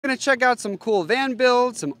going to check out some cool van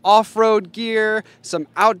builds, some off-road gear, some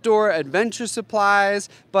outdoor adventure supplies.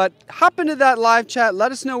 But hop into that live chat.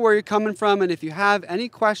 Let us know where you're coming from. And if you have any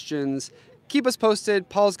questions, keep us posted.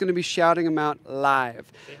 Paul's going to be shouting them out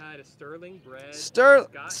live. Say hi to Sterling, Brad,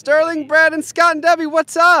 Sterling, Brad, and Scott and Debbie.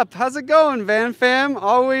 What's up? How's it going, Van Fam?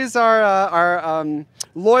 Always our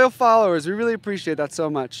loyal followers. We really appreciate that so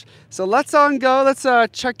much. So let's on go. Let's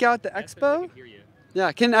check out the Expo.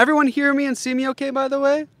 Yeah, can everyone hear me and see me okay, by the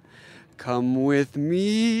way? Come with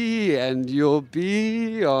me and you'll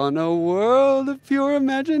be on a world of pure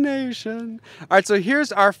imagination. All right, so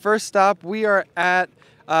here's our first stop. We are at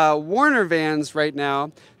Warner Vans right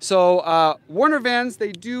now. So Warner Vans,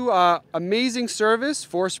 they do amazing service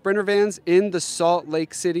for Sprinter vans in the Salt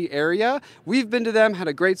Lake City area. We've been to them, had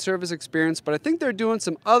a great service experience, but I think they're doing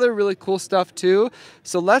some other really cool stuff too.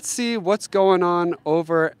 So let's see what's going on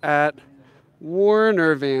over at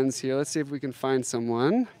Warner Vans here. Let's see if we can find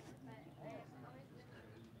someone.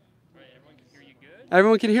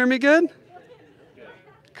 Everyone can hear me good?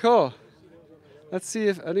 Cool. Let's see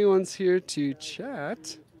if anyone's here to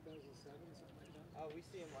chat.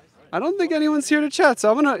 I don't think anyone's here to chat,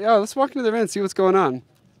 so I'm gonna, let's walk into the van and see what's going on.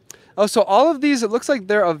 Oh, so all of these, it looks like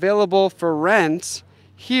they're available for rent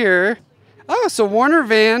here. Oh, so Warner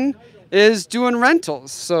Van is doing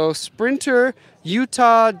rentals. So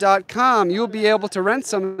sprinterutah.com, you'll be able to rent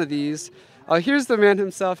some of these. Here's the man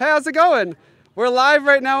himself. Hey, how's it going? We're live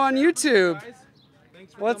right now on YouTube.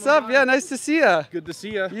 What's up? Yeah, nice to see you. Good to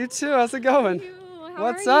see you. You too. How's it going?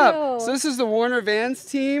 What's up? So this is the Warner Vans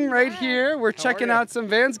team right here. We're checking out some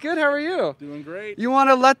vans. Good. How are you? Doing great. You want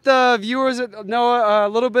to let the viewers know a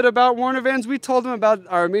little bit about Warner Vans? We told them about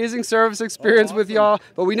our amazing service experience with y'all,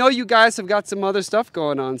 but we know you guys have got some other stuff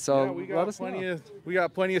going on. So yeah, we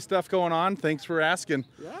got plenty of stuff going on. Thanks for asking.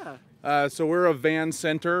 Yeah. So we're a van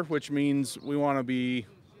center, which means we want to be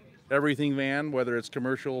everything van, whether it's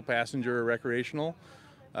commercial, passenger, or recreational.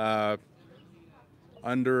 I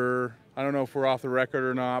don't know if we're off the record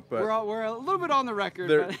or not, but we're a little bit on the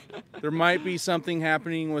record. There might be something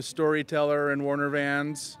happening with Storyteller and Warner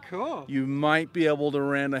Vans. Cool. You might be able to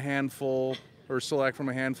rent a handful or select from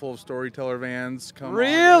a handful of Storyteller vans.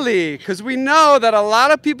 Really? Because we know that a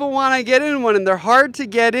lot of people want to get in one, and they're hard to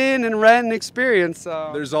get in and rent and experience.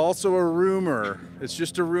 So. There's also a rumor, it's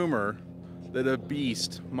just a rumor, that a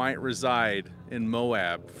beast might reside in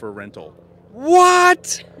Moab for rental.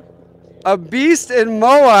 What? A beast in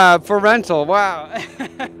Moab for rental. Wow.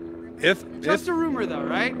 Just a rumor though,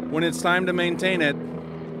 right? When it's time to maintain it,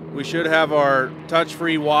 we should have our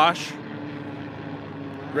touch-free wash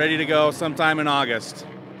ready to go sometime in August.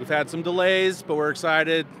 We've had some delays, but we're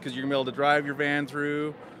excited because you're gonna be able to drive your van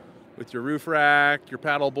through with your roof rack, your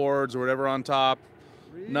paddle boards, or whatever on top.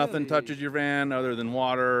 Really? Nothing touches your van other than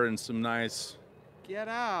water and some nice Get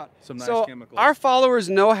out. Some nice chemicals. Our followers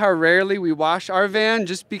know how rarely we wash our van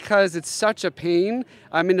just because it's such a pain.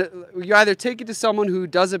 I mean, you either take it to someone who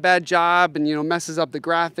does a bad job and, messes up the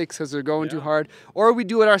graphics because they're going too hard, or we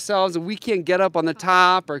do it ourselves and we can't get up on the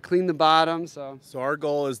top or clean the bottom. So our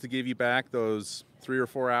goal is to give you back those 3 or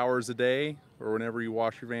 4 hours a day or whenever you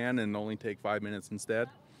wash your van and only take 5 minutes instead.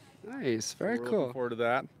 Nice. Very cool. Looking forward to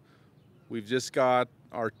that. We've just got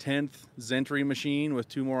our 10th Zentry machine with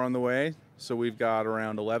 2 more on the way. So we've got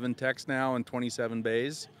around 11 techs now and 27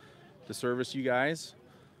 bays to service you guys,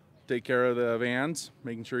 take care of the vans,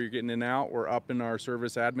 making sure you're getting in and out. We're upping our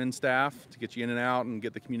service admin staff to get you in and out and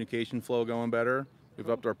get the communication flow going better. We've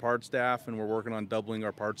upped our parts staff and we're working on doubling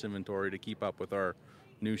our parts inventory to keep up with our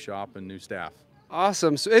new shop and new staff.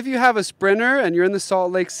 Awesome. So if you have a Sprinter and you're in the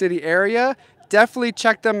Salt Lake City area, definitely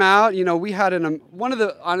check them out. We had one of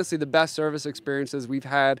the, honestly, the best service experiences we've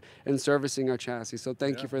had in servicing our chassis. So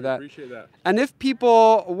thank you for that. Appreciate that. And if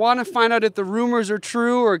people want to find out if the rumors are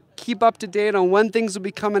true or keep up to date on when things will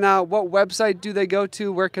be coming out, what website do they go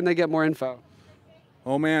to? Where can they get more info?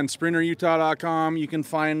 Oh man, sprinterutah.com. You can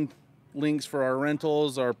find links for our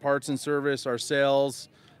rentals, our parts and service, our sales,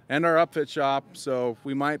 and our upfit shop. So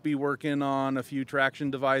we might be working on a few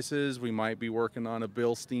traction devices. We might be working on a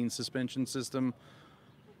Bilstein suspension system.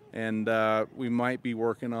 And we might be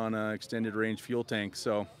working on an extended range fuel tank.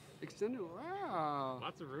 So wow.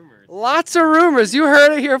 Lots of rumors. Lots of rumors. You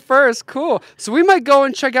heard it here first. Cool. So we might go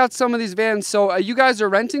and check out some of these vans. So you guys are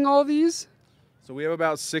renting all these? So we have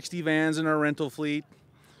about 60 vans in our rental fleet.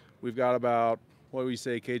 We've got about, what do we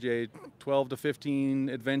say, KJ, 12 to 15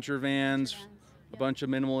 adventure vans. A bunch of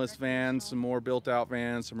minimalist vans, some more built-out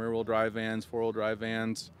vans, some rear-wheel drive vans, four-wheel drive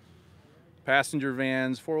vans, passenger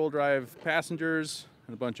vans, four-wheel drive passengers,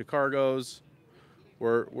 and a bunch of cargos.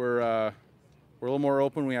 We're we're a little more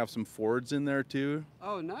open. We have some Fords in there too.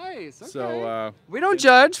 Oh, nice. Okay. So we don't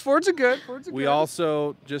judge. Fords are good. Fords are we good.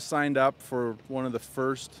 also just signed up for one of the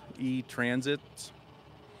first e-transits.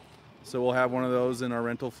 So we'll have one of those in our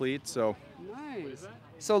rental fleet. So nice.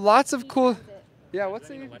 So lots of cool. Yeah, what's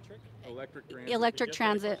it? Electric transit. Electric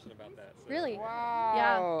transit. Really?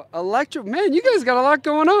 Wow. Yeah. Electric. Man, you guys got a lot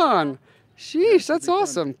going on. Sheesh, that's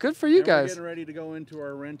awesome. Good for you and guys. We're getting ready to go into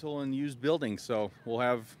our rental and used building. So we'll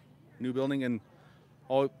have new building and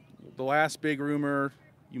the last big rumor,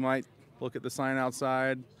 you might look at the sign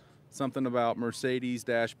outside, something about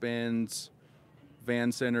Mercedes-Benz,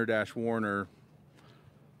 Van Center-Warner.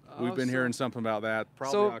 We've been hearing something about that.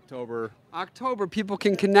 Probably October. October, people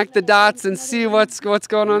can connect the dots and see what's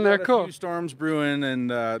going on there. Cool. A few storms brewing,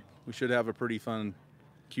 and we should have a pretty fun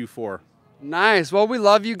Q4. Nice. Well, we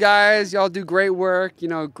love you guys. Y'all do great work. You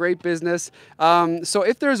know, great business. So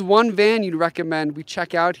if there's one van you'd recommend we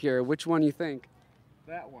check out here, which one you think?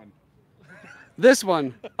 That one. This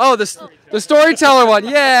one. Oh, the Storyteller one.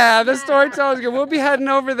 Yeah, the Storyteller's good. We'll be heading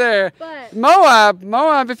over there. But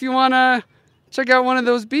Moab, if you want to check out one of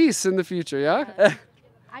those beasts in the future, yeah?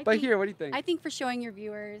 But here, what do you think? I think for showing your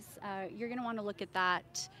viewers, you're going to want to look at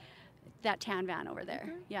that tan van over there.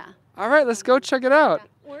 Okay. Yeah. All right, let's go check it out.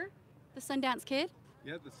 Yeah. Or the Sundance Kid.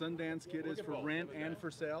 Yeah, the Sundance Kid is for rent and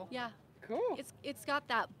for sale. Yeah. Cool. It's got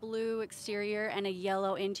that blue exterior and a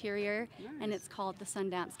yellow interior, nice. And it's called the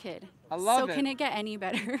Sundance Kid. I love it. So can it get any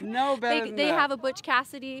better? No better than They that. have a Butch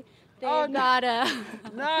Cassidy. They've got a...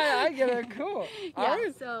 No, I get it. Cool. Yeah, all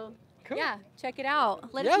right. So, cool. Yeah, check it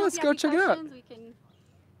out. Let us know let's if you go have check any it out. questions. We can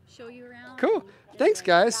show you around. Cool. Thanks,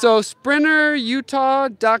 guys. So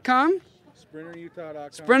sprinterutah.com. SprinterUtah.com.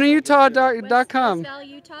 SprinterUtah.com. West Valley,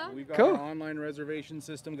 Utah. We've got Cool. an online reservation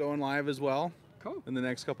system going live as well. Cool. In the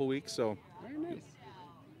next couple weeks. So. Very nice.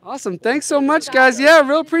 Awesome. Thanks so much, guys. Yeah,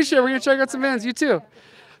 real appreciate it. We're going to check out some vans. You too.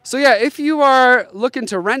 So yeah, if you are looking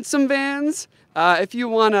to rent some vans, if you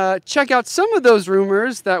want to check out some of those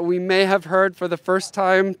rumors that we may have heard for the first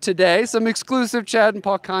time today, some exclusive Chad and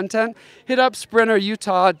Paul content, hit up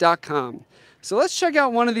sprinterutah.com. So let's check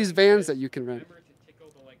out one of these vans that you can rent.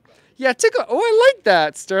 Yeah, tickle. Oh, I like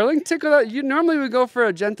that, Sterling. Tickle that. You normally would go for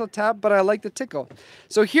a gentle tap, but I like the tickle.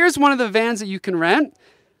 So here's one of the vans that you can rent.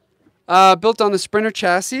 Built on the Sprinter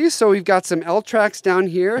chassis. So we've got some L-tracks down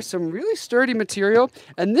here, some really sturdy material.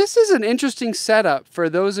 And this is an interesting setup for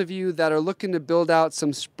those of you that are looking to build out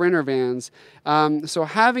some Sprinter vans. So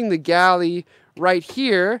having the galley right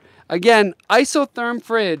here, again, isotherm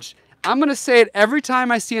fridge. I'm going to say it every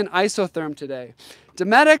time I see an isotherm today.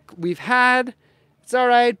 Dometic, we've had, it's all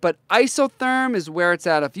right, but isotherm is where it's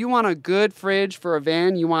at. If you want a good fridge for a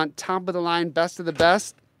van, you want top of the line, best of the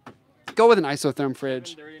best, go with an isotherm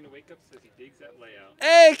fridge.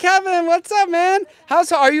 Hey, Kevin, what's up, man?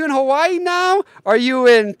 Are you in Hawaii now? Are you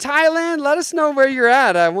in Thailand? Let us know where you're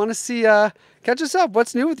at. I want to see, catch us up.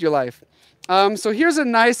 What's new with your life? So here's a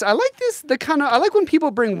nice, I like this, I like when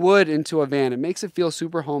people bring wood into a van. It makes it feel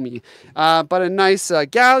super homey. But a nice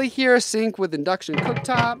galley here, sink with induction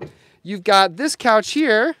cooktop. You've got this couch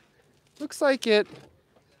here. Looks like it,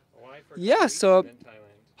 yeah, so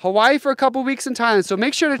Hawaii for a couple weeks in Thailand. So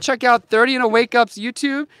make sure to check out 30 and a Wake Up's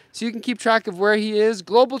YouTube so you can keep track of where he is.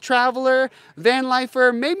 Global traveler, van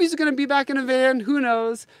lifer. Maybe he's going to be back in a van. Who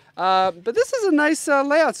knows? But this is a nice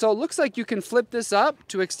layout. So it looks like you can flip this up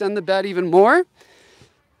to extend the bed even more.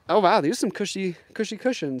 Oh, wow. These are some cushy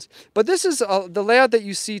cushions. But this is the layout that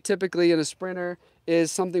you see typically in a Sprinter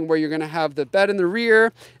is something where you're going to have the bed in the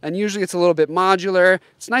rear. And usually it's a little bit modular.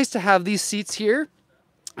 It's nice to have these seats here.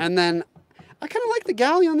 And then I kind of like the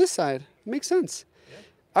galley on this side. It makes sense. Yeah.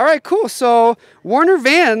 All right, cool. So Warner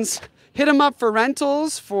Vans, hit them up for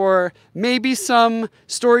rentals, for maybe some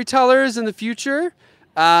storytellers in the future.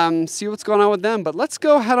 See what's going on with them. But let's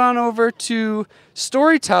go head on over to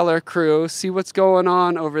Storyteller Crew, see what's going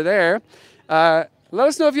on over there. Let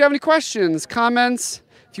us know if you have any questions, comments.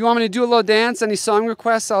 If you want me to do a little dance, any song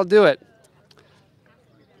requests, I'll do it.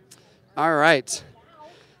 All right.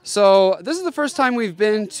 So this is the first time we've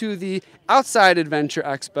been to the Outside Adventure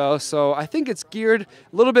Expo, so I think it's geared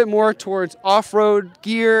a little bit more towards off-road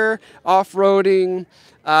gear, off-roading,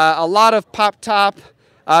 a lot of pop-top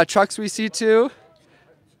trucks we see too.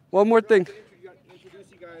 One more thing. Introduce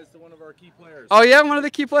you guys to one of our key players. Oh yeah, one of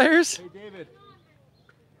the key players? Hey David.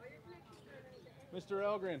 Mr.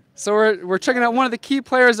 Elgren. So we're checking out one of the key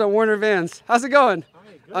players at Warner Vans. How's it going? Hi,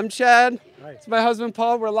 good. I'm Chad. Hi. It's my husband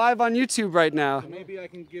Paul. We're live on YouTube right now. So maybe I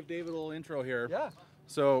can give David a little intro here. Yeah.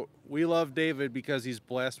 So we love David because he's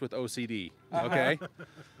blessed with OCD, okay?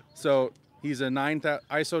 So he's a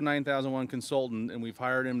ISO 9001 consultant, and we've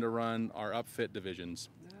hired him to run our upfit divisions.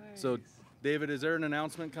 Nice. So David, is there an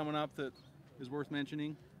announcement coming up that is worth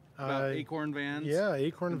mentioning about Acorn Vans? Yeah,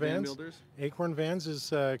 Acorn Vans. Van builders? Acorn Vans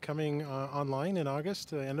is coming online in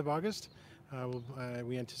August, end of August.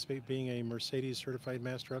 We anticipate being a Mercedes certified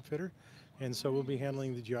master upfitter, and so we'll be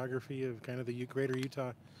handling the geography of kind of the greater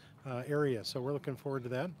Utah area. So we're looking forward to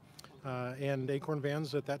that. And Acorn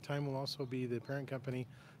Vans at that time will also be the parent company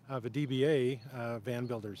of a DBA Van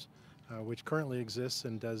Builders, which currently exists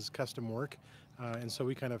and does custom work. And so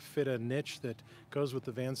we kind of fit a niche that goes with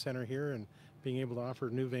the Van Center here, and being able to offer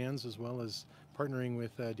new vans as well as partnering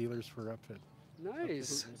with dealers for upfit.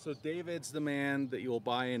 Nice. So David's the man that you'll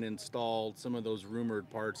buy and install some of those rumored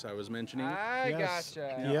parts I was mentioning. Yes.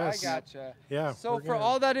 Gotcha. Yes. I gotcha. Yeah. So for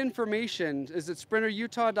all that information, is it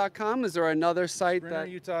sprinterutah.com? Is there another site that?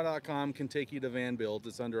 SprinterUtah.com can take you to Van Builds.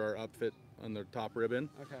 It's under our upfit on the top ribbon.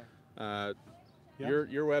 Okay. Yeah.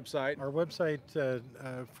 Your website. Our website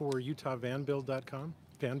for UtahVanBuild.com,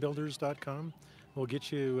 vanbuilders.com, will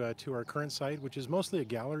get you to our current site, which is mostly a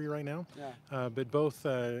gallery right now. Yeah. But both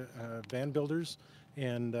Van Builders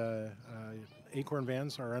and Acorn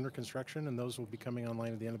Vans are under construction, and those will be coming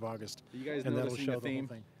online at the end of August. You guys and that'll noticing show a the whole theme?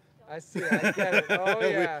 thing. I see. I get it. Oh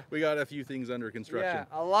yeah. we got a few things under construction.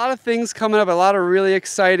 Yeah, a lot of things coming up, a lot of really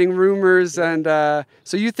exciting rumors, and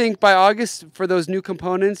so you think by August for those new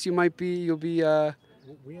components, you'll be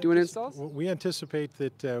doing installs? We anticipate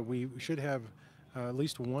that we should have at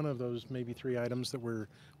least one of those, maybe 3 items that we're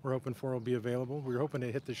hoping for will be available. We're hoping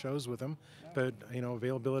to hit the shows with them, but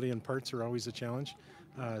availability and parts are always a challenge.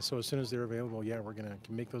 So as soon as they're available, yeah, we're gonna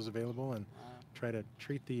make those available and try to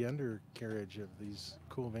treat the undercarriage of these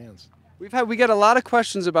cool vans. We get a lot of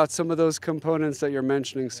questions about some of those components that you're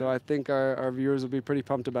mentioning, so I think our viewers will be pretty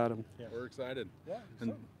pumped about them. Yeah, we're excited. Yeah.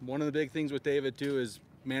 And one of the big things with David too is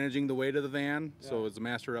managing the weight of the van. Yeah. So as a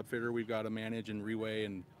master upfitter, we've got to manage and reweigh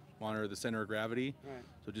and monitor the center of gravity. Right.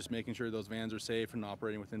 So just making sure those vans are safe and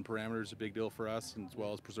operating within parameters is a big deal for us, and as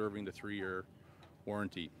well as preserving the 3-year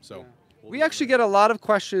warranty. So. Yeah. We actually get a lot of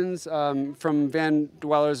questions from van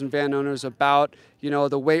dwellers and van owners about,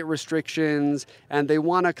 the weight restrictions, and they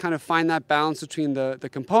want to kind of find that balance between the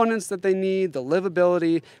components that they need, the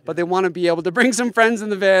livability, but they want to be able to bring some friends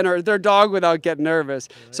in the van or their dog without getting nervous.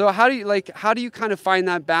 Right. So how do you kind of find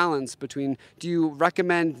that balance between, do you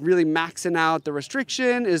recommend really maxing out the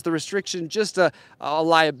restriction? Is the restriction just a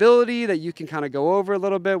liability that you can kind of go over a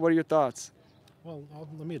little bit? What are your thoughts? Well,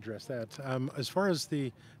 let me address that. As far as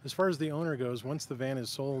the owner goes, once the van is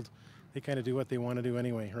sold, they kind of do what they want to do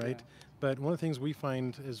anyway, right? Yeah. But one of the things we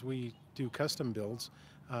find is we do custom builds,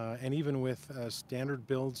 and even with standard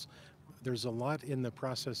builds, there's a lot in the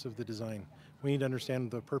process of the design. We need to understand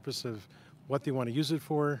the purpose of what they want to use it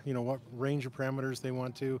for, what range of parameters they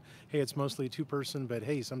want to. Hey, it's mostly 2-person, but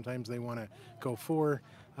hey, sometimes they want to go 4.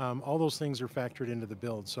 All those things are factored into the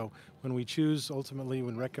build. So when we choose, ultimately,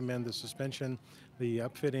 we recommend the suspension, the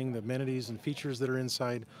upfitting, the amenities and features that are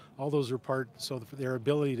inside, all those are part, so their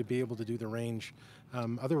ability to be able to do the range.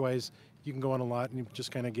 Otherwise, you can go on a lot and you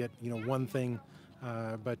just kind of get, one thing,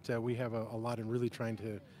 but we have a lot in really trying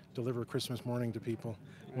to deliver Christmas morning to people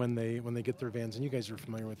when they get their vans, and you guys are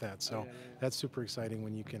familiar with that. So that's super exciting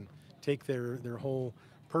when you can take their whole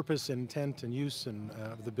purpose, intent, and use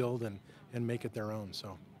of the build and make it their own.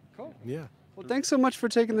 So cool. Yeah. Well, thanks so much for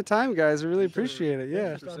taking the time, guys. I really appreciate it.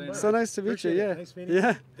 Yeah. So nice to meet you. Yeah. Nice meeting you.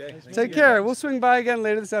 Yeah. Take care. We'll swing by again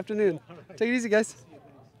later this afternoon. Take it easy, guys.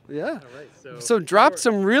 Yeah. All right, so dropped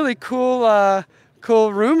some really cool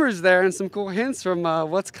rumors there and some cool hints from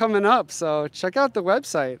what's coming up. So check out the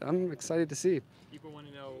website. I'm excited to see. People want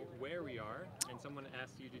to know where we are, and someone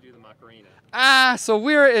asked you to do the Macarena. So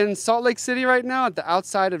we're in Salt Lake City right now at the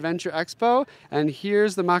Outside Adventure Expo, and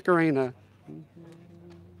here's the Macarena.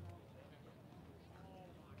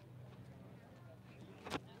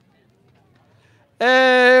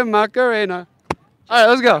 Hey, Macarena. All right,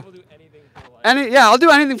 let's go. We'll do anything for a like. I'll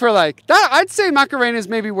do anything for a like. I'd say Macarena is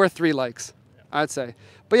maybe worth 3 likes. I'd say.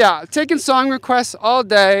 But yeah, taking song requests all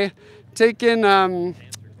day, taking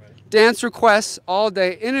dance requests all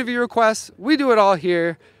day, interview requests. We do it all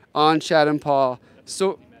here on Chad and Paul.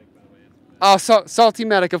 So, Salty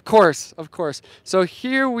Medic, of course. So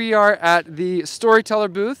here we are at the Storyteller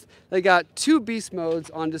booth. They got 2 beast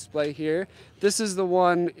modes on display here. This is the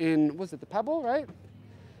one in, was it the Pebble, right?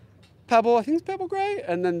 Pebble, I think it's Pebble Gray.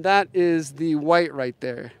 And then that is the white right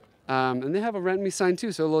there. And they have a Rent Me sign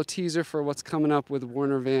too, so a little teaser for what's coming up with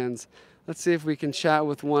Warner Vans. Let's see if we can chat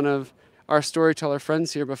with one of our Storyteller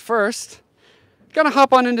friends here. But first, gonna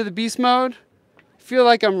hop on into the beast mode. feel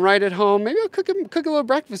like I'm right at home, maybe I'll cook a little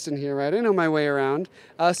breakfast in here, right? I know my way around.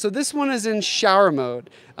 So this one is in shower mode.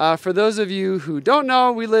 For those of you who don't know,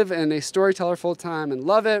 we live in a Storyteller full-time and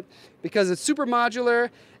love it because it's super modular.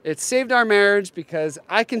 It saved our marriage because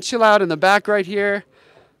I can chill out in the back right here.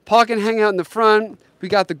 Paul can hang out in the front. We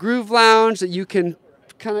got the Groove Lounge that you can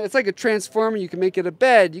it's like a transformer. You can make it a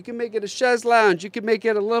bed. You can make it a chaise lounge. You can make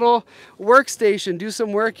it a little workstation. Do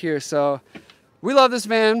some work here. So we love this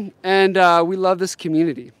van and we love this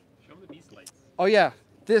community. Show them the beast lights. Oh yeah,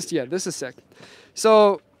 this is sick.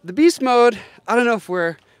 So the beast mode, I don't know if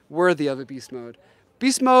we're worthy of a beast mode.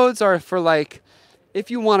 Beast modes are for like, if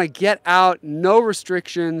you want to get out, no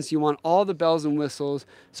restrictions, you want all the bells and whistles.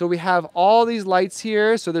 So we have all these lights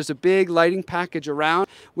here. So there's a big lighting package around,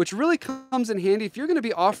 which really comes in handy if you're going to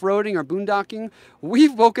be off-roading or boondocking.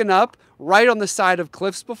 We've woken up right on the side of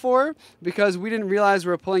cliffs before because we didn't realize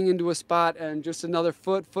we were pulling into a spot and just another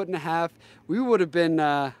foot and a half, we would have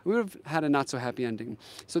had a not so happy ending.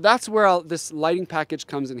 So that's where this lighting package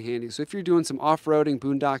comes in handy. So if you're doing some off-roading,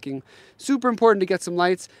 boondocking, super important to get some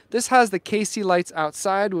lights. This has the KC lights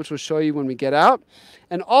outside, which we'll show you when we get out.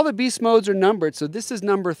 And all the beast modes are numbered. So this is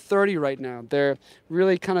number 30 right now. They're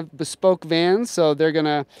really kind of bespoke vans. So they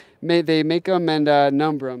make them and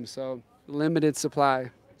number them. So limited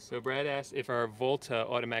supply. So Brad asked if our Volta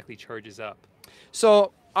automatically charges up.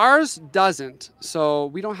 So ours doesn't. So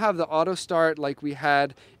we don't have the auto start like we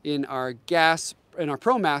had in our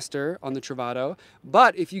ProMaster on the Travado.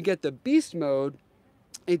 But if you get the beast mode,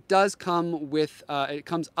 it does come with, it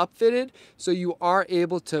comes upfitted, so you are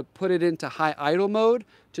able to put it into high idle mode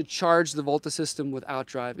to charge the Volta system without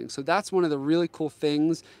driving. So that's one of the really cool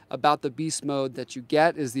things about the beast mode that you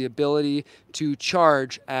get is the ability to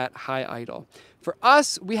charge at high idle. For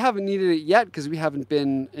us, we haven't needed it yet because we haven't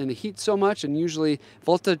been in the heat so much, and usually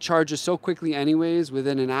Volta charges so quickly anyways,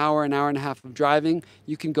 within an hour and a half of driving,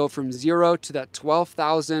 you can go from 0 to that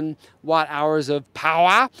 12,000 watt hours of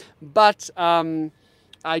power. But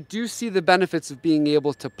I do see the benefits of being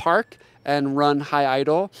able to park and run high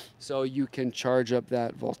idle so you can charge up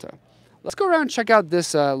that Volta. Let's go around and check out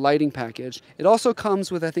this lighting package. It also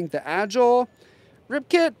comes with, I think, the Agile rib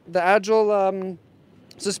kit, the Agile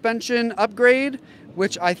suspension upgrade,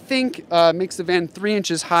 which I think makes the van 3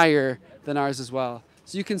 inches higher than ours as well.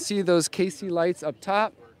 So you can see those KC lights up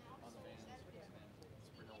top.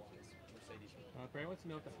 Brian wants to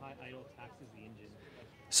know if the high idle taxes the engine.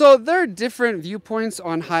 So there are different viewpoints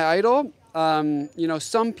on high idle. You know,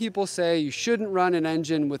 some people say you shouldn't run an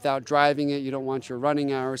engine without driving it. You don't want your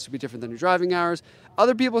running hours to be different than your driving hours.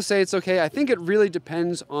 Other people say it's okay. I think it really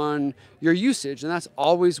depends on your usage, and that's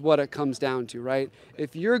always what it comes down to, right?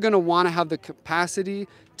 If you're going to want to have the capacity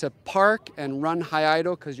to park and run high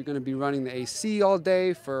idle because you're going to be running the AC all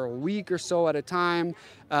day for a week or so at a time,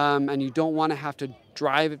 and you don't want to have to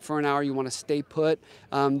drive it for an hour, you want to stay put,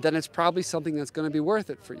 then it's probably something that's going to be worth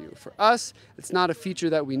it for you. For us, it's not a feature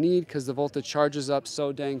that we need because the Volta charges up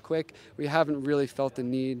so dang quick. We haven't really felt the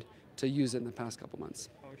need to use it in the past couple months.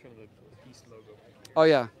 Oh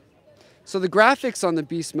yeah. So the graphics on the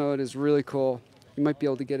Beast mode is really cool. You might be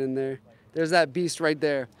able to get in there. There's that Beast right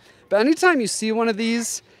there. But anytime you see one of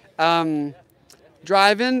these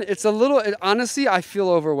driving, it's a little, honestly, I feel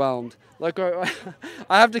overwhelmed. Like I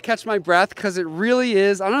have to catch my breath because it really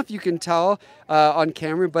is, I don't know if you can tell on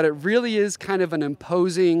camera, but it really is kind of an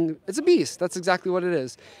imposing, it's a beast. That's exactly what it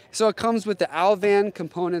is. So it comes with the Alvan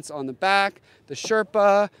components on the back, the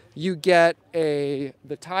Sherpa, you get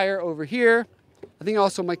the tire over here. I think it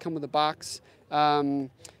also might come with a box.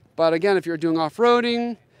 But again, if you're doing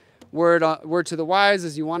off-roading, word to the wise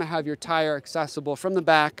is you want to have your tire accessible from the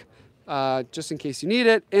back just in case you need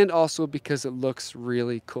it, and also because it looks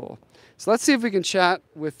really cool. So let's see if we can chat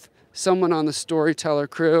with someone on the Storyteller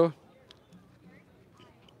crew. In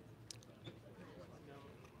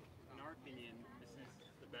our opinion, this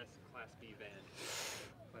is the best Class B van,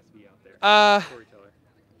 Class B out there. Storyteller.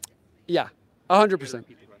 Yeah, 100%.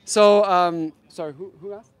 So, sorry,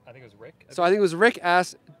 who asked? I think it was Rick. So I think it was Rick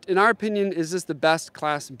asked, in our opinion, is this the best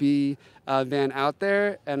Class B van out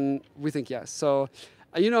there? And we think yes. So,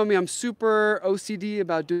 you know me, I'm super OCD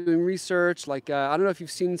about doing research. Like, I don't know if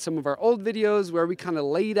you've seen some of our old videos where we kind of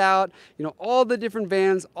laid out, you know, all the different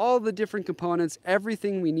vans, all the different components,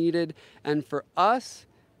 everything we needed. And for us,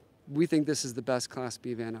 we think this is the best Class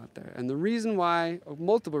B van out there. And the reason why,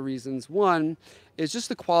 multiple reasons. One is just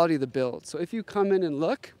the quality of the build. So if you come in and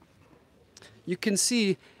look, you can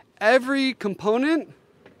see every component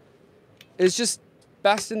is just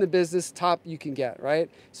best in the business, top you can get, right?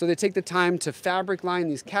 So they take the time to fabric line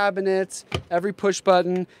these cabinets, every push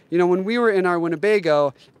button. You know, when we were in our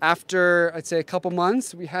Winnebago, after I'd say a couple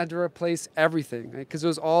months, we had to replace everything, right? Because there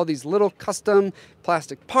was all these little custom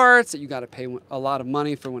plastic parts that you got to pay a lot of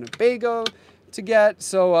money for Winnebago to get.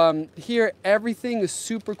 So here, everything is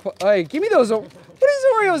super hey, give me those. What are these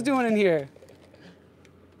Oreos doing in here?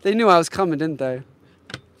 They knew I was coming, didn't they?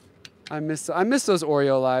 I miss those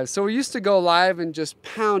Oreo lives. So we used to go live and just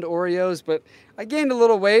pound Oreos, but I gained a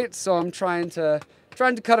little weight, so I'm trying to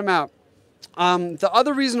cut them out. The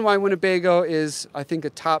other reason why Winnebago is, I think, a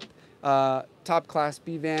top Class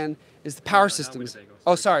B van is the power systems.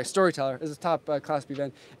 Oh, sorry, Storyteller is a top Class B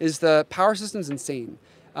van. Is the power system's insane.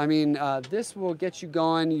 I mean, this will get you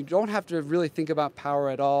going. You don't have to really think about power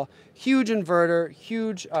at all. Huge inverter,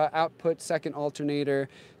 huge output second alternator.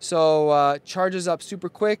 So charges up super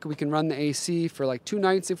quick. We can run the AC for like 2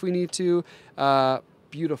 nights if we need to.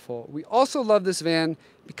 Beautiful. We also love this van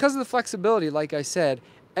because of the flexibility, like I said.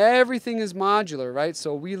 Everything is modular, right?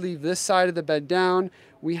 So we leave this side of the bed down.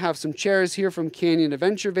 We have some chairs here from Canyon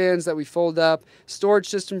Adventure Vans that we fold up, storage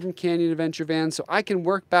system from Canyon Adventure Vans, so I can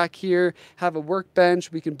work back here, have a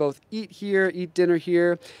workbench. We can both eat here, eat dinner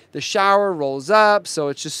here. The shower rolls up, so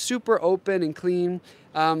it's just super open and clean.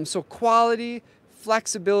 So quality,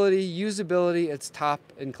 flexibility, usability, it's top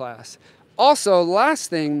in class. Also,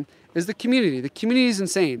 last thing is the community. The community is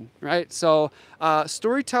insane, right? So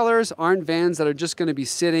storytellers aren't vans that are just gonna be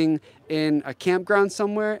sitting in a campground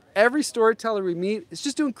somewhere. Every storyteller we meet is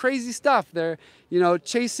just doing crazy stuff. They're, you know,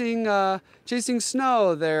 chasing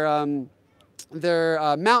snow. They're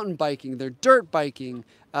mountain biking. They're dirt biking.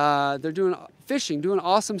 They're doing fishing, doing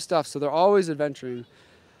awesome stuff. So they're always adventuring.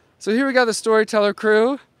 So here we got the Storyteller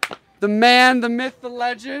crew. The man, the myth, the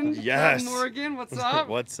legend. Yes. Todd Morgan, what's up?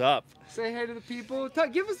 What's up? Say hey to the people.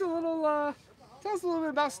 Give us a little, tell us a little bit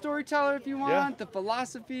about Storyteller if you want, the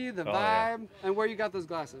philosophy, the vibe, and where you got those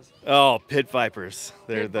glasses. Oh, Pit Vipers.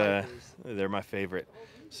 They're Vipers. They're my favorite.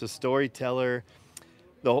 So Storyteller,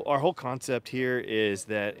 our whole concept here is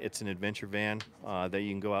that it's an adventure van that you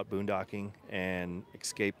can go out boondocking and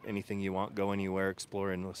escape anything you want, go anywhere,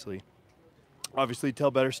 explore endlessly. Obviously,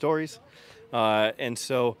 tell better stories, and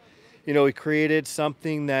so. You know, we created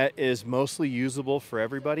something that is mostly usable for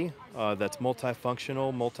everybody, that's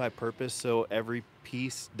multifunctional, multi-purpose, so every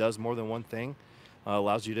piece does more than one thing.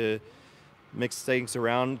 Allows you to mix things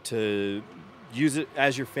around to use it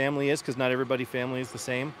as your family is, because not everybody's family is the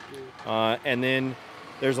same. And then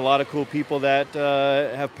there's a lot of cool people that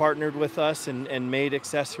have partnered with us and made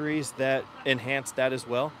accessories that enhance that as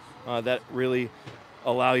well, that really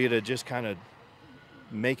allow you to just kind of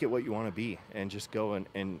make it what you want to be and just go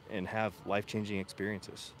and have life-changing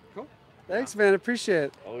experiences. Cool. Thanks, man. Appreciate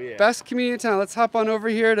it. Oh, yeah. Best community in town. Let's hop on over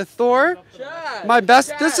here to Thor. Chad, My best.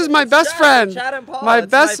 Chad, this is my it's best Chad, friend. Chad and Paul. My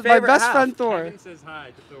It's best. my My best favorite friend half. Thor. Kevin says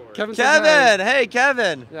hi to Thor. Kevin says hi. Kevin, hey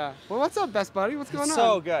Kevin. Yeah. Well, what's up, best buddy? What's going on?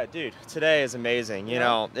 So good, dude. Today is amazing. You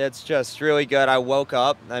know, it's just really good. I woke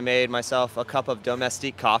up, I made myself a cup of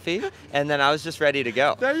domestique coffee, and then I was just ready to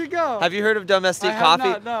go. There you go. Have you heard of domestique I coffee?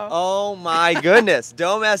 have not, no. Oh my goodness,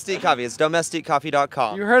 domestique coffee. It's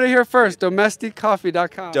domestiquecoffee.com. You heard it here first.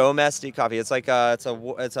 DomesticCoffee.com. Domestique coffee. It's like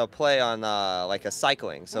it's a play on like a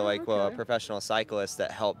cycling. So okay. professional cyclists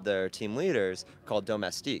that help their team leaders called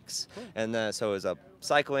domestiques. And so it was a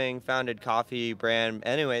cycling founded coffee brand.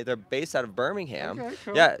 Anyway, they're based out of Birmingham. Okay,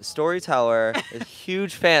 cool. Yeah, Storyteller is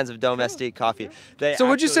huge fans of domestique coffee. So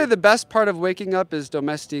would you say the best part of waking up is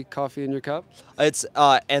domestique coffee in your cup? It's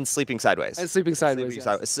and sleeping sideways. And sleeping sideways.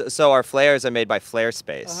 Sleeping Yes. sideways. So our flares are made by Flare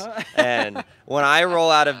Space. And when I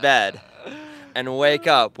roll out of bed and wake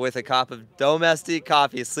up with a cup of domestique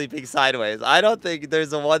coffee sleeping sideways, I don't think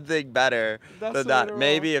there's a one thing better That's than the way to that. roll.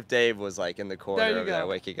 Maybe if Dave was like in the corner There you over there go.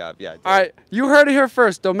 waking up. Yeah. All right, you heard it here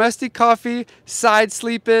first. Domestic coffee, side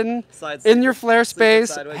sleeping, in your flare Sleeping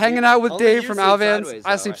space, sideways. hanging out with Only Dave you from sleep Alvans. sideways,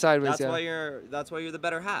 I though, sleep right? sideways. That's Yeah, why you're the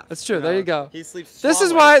better half. that's true. you There know? you go. He sleeps. This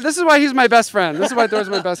is slongways. why he's my best friend. This is why Thor's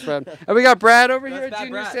my best friend. And we got Brad over here, Bad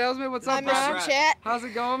junior Brad. salesman. What's Hi, up, Brad? Mr. Chat. How's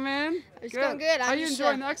it going, man? It's going good. How I'm you just,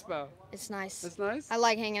 enjoying the expo? It's nice. That's nice. I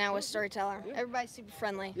like hanging out with Storyteller. Everybody's super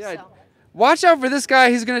friendly. Yeah. So. Watch out for this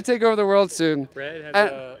guy. He's gonna take over the world soon. Brad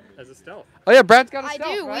And- has a stealth. Oh yeah, Brad's got a I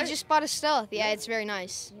stealth, do. right? We just bought a stealth. Yeah, it's very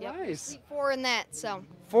nice. Yep. Nice. 4 in that. So.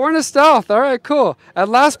 4 in a stealth. All right, cool.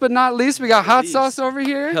 And last but not least, we got Hot Sauce over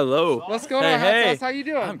here. Hello. What's going Hey, on, hey. Hot Sauce? How you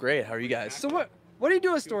doing? I'm great. How are you guys? So what do you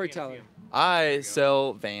do as Storyteller? I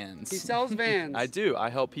sell vans. He sells vans. I do. I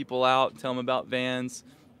help people out, tell them about vans,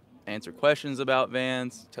 answer questions about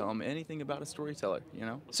vans, tell them anything about a storyteller, you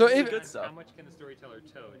know? So It's if, good stuff. How much can the storyteller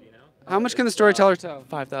tow, do you know? how much can the storyteller tow?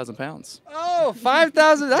 5,000 pounds. Oh,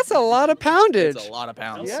 5,000. That's a lot of poundage. It's a lot of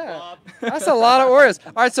pounds. Yeah, that's a lot of orders.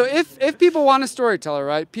 All right, so if people want a storyteller,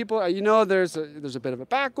 right? People, you know, there's a bit of a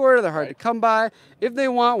back order. They're hard to come by. If they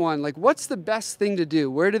want one, like, what's the best thing to do?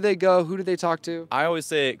 Where do they go? Who do they talk to? I always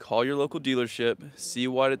say call your local dealership, see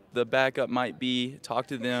what the backup might be, talk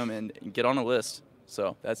to them, and get on a list.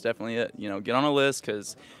 So that's definitely it. You know, get on a list,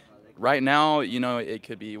 because right now, you know, it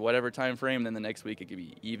could be whatever time frame, then the next week it could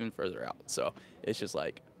be even further out. So it's just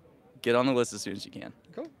like, get on the list as soon as you can.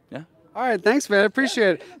 Cool. Yeah. All right, thanks, man. I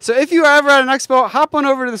appreciate it. So if you are ever at an expo, hop on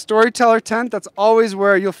over to the Storyteller tent. That's always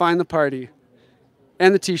where you'll find the party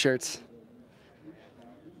and the T-shirts.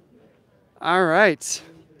 All right,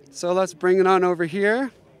 so let's bring it on over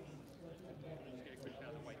here.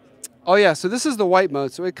 Oh yeah, so this is the white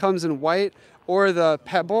mode. So it comes in white or the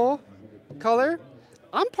pebble color.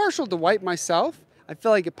 I'm partial to white myself. I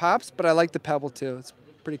feel like it pops, but I like the pebble too. It's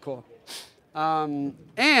pretty cool.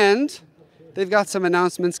 And they've got some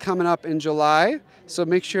announcements coming up in July. So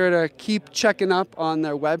make sure to keep checking up on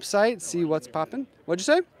their website, see what's popping. What'd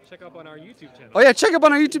you say? Check up on our YouTube channel. Oh yeah, check up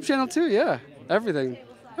on our YouTube channel too. Yeah, everything.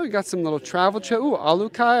 Oh, we got some little travel Ooh,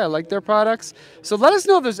 Alukai, I like their products. So let us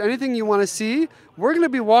know if there's anything you want to see. We're going to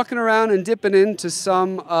be walking around and dipping into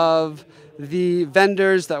some of the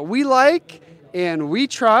vendors that we like and we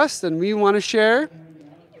trust and we want to share.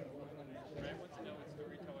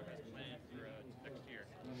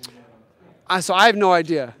 So I have no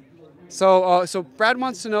idea. So Brad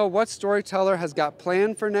wants to know what Storyteller has got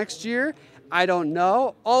planned for next year. I don't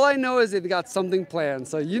know. All I know is they've got something planned.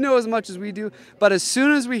 So you know as much as we do. But as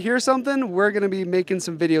soon as we hear something, we're going to be making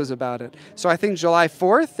some videos about it. So I think July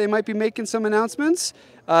 4th, they might be making some announcements.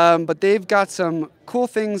 But they've got some cool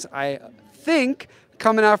things, I think,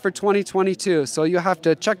 coming out for 2022. So you'll have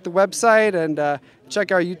to check the website and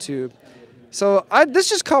check our YouTube. So this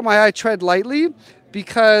just caught my eye, tread lightly,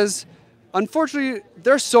 because unfortunately,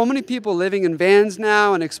 there's so many people living in vans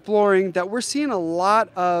now and exploring that we're seeing a lot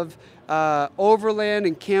of overland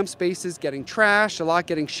and camp spaces getting trashed, a lot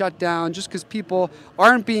getting shut down just because people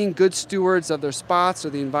aren't being good stewards of their spots or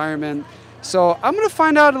the environment. So I'm going to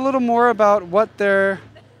find out a little more about what they're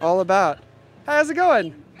all about. Hey, how's it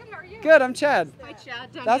going? Good, how are you? Good, I'm Chad. Hi,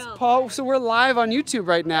 Chad. Danielle. That's Paul. So we're live on YouTube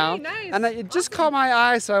right now. Hey, nice. And it just caught my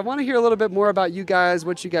eye, so I want to hear a little bit more about you guys,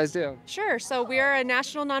 what you guys do. Sure. So we are a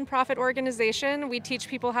national nonprofit organization. We teach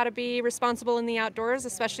people how to be responsible in the outdoors,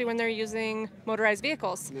 especially when they're using motorized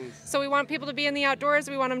vehicles. Nice. So we want people to be in the outdoors.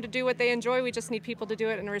 We want them to do what they enjoy. We just need people to do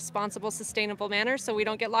it in a responsible, sustainable manner so we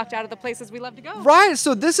don't get locked out of the places we love to go. Right,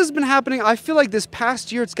 so this has been happening. I feel like this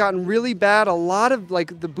past year it's gotten really bad. A lot of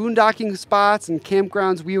like the boondocking spots and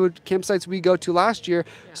campsites we go to last year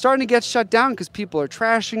starting to get shut down because people are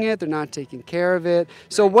trashing it, they're not taking care of it.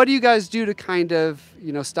 So what do you guys do to kind of,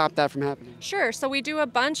 stop that from happening? Sure. So we do a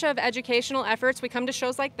bunch of educational efforts. We come to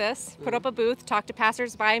shows like this, put up a booth, talk to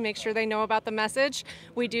passersby, make sure they know about the message.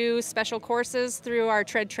 We do special courses through our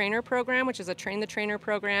Tread Trainer program, which is a Train the Trainer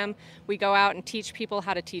program. We go out and teach people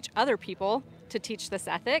how to teach other people to teach this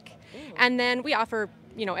ethic. And then we offer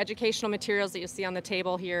educational materials that you see on the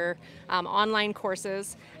table here, online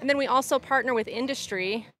courses. And then we also partner with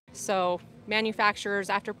industry, so manufacturers,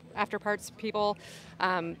 after parts people,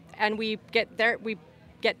 and we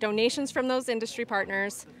get donations from those industry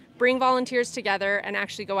partners, bring volunteers together, and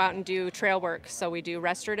actually go out and do trail work. So we do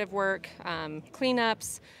restorative work,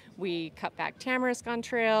 cleanups, we cut back tamarisk on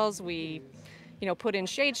trails, we put in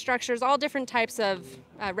shade structures, all different types of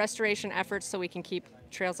restoration efforts so we can keep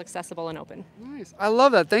trails accessible and open. Nice. I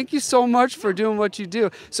love that. Thank you so much for doing what you do.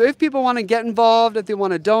 So if people want to get involved, if they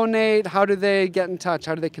want to donate, how do they get in touch?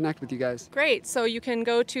 How do they connect with you guys? Great. So you can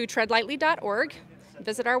go to treadlightly.org,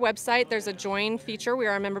 visit our website. There's a join feature. We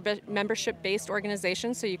are a membership-based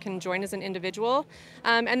organization, so you can join as an individual.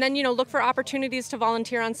 And then, look for opportunities to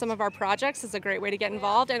volunteer on some of our projects is a great way to get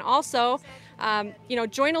involved. And also,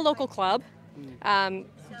 join a local club.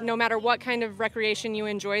 No matter what kind of recreation you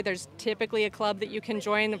enjoy, there's typically a club that you can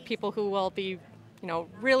join of people who will be,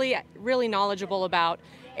 really, really knowledgeable about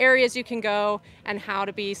areas you can go and how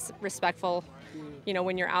to be respectful,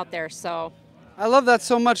 when you're out there. So I love that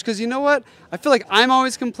so much because you know what? I feel like I'm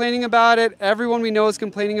always complaining about it. Everyone we know is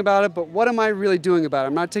complaining about it, but what am I really doing about it?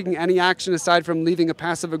 I'm not taking any action aside from leaving a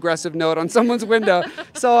passive-aggressive note on someone's window.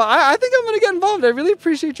 So I think I'm going to get involved. I really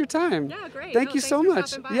appreciate your time. Yeah, great. Thank you so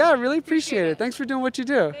much. Yeah, I really appreciate it. Thanks for doing what you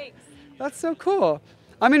do. Thanks. That's so cool.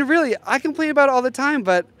 I mean, really, I complain about it all the time,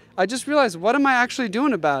 but I just realized, what am I actually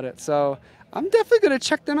doing about it? So I'm definitely going to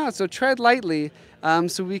check them out. So tread lightly,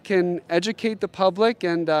 so we can educate the public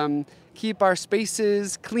and keep our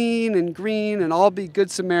spaces clean and green and all be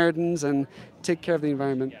good Samaritans and take care of the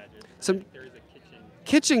environment. Some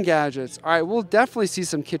kitchen gadgets. All right, we'll definitely see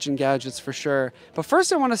some kitchen gadgets for sure. But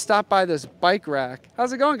first I want to stop by this bike rack.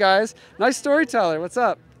 How's it going, guys? Nice storyteller. What's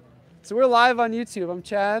up? So we're live on YouTube. I'm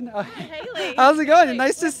Chad. Hi, Haley. How's it going?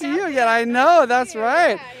 Nice to see you again. I know, that's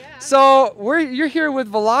right. So you're here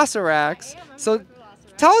with Velociracks. So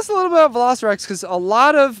tell us a little bit about Velociracks, because a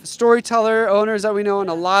lot of storyteller owners that we know and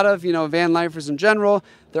a lot of van lifers in general,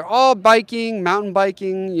 they're all biking, mountain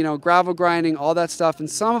biking, gravel grinding, all that stuff. And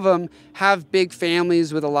some of them have big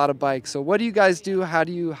families with a lot of bikes. So what do you guys do? How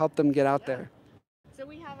do you help them get out there? So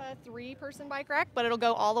we have a 3-person bike rack, but it'll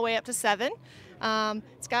go all the way up to 7.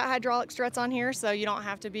 It's got hydraulic struts on here, so you don't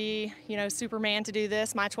have to be, Superman to do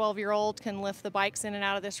this. My 12-year-old can lift the bikes in and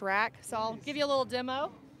out of this rack. So I'll give you a little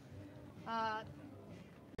demo.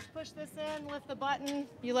 Push this in, lift the button.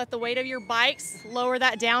 You let the weight of your bikes lower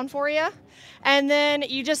that down for you. And then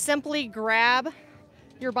you just simply grab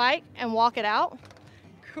your bike and walk it out.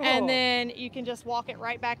 Cool. And then you can just walk it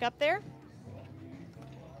right back up there.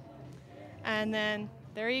 And then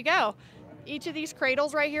there you go. Each of these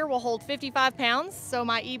cradles right here will hold 55 pounds. So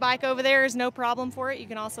my e-bike over there is no problem for it. You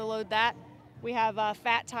can also load that. We have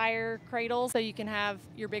fat tire cradles, so you can have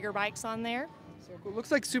your bigger bikes on there. So cool.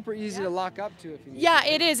 Looks like super easy to lock up to if you need Yeah,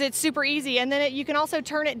 to. it is. It's super easy. And then you can also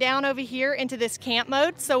turn it down over here into this camp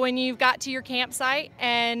mode. So when you've got to your campsite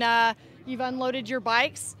and you've unloaded your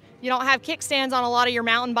bikes, you don't have kickstands on a lot of your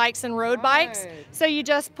mountain bikes and road bikes. So you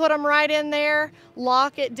just put them right in there,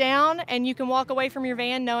 lock it down, and you can walk away from your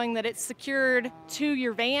van knowing that it's secured to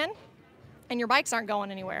your van and your bikes aren't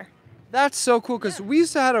going anywhere. That's so cool, because we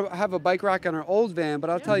used to have a bike rack on our old van,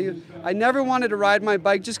 but I'll tell you, I never wanted to ride my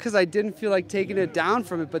bike just because I didn't feel like taking it down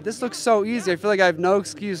from it. But this looks so easy. I feel like I have no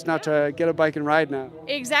excuse not to get a bike and ride now.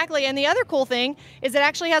 Exactly. And the other cool thing is it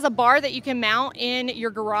actually has a bar that you can mount in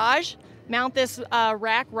your garage. Mount this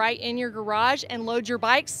rack right in your garage and load your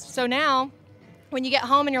bikes. So now when you get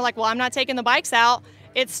home and you're like, well, I'm not taking the bikes out,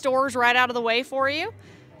 it stores right out of the way for you.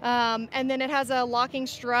 And then it has a locking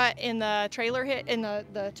strut in the trailer in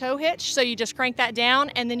the tow hitch. So you just crank that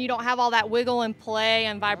down and then you don't have all that wiggle and play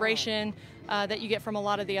and vibration that you get from a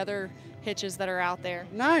lot of the other hitches that are out there.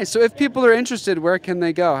 Nice. So if people are interested, where can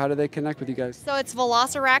they go? How do they connect with you guys? So it's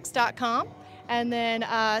velociracks.com. And then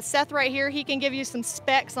Seth right here, he can give you some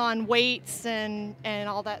specs on weights and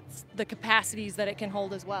all that, the capacities that it can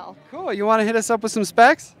hold as well. Cool. You want to hit us up with some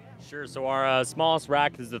specs? Sure. So our smallest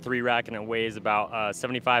rack is the 3 rack, and it weighs about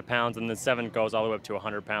 75 pounds, and the 7 goes all the way up to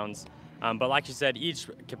 100 pounds. But like you said, each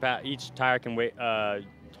tire can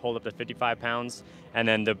hold up to 55 pounds, and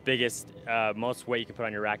then the biggest, most weight you can put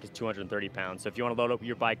on your rack is 230 pounds. So if you want to load up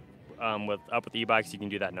your bike with e-bikes, you can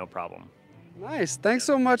do that no problem. Nice. Thanks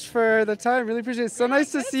so much for the time. Really appreciate it. So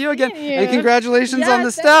nice to see you again. you. And congratulations Yeah, on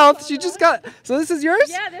the thanks stealth. so She just got, so this is yours?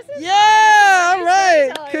 Yeah, this is Yeah, all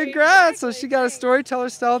right. storyteller. Congrats. So she got a storyteller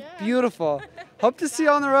stealth. Beautiful. Hope to see you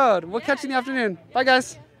on the road. We'll catch you in the afternoon. Bye,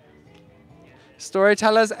 guys.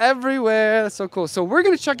 Storytellers everywhere. That's so cool. So we're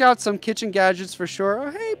going to check out some kitchen gadgets for sure.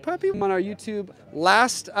 Oh, hey, puppy. On our YouTube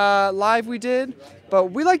last live we did.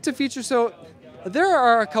 But we like to feature, so there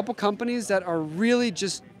are a couple companies that are really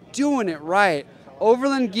just doing it right.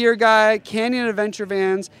 Overland Gear Guy, Canyon Adventure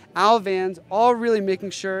Vans, Owl Vans, all really making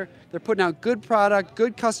sure they're putting out good product,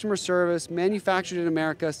 good customer service, manufactured in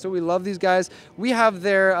America. So we love these guys. We have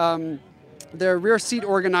their rear seat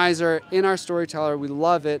organizer in our Storyteller. We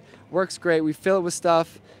love it. Works great. We fill it with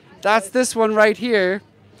stuff. That's this one right here.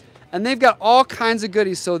 And they've got all kinds of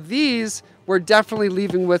goodies. So these we're definitely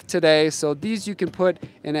leaving with today. So these you can put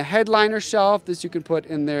in a headliner shelf. This you can put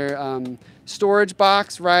in their storage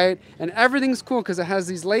box, right? And everything's cool because it has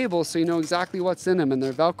these labels so you know exactly what's in them. And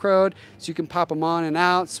they're Velcroed, so you can pop them on and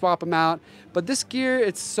out, swap them out. But this gear,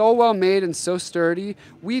 it's so well made and so sturdy.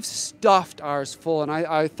 We've stuffed ours full, and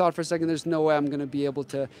I thought for a second there's no way I'm gonna be able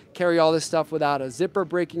to carry all this stuff without a zipper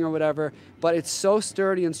breaking or whatever, but it's so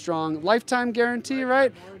sturdy and strong. Lifetime guarantee,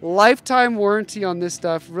 right? Lifetime warranty on this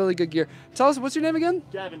stuff, really good gear. Tell us, what's your name again?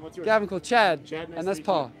 Gavin, what's yours? Gavin, cool. Chad, Chad, nice and that's to meet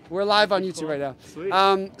Paul. you. We're live on YouTube right now.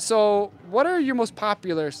 Sweet. So what are your most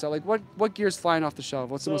popular stuff? Like what gear's flying off the shelf?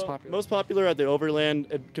 What's the most popular? Most popular at the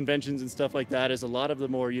Overland conventions and stuff like that is a lot of the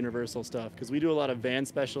more universal stuff, because we do a lot of van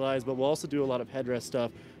specialized, but we'll also do a lot of headrest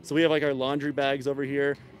stuff. So we have like our laundry bags over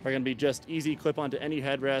here are going to be just easy clip onto any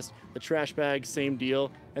headrest. The trash bags, same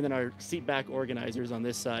deal. And then our seat back organizers on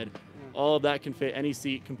this side. All of that can fit any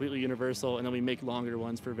seat, completely universal, and then we make longer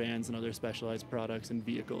ones for vans and other specialized products and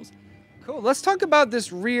vehicles. Cool. Let's talk about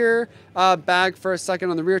this rear bag for a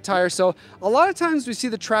second on the rear tire. So a lot of times we see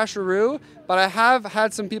the trasharoo, but I have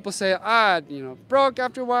had some people say, broke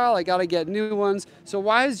after a while. I got to get new ones. So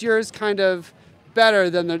why is yours kind of better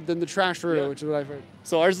than the trasharoo, which is what I've heard?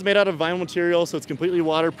 So ours is made out of vinyl material, so it's completely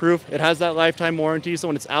waterproof. It has that lifetime warranty, so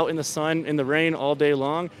when it's out in the sun, in the rain all day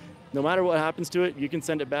long, no matter what happens to it, you can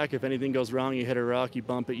send it back. If anything goes wrong, you hit a rock, you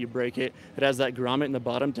bump it, you break it. It has that grommet in the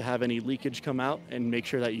bottom to have any leakage come out and make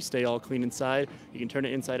sure that you stay all clean inside. You can turn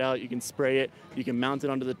it inside out, you can spray it, you can mount it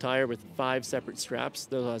onto the tire with 5 separate straps.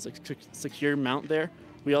 There's a secure mount there.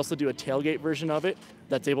 We also do a tailgate version of it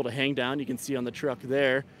that's able to hang down. You can see on the truck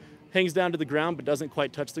there. Hangs down to the ground but doesn't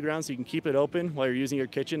quite touch the ground, so you can keep it open while you're using your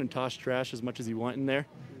kitchen and toss trash as much as you want in there.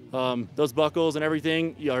 Those buckles and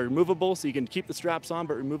everything are removable, so you can keep the straps on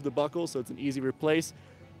but remove the buckles, so it's an easy replace.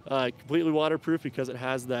 Completely waterproof because it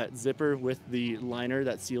has that zipper with the liner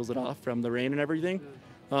that seals it off from the rain and everything.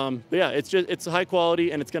 But yeah, it's high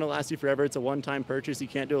quality and it's going to last you forever. It's a one-time purchase. You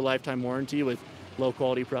can't do a lifetime warranty with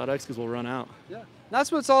low-quality products because we'll run out. Yeah. That's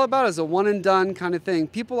what it's all about, is a one and done kind of thing.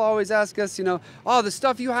 People always ask us, oh, the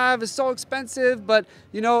stuff you have is so expensive, but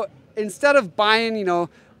instead of buying,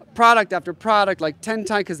 product after product like 10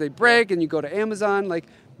 times because they break and you go to Amazon, like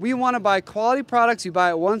we want to buy quality products. You buy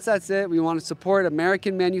it once, that's it. We want to support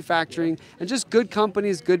American manufacturing and just good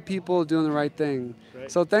companies, good people doing the right thing.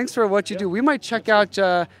 Right. So thanks for what you do. We might check out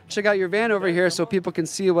your van over here so people can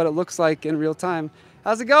see what it looks like in real time.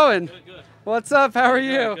 How's it going? Good, good. What's up? How are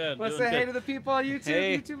you? Good. Want to say hey to the people on YouTube?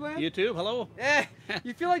 Hey, YouTube land? YouTube, hello. Yeah.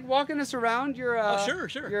 You feel like walking us around your sure.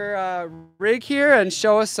 your rig here and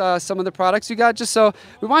show us some of the products you got, just so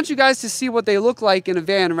we want you guys to see what they look like in a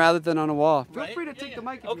van rather than on a wall. Feel free to take the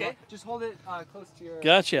mic if you want. Just hold it close to your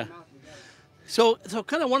Gotcha. mouth. So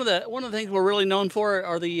kind of one of the things we're really known for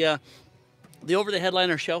are the over the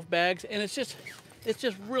headliner shelf bags, and it's just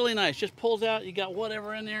really nice. Just pulls out, you got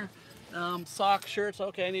whatever in there. Socks, shirts.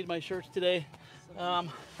 Okay, I need my shirts today. I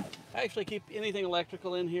actually keep anything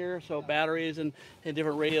electrical in here, so batteries and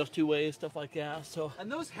different radios, 2-ways, stuff like that. So.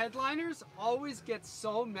 And those headliners always get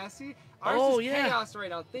so messy. Ours is chaos right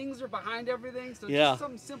now. Things are behind everything, so just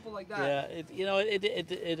something simple like that. Yeah,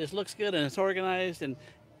 it just looks good and it's organized and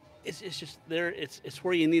it's just there. It's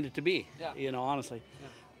where you need it to be. Yeah. Honestly.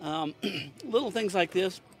 Yeah. Little things like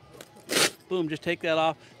this. Boom, just take that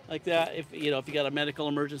off like that. If you got a medical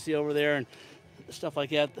emergency over there and stuff like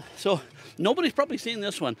that. So nobody's probably seen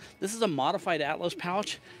this one. This is a modified Atlas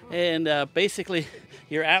pouch, and basically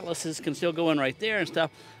your Atlases can still go in right there and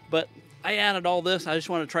stuff. But I added all this. I just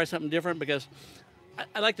want to try something different because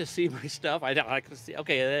I like to see my stuff. I like to see.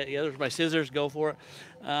 Okay, there's my scissors. Go for it.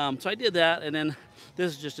 So I did that, and then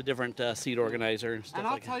this is just a different seat organizer and stuff. And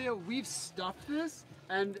I'll like tell that. you, we've stuffed this.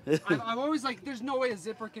 And I'm always like, there's no way a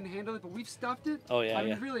zipper can handle it, but we've stuffed it. Oh, yeah, I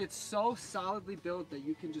mean, really, it's so solidly built that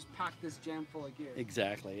you can just pack this jam full of gear.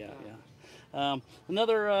 Exactly, yeah.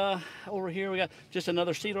 Another, over here, we got just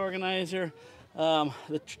another seat organizer. The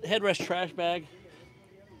headrest trash bag.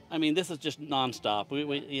 I mean, this is just nonstop.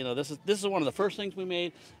 This is one of the first things we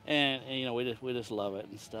made, and we just love it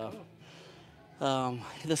and stuff.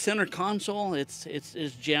 The center console, it's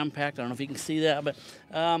jam-packed. I don't know if you can see that, but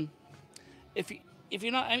if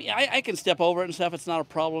you're not, I mean, I can step over it and stuff. It's not a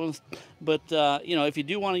problem. But if you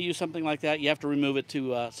do want to use something like that, you have to remove it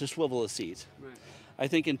to swivel the seats. Right. I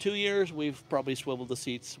think in 2 years we've probably swiveled the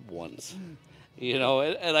seats once.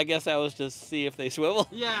 And I guess that was to see if they swivel.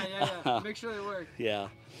 Yeah. Make sure they work. Yeah.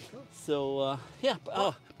 Cool. So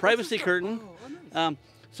privacy curtain. Oh, nice.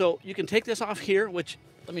 So you can take this off here, which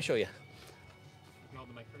let me show you. Oh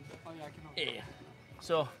yeah, I can. Yeah.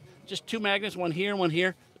 So just 2 magnets, one here and one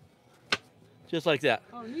here. Just like that.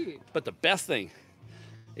 Oh, neat. But the best thing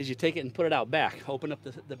is you take it and put it out back. Open up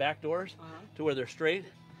the back doors to where they're straight.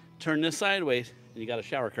 Turn this sideways, and you got a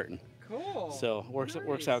shower curtain. Cool. So it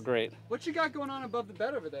works out great. What you got going on above the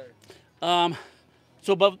bed over there?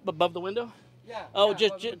 So above the window? Yeah. Oh,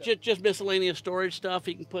 just miscellaneous storage stuff.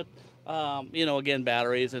 You can put, again,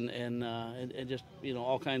 batteries and just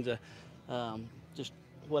all kinds of just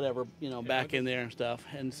whatever back in there and stuff.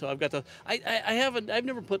 And so I've got the I've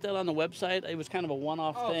never put that on the website. It was kind of a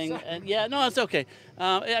one-off thing. Sorry. And no, it's okay.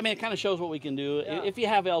 I mean, it kind of shows what we can do if you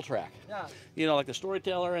have L-track. Yeah. Like the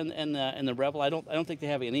Storyteller and the Rebel. I don't think they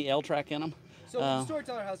have any L-track in them. So the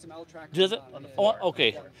Storyteller has some L-track. Does it? Oh,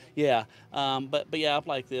 okay. Yeah. But yeah, up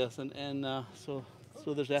like this and so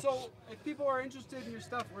there's that. So if people are interested in your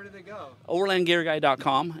stuff, where do they go?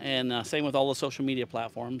 Overlandgearguy.com, and same with all the social media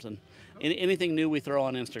platforms, and anything new we throw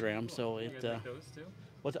on Instagram. So it. You guys make those too?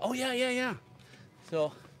 Oh yeah.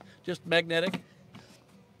 So just magnetic.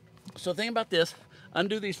 So the thing about this,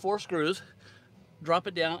 undo these 4 screws, drop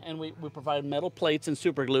it down, and we provide metal plates and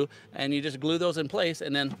super glue, and you just glue those in place,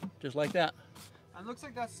 and then just like that. It looks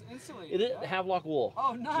like that's instantly. It is Havelock wool.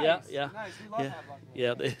 Oh, nice. Yeah, yeah. Nice. We love Havelock wool.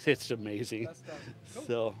 Yeah, it's amazing. Cool.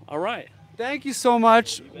 So, all right. Thank you so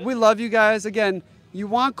much. We love you guys. Again, you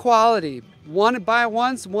want quality. Buy it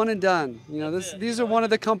once, one and done. You know, these are one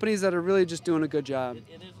of the companies that are really just doing a good job.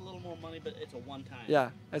 It is a little more money, but it's a one-time.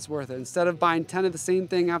 Yeah, it's worth it. Instead of buying 10 of the same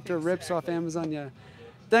thing after it rips off Amazon, yeah.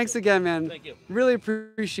 Thanks again, man. Thank you. Really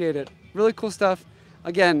appreciate it. Really cool stuff.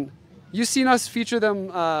 Again, you've seen us feature them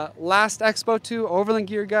last Expo too, Overland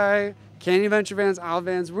Gear Guy, Canyon Adventure Vans, Owl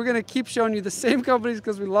Vans. We're gonna keep showing you the same companies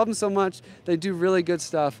because we love them so much. They do really good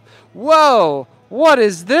stuff. Whoa, what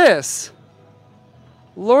is this?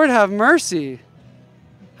 Lord have mercy.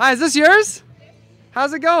 Hi, is this yours?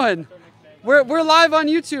 How's it going? We're live on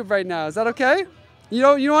YouTube right now. Is that okay?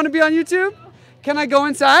 You want to be on YouTube? Can I go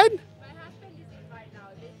inside?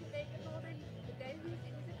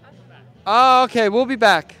 Oh, okay. We'll be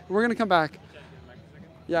back. We're gonna come back.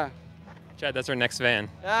 Yeah. Chad, that's our next van.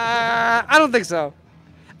 I don't think so.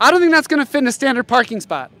 I don't think that's gonna fit in a standard parking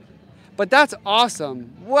spot. But that's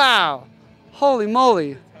awesome. Wow. Holy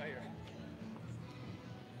moly.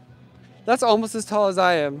 That's almost as tall as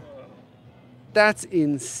I am. That's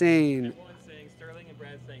insane. Everyone's saying Sterling and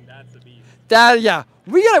Brad's saying that's a beast. Yeah.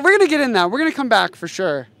 We're gonna get in that. We're gonna come back for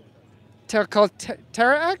sure. Called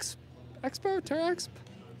Terra Expo? Terra Expo?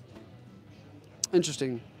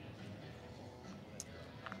 Interesting.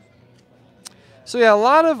 So yeah, a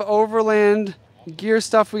lot of overland gear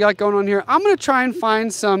stuff we got going on here. I'm gonna try and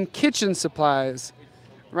find some kitchen supplies,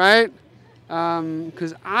 right?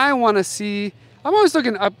 Because I want to see. I'm always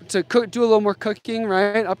looking up to do a little more cooking,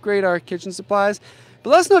 right? Upgrade our kitchen supplies. But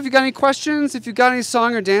let us know if you got any questions, if you got any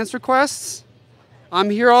song or dance requests. I'm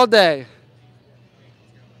here all day.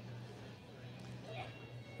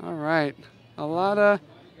 All right, a lot of.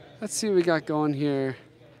 Let's see what we got going here.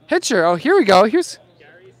 Hitcher. Oh, here we go. Here's.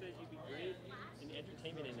 Gary says you'd be great in the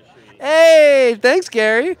entertainment industry. Hey, thanks,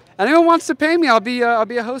 Gary. Anyone wants to pay me, I'll be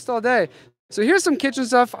a host all day. So here's some kitchen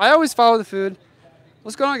stuff. I always follow the food.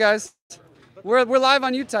 What's going on, guys? We're live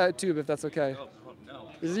on YouTube, if that's okay. Oh, no.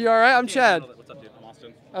 Is he all right? I'm Chad. What's up, dude? I'm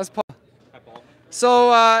Austin. That's Paul. Hi, Paul.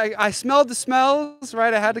 So I smelled the smells,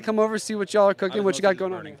 right? I had to come over see what y'all are cooking, what you got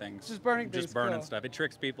going on. Burning things. Just burning things. Just burning cool. stuff. It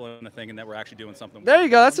tricks people into thinking that we're actually doing something. There you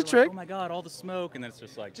go. That's a trick. Like, oh my God, all the smoke, and then it's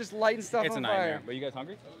just like. Just lighting stuff it's on a fire. nightmare. But you guys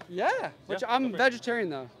hungry? Yeah. I'm vegetarian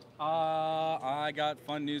though. I got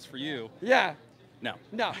fun news for you. Yeah. No.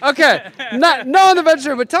 No. Okay. No on the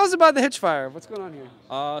vegetarian, but tell us about the hitch fire. What's going on here?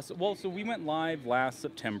 So we went live last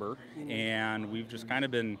September, and we've just kind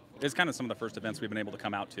of been. It's kind of some of the first events we've been able to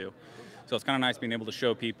come out to. So it's kind of nice being able to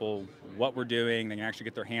show people what we're doing. They can actually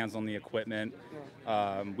get their hands on the equipment.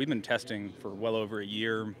 We've been testing for well over a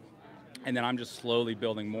year, and then I'm just slowly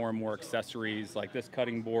building more and more accessories. Like this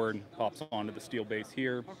cutting board pops onto the steel base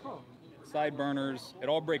here. Oh, cool. Side burners. It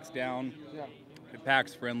all breaks down. Yeah. It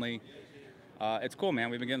packs friendly. It's cool,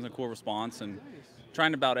 man. We've been getting some cool response and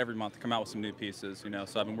trying about every month to come out with some new pieces.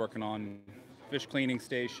 So I've been working on fish cleaning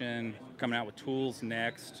station, coming out with tools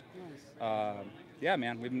next. Yeah,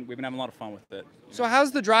 man, we've been having a lot of fun with it. So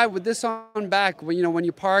how's the drive with this on back? When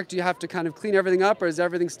you park, do you have to kind of clean everything up, or does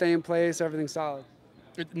everything stay in place, everything solid?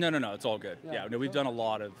 No, it's all good. Yeah, no, we've done a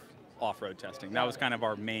lot of off-road testing. That was kind of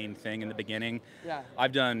our main thing in the beginning. Yeah.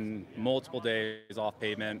 I've done multiple days off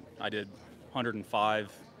pavement. I did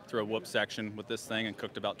 105 through a whoop section with this thing and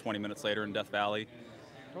cooked about 20 minutes later in Death Valley.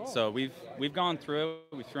 Cool. So we've gone through,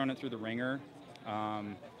 we've thrown it through the ringer.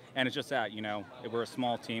 And it's just that, we're a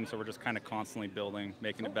small team, so we're just kind of constantly building,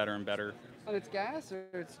 making it better and better. And it's gas or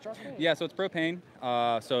it's charcoal? Yeah, so it's propane.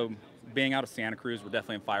 So being out of Santa Cruz, we're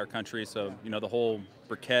definitely in fire country. So, the whole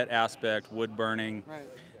briquette aspect, wood burning, right.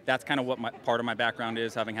 That's kind of what part of my background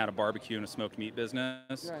is, having had a barbecue and a smoked meat business.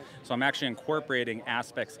 Right. So I'm actually incorporating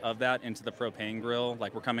aspects of that into the propane grill.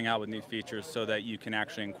 Like we're coming out with new features so that you can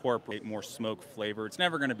actually incorporate more smoke flavor. It's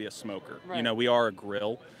never going to be a smoker. Right. We are a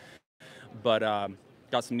grill, but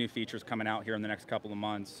got some new features coming out here in the next couple of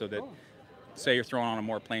months so that, say you're throwing on a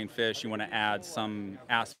more plain fish, you want to add some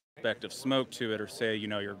aspect of smoke to it, or say,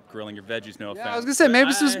 you're grilling your veggies, no offense. I was going to say,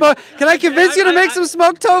 maybe some smoke. Can I convince you to make some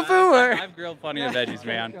smoked tofu? I've grilled plenty of veggies,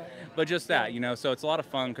 man. But just that, so it's a lot of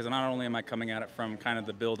fun because not only am I coming at it from kind of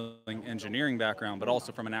the building engineering background, but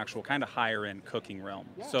also from an actual kind of higher end cooking realm.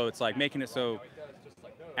 So it's like making it so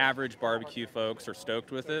average barbecue folks are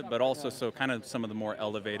stoked with it, but also so kind of some of the more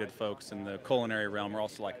elevated folks in the culinary realm are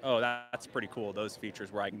also like, oh, that's pretty cool. Those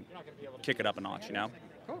features where I can kick it up a notch,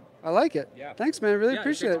 Cool. I like it. Yeah. Thanks, man. Really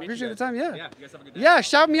appreciate it. Appreciate the time. Yeah. Yeah, you guys have a good day. Yeah,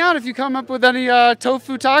 shout me out if you come up with any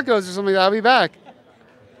tofu tacos or something. I'll be back.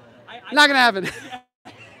 I Not gonna happen.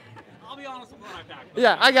 I'll be honest with what I packed.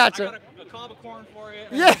 Yeah, I got you. I got a cob of corn for you.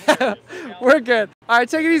 Yeah, we're good. All right,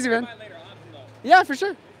 take it easy, man. Yeah, for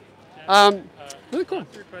sure. Really cool.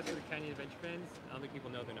 Lots of requests for the Canyon Adventure fans. I don't think people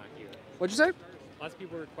know they're not here. What'd you say? Lots of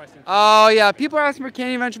people are requesting. Oh yeah, people are asking for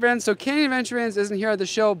Canyon Adventure Vans. So Canyon Adventure Vans isn't here at the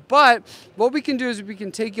show, but what we can do is we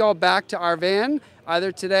can take y'all back to our van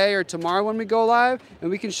either today or tomorrow when we go live,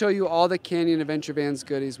 and we can show you all the Canyon Adventure Vans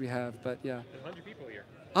goodies we have. But yeah. There's 100 people here.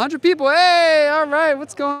 100 people. Hey, all right,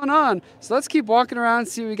 what's going on? So let's keep walking around,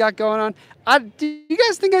 see what we got going on. Do you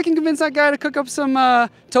guys think I can convince that guy to cook up some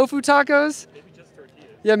tofu tacos? Maybe just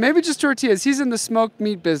tortillas. Yeah, maybe just tortillas. He's in the smoked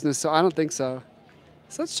meat business, so I don't think so.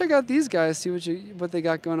 So let's check out these guys, see what they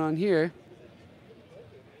got going on here.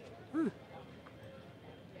 Huh. Hey,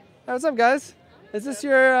 what's up, guys? Is this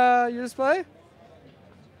your display?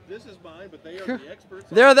 This is mine, but they are the experts.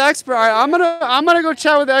 They're the expert. All right, I'm gonna go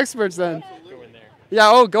chat with the experts then. Go in there. Yeah.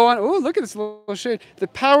 Oh, go on. Oh, look at this little shade. The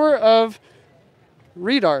power of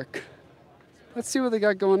redark. Let's see what they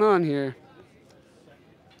got going on here.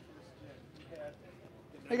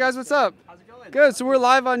 Hey guys, what's up? How's it going? Good. So we're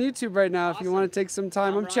live on YouTube right now. If you want to take some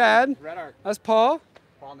time, I'm Chad. That's Paul.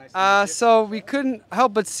 So we couldn't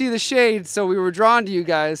help but see the shade, so we were drawn to you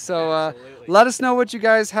guys. So let us know what you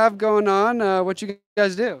guys have going on, what you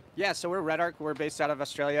guys do. Yeah, so we're RedArc. We're based out of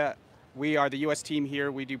Australia. We are the U.S. team here.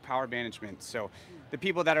 We do power management. So the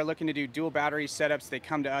people that are looking to do dual battery setups, they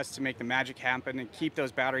come to us to make the magic happen and keep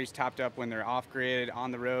those batteries topped up when they're off grid,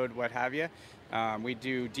 on the road, what have you. We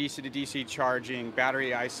do DC to DC charging,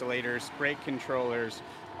 battery isolators, brake controllers,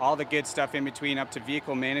 all the good stuff in between, up to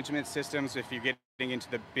vehicle management systems if you're getting into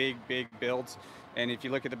the big builds. And if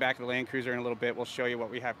you look at the back of the Land Cruiser in a little bit, we'll show you what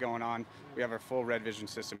we have going on. We have our full Red Vision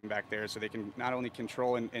system back there, so they can not only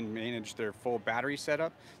control and manage their full battery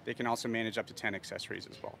setup, they can also manage up to 10 accessories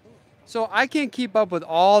as well. So I can't keep up with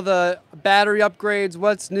all the battery upgrades,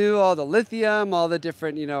 what's new, all the lithium, all the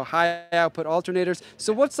different, high output alternators.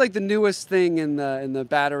 So what's like the newest thing in the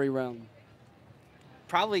battery realm?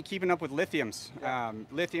 Probably keeping up with lithiums.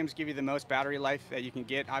 Lithiums give you the most battery life that you can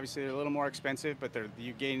get. Obviously, they're a little more expensive, but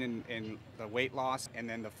you gain in the weight loss and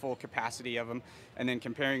then the full capacity of them. And then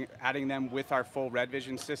adding them with our full Red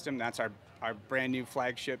Vision system, that's our brand new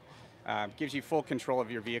flagship. Gives you full control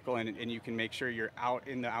of your vehicle, and you can make sure you're out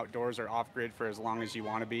in the outdoors or off-grid for as long as you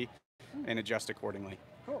want to be and adjust accordingly.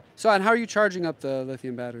 Cool. So, and how are you charging up the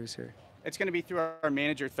lithium batteries here? It's going to be through our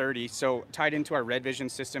Manager 30. So tied into our Red Vision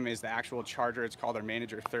system is the actual charger. It's called our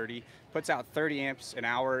Manager 30. Puts out 30 amps an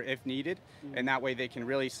hour if needed. And that way they can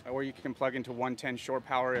or you can plug into 110 shore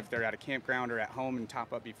power if they're at a campground or at home and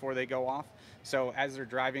top up before they go off. So as they're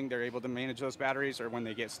driving, they're able to manage those batteries, or when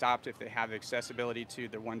they get stopped, if they have accessibility to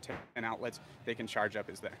the 110 outlets, they can charge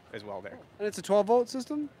up as well there. And it's a 12-volt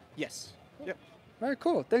system? Yes. Yep. All right,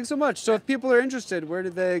 cool. Thanks so much. So if people are interested, where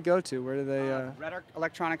do they go to? Where do they?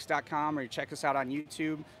 RedArcElectronics.com, or you check us out on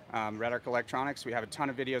YouTube, RedArc Electronics. We have a ton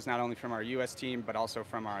of videos, not only from our U.S. team, but also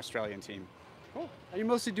from our Australian team. Cool. Are you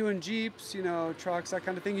mostly doing Jeeps, trucks, that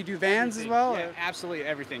kind of thing? You do vans as well? Yeah, absolutely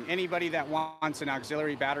everything. Anybody that wants an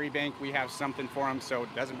auxiliary battery bank, we have something for them. So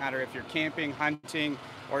it doesn't matter if you're camping, hunting,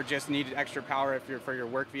 or just need extra power for your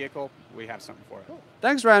work vehicle, we have something for it. Cool.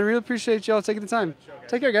 Thanks, Ryan. Really appreciate y'all taking the time.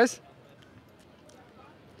 Take care, guys.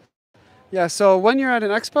 Yeah, so when you're at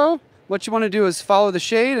an expo, what you want to do is follow the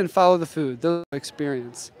shade and follow the food, the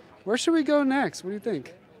experience. Where should we go next? What do you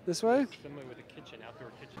think? This way? Somewhere with a kitchen, outdoor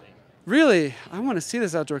kitchening. Really? I want to see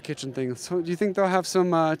this outdoor kitchen thing. So do you think they'll have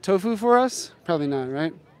some tofu for us? Probably not,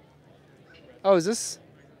 right? Oh, is this?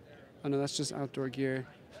 Oh no, that's just outdoor gear.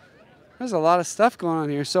 There's a lot of stuff going on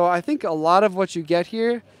here. So I think a lot of what you get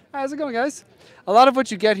here, how's it going, guys? A lot of what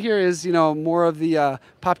you get here is, more of the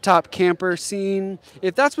pop-top camper scene.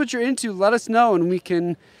 If that's what you're into, let us know, and we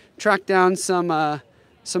can track down some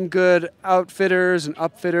good outfitters and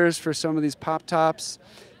upfitters for some of these pop-tops.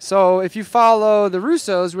 So if you follow the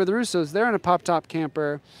Russos, we're the Russos, they're in a pop-top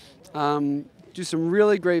camper. Do some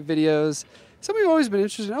really great videos. Something I've always been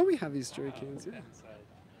interested in. Oh, we have these jerry cans. Yeah.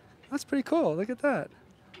 That's pretty cool. Look at that.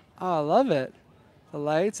 Oh, I love it. The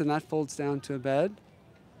lights, and that folds down to a bed.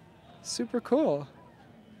 Super cool.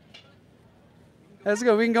 Let's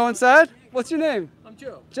go. We can go inside. What's your name? I'm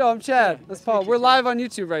Joe. Joe, I'm Chad. That's Paul. We're live on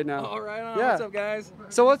YouTube right now. All right. Yeah. What's up, guys?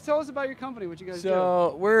 So tell us about your company, what you guys do.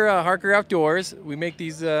 So we're Harker Outdoors. We make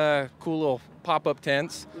these cool little pop-up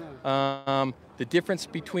tents. Yeah. The difference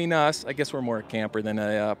between us, I guess we're more a camper than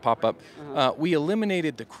a pop-up. We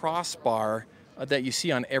eliminated the crossbar that you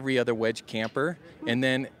see on every other wedge camper, and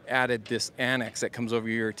then added this annex that comes over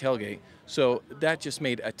your tailgate. So that just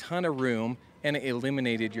made a ton of room, and it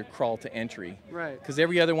eliminated your crawl to entry. Right. Because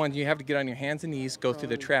every other one, you have to get on your hands and knees, go through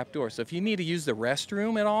the trap door. So if you need to use the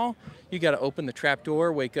restroom at all, you got to open the trap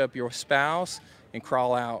door, wake up your spouse, and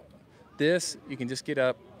crawl out. This, you can just get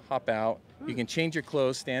up, hop out. You can change your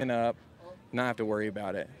clothes standing up, not have to worry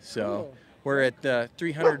about it. So we're at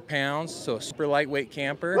 300 pounds, so a super lightweight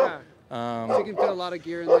camper. So you can fit a lot of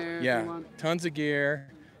gear in there. If you Yeah, want. tons of gear.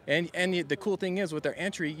 And the cool thing is with our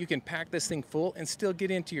entry, you can pack this thing full and still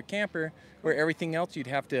get into your camper, where everything else you'd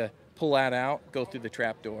have to pull that out, go through the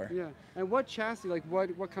trap door. Yeah. And what chassis, like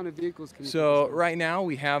what kind of vehicles can you So fit? right now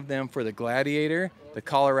we have them for the Gladiator, the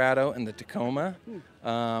Colorado, and the Tacoma.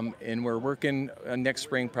 And we're working next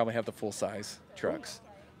spring, probably have the full-size trucks.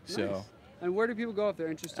 Nice. So And where do people go if they're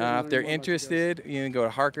interested? in if learning they're more about you guys? interested, you can go to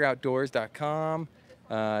harkeroutdoors.com.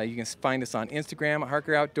 You can find us on Instagram at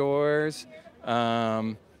Harker Outdoors.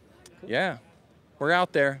 Yeah, we're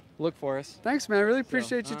out there. Look for us. Thanks, man. I really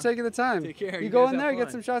appreciate you taking the time. Take care. You You go guys in have there, get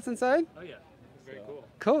fun. some shots inside? Oh, yeah. Very cool.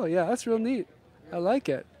 Cool, yeah, that's real neat. I like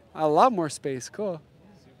it. A lot more space, cool.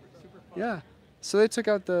 Yeah, so they took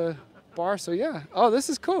out the bar, so yeah. Oh, this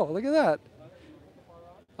is cool, look at that.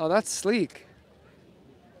 Oh, that's sleek.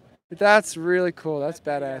 That's really cool, that's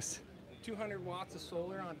badass. 200 watts of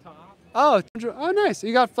solar on top. Oh, oh, nice.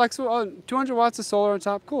 You got flexible, 200 watts of solar on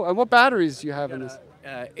top, cool. And what batteries do you have in this?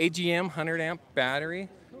 AGM 100 amp battery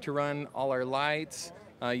to run all our lights.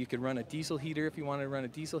 You could run a diesel heater if you wanted to run a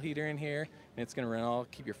diesel heater in here, and it's going to run all,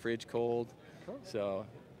 keep your fridge cold. So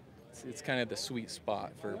it's kind of the sweet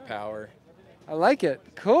spot for power. I like it.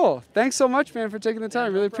 Cool. Thanks so much, man, for taking the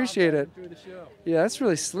time. Really appreciate it. Enjoy the show. Yeah, that's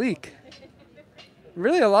really sleek.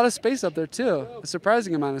 Really a lot of space up there, too. A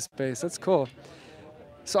surprising amount of space. That's cool.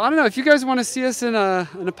 So I don't know if you guys want to see us in a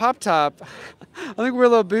pop top. I think we're a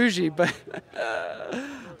little bougie, but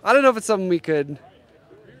I don't know if it's something we could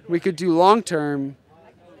do long term,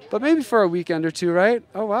 but maybe for a weekend or two, right?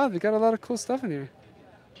 Oh wow, they got a lot of cool stuff in here.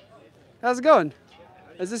 How's it going?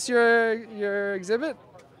 Is this your exhibit?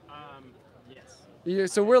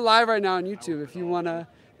 Yes. So we're live right now on YouTube. If you want to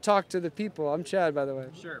talk to the people, I'm Chad, by the way.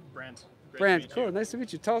 Sure, Brent. Great to Brent, meet cool. you. Nice to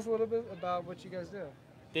meet you. Tell us a little bit about what you guys do.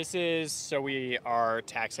 This is, so we are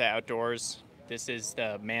Taxa Outdoors. This is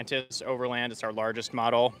the Mantis Overland. It's our largest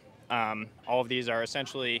model. All of these are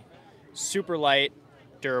essentially super light,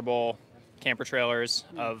 durable camper trailers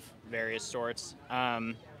of various sorts.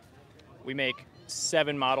 We make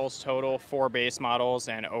 7 models total, 4 base models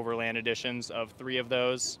and Overland editions of 3 of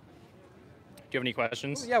those. Do you have any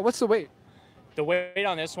questions? Yeah, what's the weight? The weight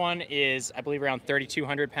on this one is, I believe, around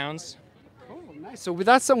 3,200 pounds. Oh, nice. So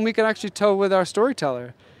that's something we can actually tow with our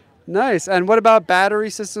Storyteller. Nice. And what about battery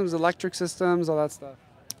systems, electric systems, all that stuff?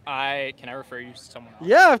 Can I refer you to someone else?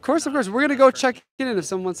 Yeah, of course, of course. We're going to go check it in if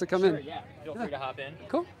someone wants to come in. Yeah, feel free to hop in.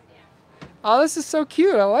 Cool. Oh, this is so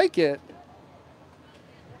cute. I like it.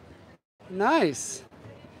 Nice.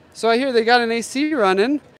 So I hear they got an AC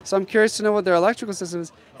running, so I'm curious to know what their electrical system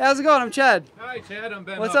is. Hey, how's it going? I'm Chad. Hi, Chad. I'm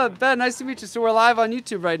Ben. What's up, Ben? Nice to meet you. So we're live on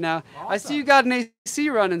YouTube right now. I see you got an AC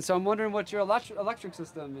running, so I'm wondering what your electric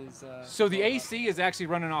system is. So the AC is actually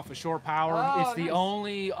running off of shore power. Oh, It's the nice.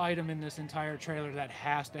 only item in this entire trailer that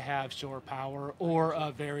has to have shore power or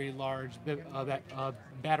a very large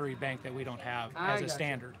battery bank that we don't have I as a gotcha.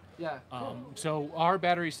 standard. Yeah. So our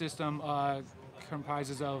battery system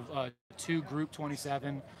comprises of 2 Group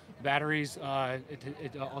 27 batteries.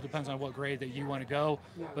 It all depends on what grade that you want to go,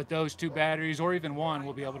 but those 2 batteries, or even 1,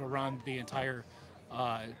 will be able to run the entire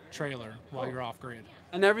trailer while you're off grid.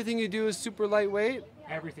 And everything you do is super lightweight?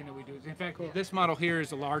 Everything that we do. In fact, this model here is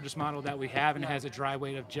the largest model that we have, and it has a dry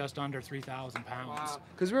weight of just under 3,000 pounds.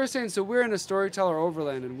 Because we were saying, so we're in a Storyteller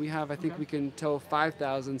Overland, and we have, I think we can tow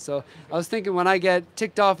 5,000. So I was thinking when I get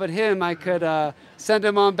ticked off at him, I could send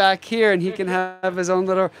him on back here, and he can have his own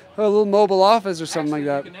little mobile office or something like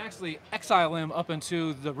that. You can actually exile him up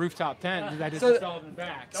into the rooftop tent that is So- installed in the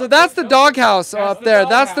back. So that's the doghouse up there.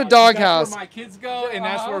 That's the doghouse. That's where my kids go, and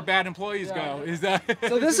that's where bad employees go. Is that?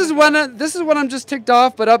 So this is when I'm just ticked off,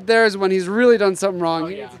 but up there is when he's really done something wrong.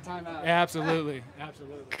 He needs a timeout. Absolutely,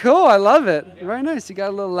 absolutely. Cool, I love it. Very nice. You got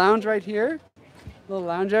a little lounge right here, little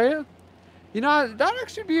lounge area. You know, that'd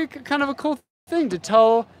actually be kind of a cool thing to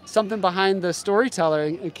tow something behind the Storyteller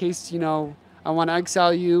in case, you know, I want to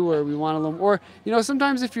exile you, or we want a little, or, you know,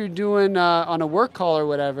 sometimes if you're doing on a work call or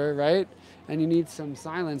whatever, right, and you need some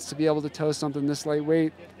silence, to be able to tow something this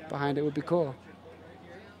lightweight behind it would be cool.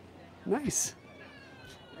 Nice.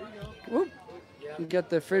 Whoop. You got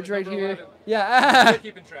the fridge right here. Yeah.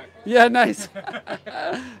 Keeping track. Yeah, nice.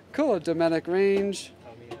 Cool. Dometic range.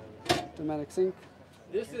 Dometic sink.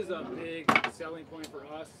 This is a big selling point for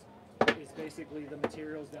us. is basically the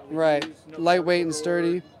materials that we Right. use. No Lightweight and cardboard,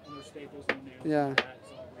 sturdy. no staples in there. Yeah.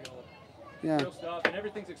 That's all real. Yeah. Real stuff, and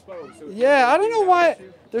everything's exposed. So Yeah, I don't know why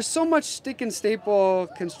there's so much stick and staple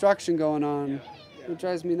construction going on. It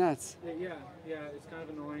drives me nuts. Yeah, it's kind of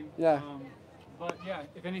annoying. Yeah. But yeah,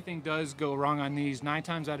 if anything does go wrong on these, 9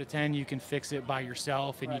 times out of 10 you can fix it by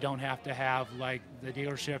yourself, and you don't have to have like the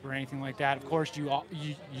dealership or anything like that. Of course, you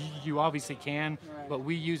obviously can, but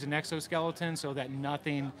we use an exoskeleton so that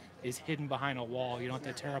nothing is hidden behind a wall. You don't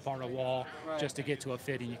have to tear apart a wall just to get to a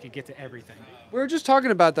fitting. You can get to everything. We were just talking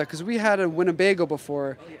about that because we had a Winnebago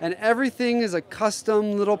before, and everything is a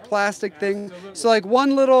custom little plastic thing. So like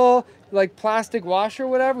one little like plastic washer or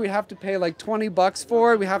whatever, we have to pay like $20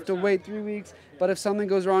 for it. We have to wait 3 weeks. But if something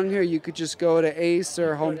goes wrong here, you could just go to Ace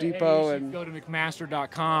or Home Depot and go to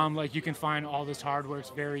McMaster.com. Like you can find all this hardware. It's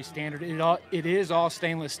very standard. It is all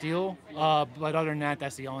stainless steel. But other than that,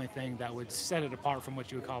 that's the only thing that would set it apart from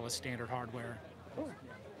what you would call a standard hardware.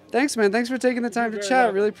 Thanks, man. Thanks for taking the time to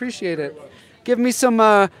chat. Really appreciate it. Give me some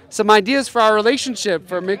ideas for our relationship,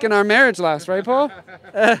 for making our marriage last, right, Paul?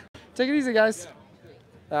 Take it easy, guys.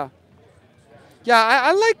 Yeah. Yeah,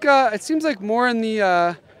 I like. It seems like more in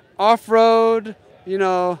the off-road,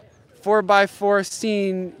 4x4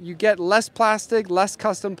 scene. You get less plastic, less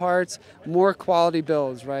custom parts, more quality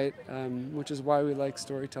builds, right? Which is why we like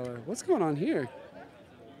Storyteller. What's going on here?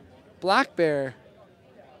 Black Bear.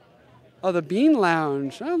 Oh, the Bean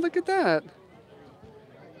Lounge. Oh, look at that.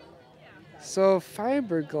 So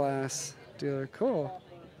fiberglass dealer, cool.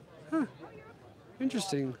 Huh.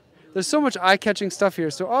 Interesting. There's so much eye-catching stuff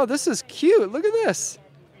here. So, oh, this is cute. Look at this.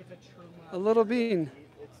 A little bean.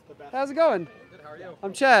 How's it going? Good, how are you?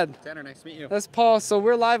 I'm Chad. Tanner, nice to meet you. That's Paul. So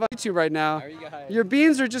we're live on YouTube right now. How are you guys? Your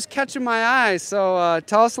beans are just catching my eye. So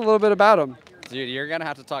tell us a little bit about them. Dude, you're going to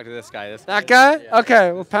have to talk to this guy. That guy? Yeah.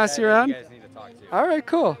 Okay, we'll pass you around. You guys need to talk to. All right,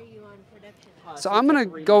 cool. So I'm going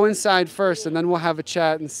to go inside first, and then we'll have a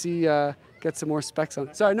chat and see, get some more specs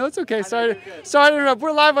on. Sorry, no, it's okay. Sorry to interrupt.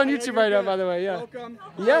 We're live on YouTube right now, by the way. Yeah. Welcome.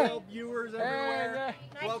 Yeah. Hello, viewers everywhere.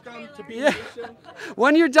 Welcome to Bean Yeah. Nation.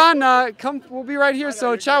 When you're done, come. We'll be right here.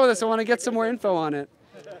 So chat with us. I want to get some more info on it.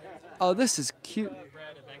 Oh, this is cute.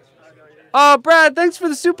 Oh, Brad, thanks for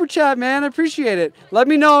the super chat, man. I appreciate it. Let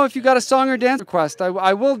me know if you got a song or dance request.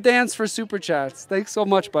 I will dance for super chats. Thanks so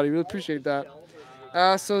much, buddy. Really appreciate that.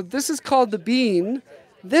 So this is called the Bean.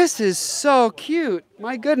 This is so cute.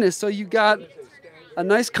 My goodness. So you got a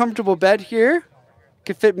nice, comfortable bed here.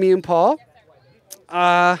 Could fit me and Paul.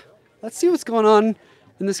 Let's see what's going on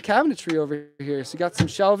in this cabinetry over here. So you got some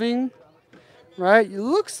shelving, right? It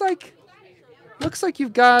looks like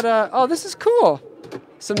you've got. Oh, this is cool.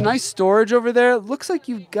 Some nice storage over there. Looks like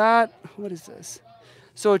you've got. What is this?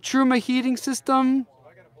 So a Truma heating system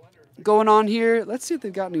going on here. Let's see if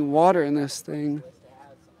they've got any water in this thing.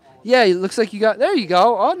 Yeah, it looks like you got. There you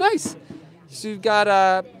go. Oh, nice. So you've got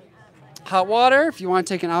hot water if you want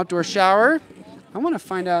to take an outdoor shower. I want to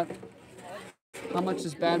find out how much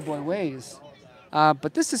this bad boy weighs.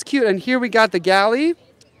 But this is cute. And here we got the galley.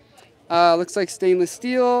 Looks like stainless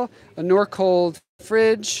steel, a Norcold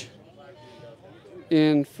fridge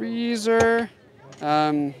and freezer,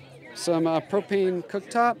 some propane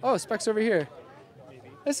cooktop. Oh, specs over here.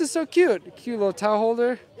 This is so cute. Cute little towel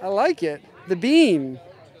holder. I like it. The Bean.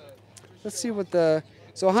 Let's see what the...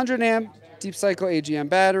 So 100 amp deep cycle AGM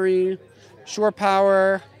battery, shore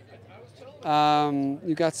power.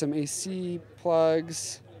 You got some AC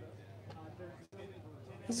plugs.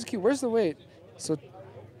 This is cute. Where's the weight? So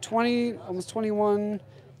 20, almost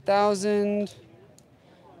 21,000.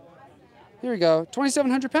 Here we go.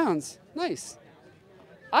 2,700 pounds. Nice.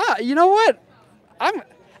 You know what? I'm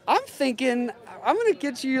thinking I'm gonna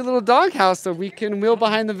get you your little doghouse so we can wheel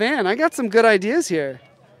behind the van. I got some good ideas here.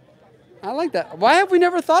 I like that. Why have we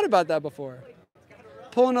never thought about that before?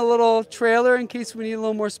 Pulling a little trailer in case we need a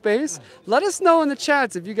little more space. Let us know in the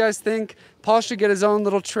chats if you guys think Paul should get his own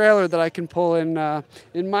little trailer that I can pull in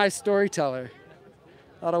my Storyteller.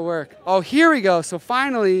 That'll work. Oh, here we go. So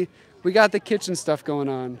finally, we got the kitchen stuff going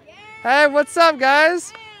on. Hey, what's up,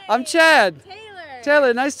 guys? Hey. I'm Chad.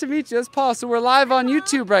 Taylor, nice to meet you. That's Paul. So we're live on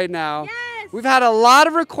YouTube right now. Yes. We've had a lot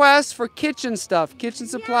of requests for kitchen stuff, kitchen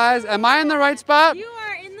supplies. Am I in the right spot? You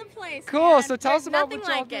are in the place. Cool. Man. So tell us about what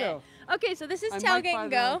y'all like do. Okay, so this is Tailgate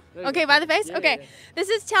and Go. Okay, by the face? Yeah, okay. Yeah. This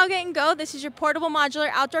is Tailgate and Go. This is your portable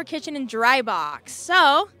modular outdoor kitchen and dry box.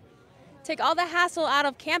 So, take all the hassle out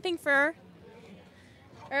of camping for,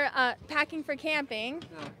 or packing for camping.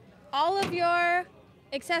 Yeah. All of your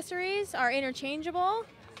accessories are interchangeable.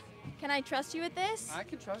 Can I trust you with this? I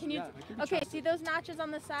can trust you. Yeah, Okay, see those notches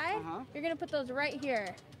on the side? You're going to put those right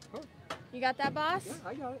here. Cool. You got that, boss? Yeah,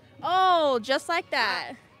 I got it. Oh, just like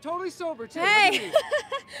that. totally sober too. Hey,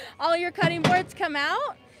 all your cutting boards come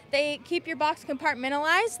out. They keep your box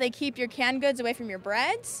compartmentalized. They keep your canned goods away from your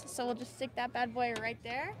breads. So we'll just stick that bad boy right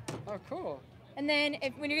there. Oh, cool. And then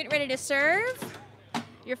when you're getting ready to serve,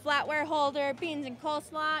 your flatware holder, beans and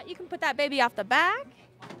coleslaw, you can put that baby off the back.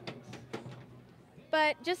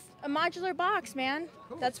 But just a modular box, man.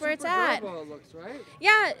 Cool. That's where it's Super at. durable, it looks, right?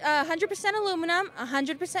 Yeah, 100% aluminum,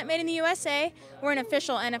 100% made in the USA. We're an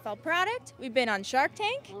official NFL product. We've been on Shark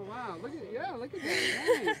Tank. Oh wow, look at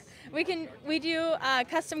that. Nice. We do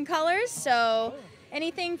custom colors, so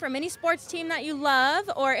anything from any sports team that you love,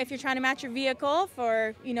 or if you're trying to match your vehicle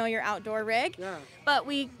for your outdoor rig. Yeah. But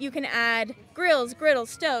you can add grills, griddles,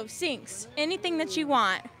 stoves, sinks, anything that you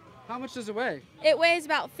want. How much does it weigh? It weighs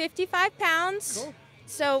about 55 pounds. Cool.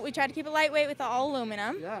 So we try to keep it lightweight with all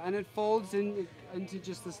aluminum. Yeah, and it folds into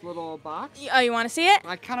just this little box. Oh, you want to see it?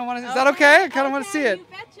 I kind of want to. Is that okay? I kind of want to see it. You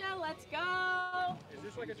betcha. Let's go. Is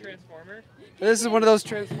this like a transformer? This is one of those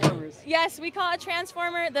transformers. Yes, we call it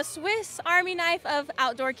transformer, the Swiss Army knife of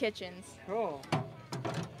outdoor kitchens. Cool. So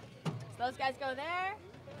those guys go there.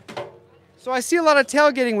 So I see a lot of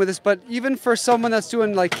tailgating with this, but even for someone that's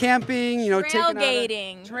doing like camping,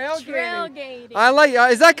 Trailgating. Trailgating. I like.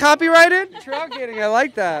 Is that copyrighted? Trailgating. I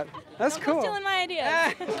like that. That's cool. Stealing my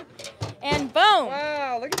ideas. And boom.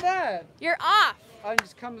 Wow, look at that. You're off. Oh, it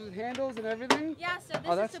just comes with handles and everything? Yeah, so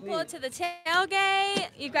this that's is to pull neat. it to the tailgate.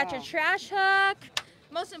 You've got your trash hook.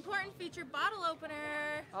 Most important feature, bottle opener.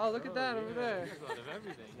 Oh, look at that over there.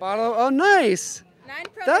 Bottle. Oh, nice. 9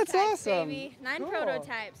 prototypes, That's awesome. baby. 9 Cool.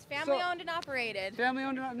 prototypes. Family owned and operated. Family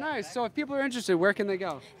owned. Nice. So if people are interested, where can they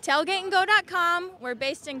go? Tailgateandgo.com. We're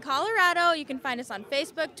based in Colorado. You can find us on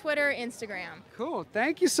Facebook, Twitter, Instagram. Cool.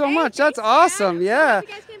 Thank you so much. That's awesome. Yeah. You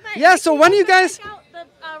guys came by. Yeah. So when do you guys?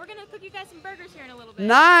 We're gonna cook you guys some burgers here in a little bit.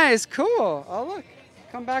 Nice. Cool. Oh look.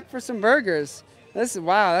 Come back for some burgers. This is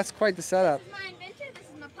wow. That's quite the setup. This is my inventor. This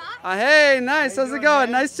is my pop. Hey, nice. How's it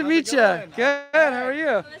going? Nice to meet you. Good. How are you?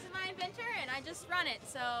 Well, this is my inventor, and I just run it.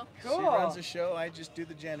 So. Cool. She runs the show. I just do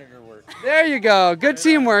the janitor work. There you go. Good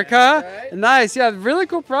teamwork, huh? Nice. Yeah, really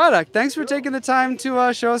cool product. Thanks for taking the time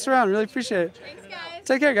to show us around. Really appreciate it. Thanks, guys.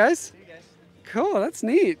 Take care, guys. Cool. That's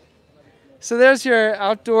neat. So there's your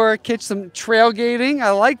outdoor kitchen, some trailgating. I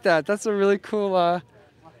like that. That's a really cool.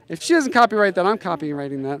 If she doesn't copyright that, I'm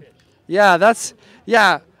copywriting that.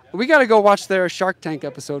 Yeah, we got to go watch their Shark Tank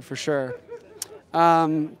episode for sure.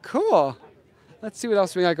 Cool. Let's see what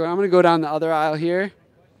else we got going. I'm going to go down the other aisle here.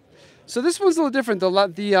 So this one's a little different.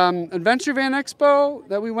 The Adventure Van Expo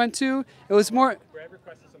that we went to, it was more... Brad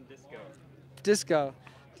requested some disco. Disco.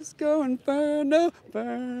 Disco Inferno,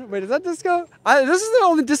 burn. Wait, is that disco? This is the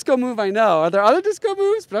only disco move I know. Are there other disco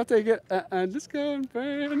moves? But I'll take it. Disco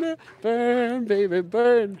Inferno, burn, baby,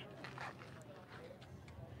 burn.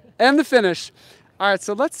 And the finish. All right,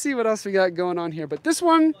 so let's see what else we got going on here. But this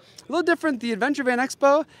one, a little different, the Adventure Van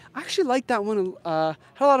Expo. I actually like that one. Had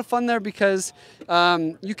a lot of fun there because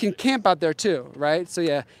you can camp out there too, right? So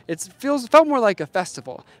yeah, it felt more like a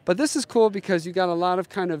festival. But this is cool because you got a lot of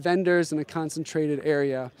kind of vendors in a concentrated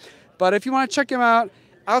area. But if you want to check them out,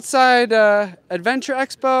 outside Adventure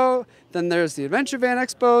Expo, then there's the Adventure Van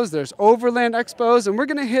Expos, there's Overland Expos, and we're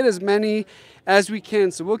gonna hit as many as we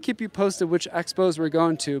can. So we'll keep you posted which expos we're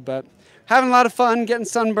going to, but having a lot of fun, getting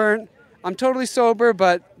sunburnt. I'm totally sober,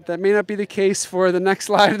 but that may not be the case for the next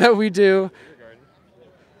live that we do.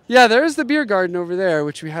 Yeah, there's the beer garden over there,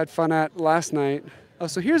 which we had fun at last night. Oh,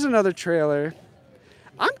 so here's another trailer.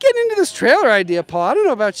 I'm getting into this trailer idea, Paul. I don't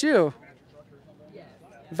know about you.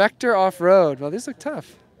 Vector Off-Road. Well, these look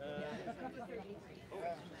tough.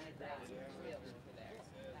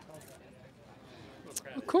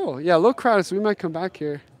 Oh, cool. Yeah, a little crowded, so we might come back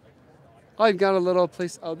here. Oh, you've got a little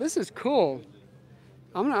place. Oh, this is cool.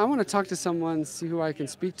 I want to talk to someone, see who I can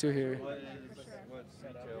speak to here.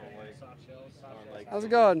 How's it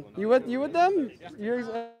going? You with them?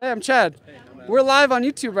 Hey, I'm Chad. We're live on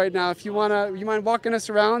YouTube right now. If you mind walking us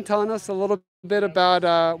around, telling us a little bit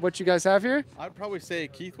about what you guys have here? I'd probably say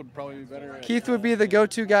Keith would probably be better. Keith would be the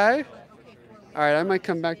go-to guy. All right, I might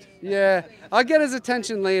come back. Yeah, I'll get his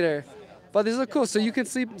attention later. But these look cool. So you can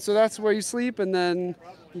sleep. So that's where you sleep, and then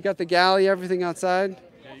you got the galley, everything outside.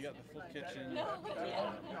 Yeah, you got the full kitchen.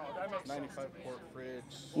 95 quart fridge.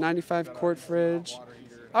 95 quart fridge.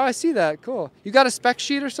 Oh, I see that. Cool. You got a spec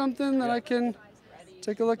sheet or something that I can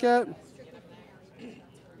take a look at? Yeah,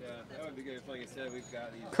 that would be good. Like I said, we've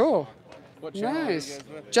got these. Cool. What channel are you Nice. guys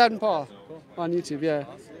with? Chad and Paul on YouTube, yeah.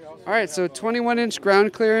 All right, so 21-inch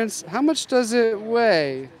ground clearance. How much does it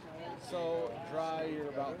weigh? So dry, you're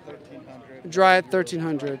about 1,300. Dry at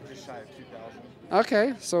 1,300. Just shy of 2,000.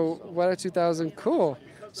 Okay, so what at 2,000? Cool.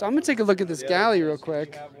 So I'm gonna take a look at this galley real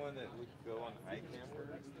quick.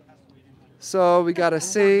 So we got a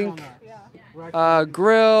sink,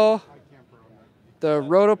 grill, the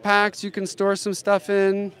Rotopacks you can store some stuff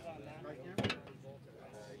in.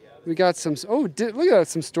 We got some, oh, look at that,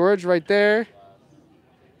 some storage right there.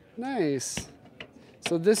 Nice.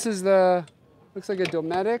 So this is the, looks like a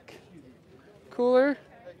Dometic cooler.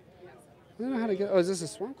 I don't know how to get, oh, is this a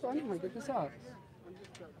swamp cooler? I don't know how to get this out.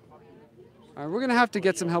 All right, we're going to have to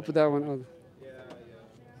get some help with that one. Oh.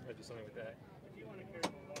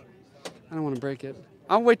 I don't want to break it.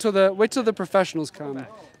 I'll wait till the professionals come.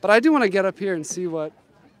 But I do want to get up here and see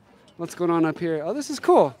what's going on up here. Oh, this is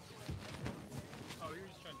cool.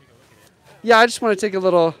 Yeah, I just want to take a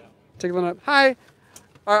little up. Hi,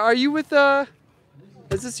 are you with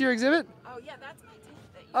is this your exhibit? Oh yeah, that's my tent.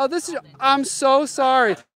 Oh, this is, I'm so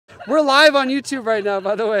sorry. We're live on YouTube right now,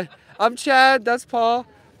 by the way. I'm Chad, that's Paul.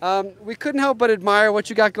 We couldn't help but admire what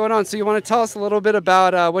you got going on. So you want to tell us a little bit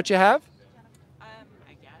about what you have? I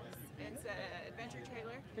guess it's an adventure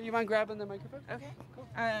trailer. Do you mind grabbing the microphone? Okay. Cool.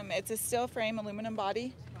 It's a steel frame aluminum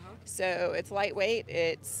body, so it's lightweight.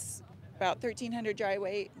 It's about 1,300 dry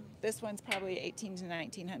weight. This one's probably 1,800 to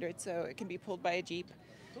 1,900, so it can be pulled by a Jeep.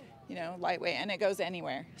 You know, lightweight, and it goes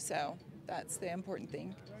anywhere. So that's the important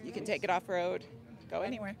thing. You can take it off road, go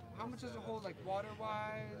anywhere. How much does it hold, like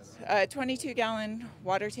water-wise? 22-gallon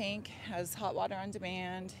water tank, has hot water on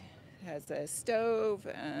demand, has a stove,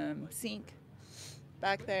 sink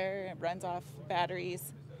back there. It runs off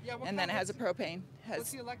batteries, and then it has a propane.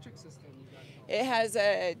 What's the electric system? It has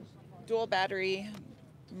a dual battery,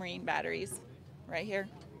 marine batteries, right here.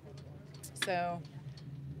 So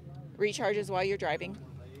recharges while you're driving.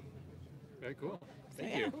 Very cool.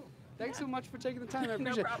 Thank you. Thanks so much for taking the time. I No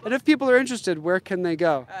appreciate it. problem. And if people are interested, where can they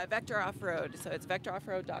go? Vector Off-Road, so it's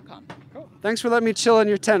vectoroffroad.com. Cool. Thanks for letting me chill in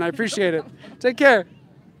your tent. I appreciate it. Take care.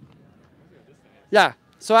 Yeah.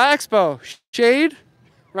 So at Expo, shade,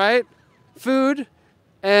 right? Food,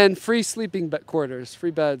 and free sleeping quarters, free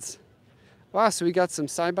beds. Wow. So we got some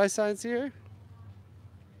side-by-sides here.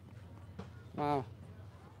 Wow.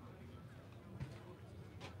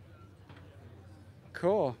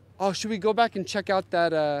 Cool. Oh, should we go back and check out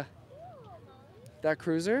that that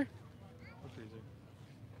cruiser? What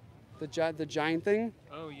cruiser? The giant thing?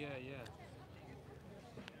 Oh yeah, yeah.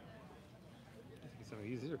 Some of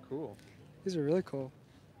these are cool. These are really cool.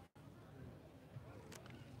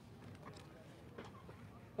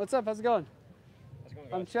 What's up? How's it going? How's it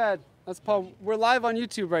going, I'm Chad. That's Paul. We're live on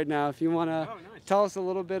YouTube right now. If you want to nice. tell us a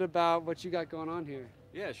little bit about what you got going on here.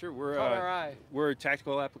 Yeah, sure. Caught our eye. We're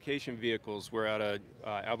tactical application vehicles. We're out of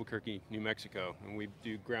Albuquerque, New Mexico, and we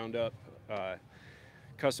do ground up,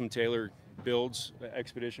 custom tailored builds,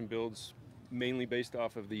 expedition builds, mainly based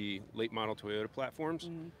off of the late model Toyota platforms.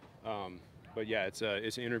 But yeah, it's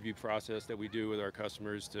an interview process that we do with our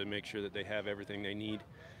customers to make sure that they have everything they need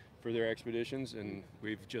for their expeditions. And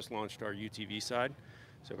we've just launched our UTV side,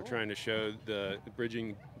 so we're trying to show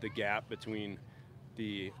bridging the gap between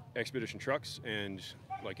the expedition trucks and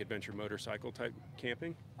like adventure motorcycle type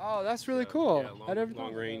camping. Oh, that's really cool. Yeah,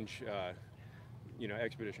 long range,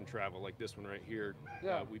 expedition travel like this one right here.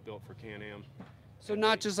 We built for Can-Am. So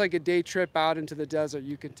not just like a day trip out into the desert.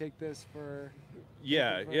 You can take this for.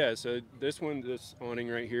 Yeah. So this awning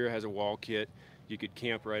right here has a wall kit. You could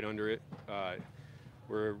camp right under it.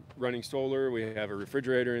 We're running solar. We have a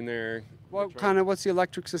refrigerator in there. What's the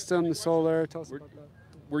electric system? The solar? Tell us about that.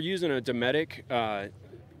 We're using a Dometic.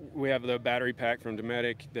 We have the battery pack from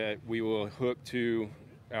Dometic that we will hook to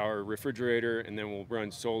our refrigerator, and then we'll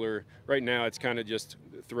run solar. Right now it's kind of just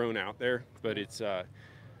thrown out there, but it's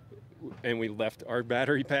and we left our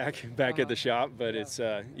battery pack back at the shop, but it's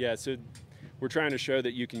so we're trying to show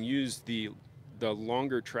that you can use the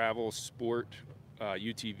longer travel sport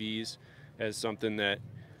UTVs as something that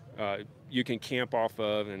you can camp off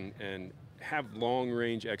of and have long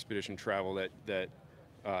range expedition travel that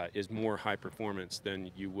is more high performance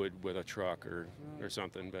than you would with a truck or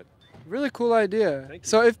something. But really cool idea.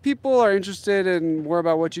 So if people are interested in more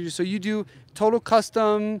about what you do, so you do total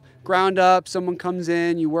custom, ground up, someone comes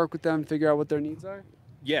in, you work with them, figure out what their needs are?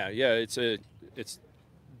 Yeah,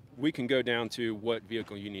 we can go down to what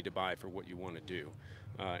vehicle you need to buy for what you want to do,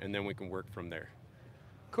 and then we can work from there.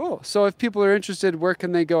 Cool. So if people are interested, where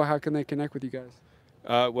can they go? How can they connect with you guys?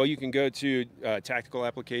 Well, you can go to Tactical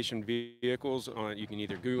Application Vehicles. You can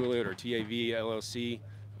either Google it or TAV LLC.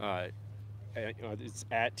 It's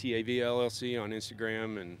at TAV LLC on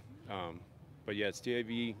Instagram, and but yeah, it's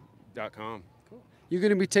TAV.com. Cool. You going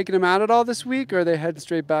to be taking them out at all this week, or are they heading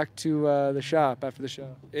straight back to the shop after the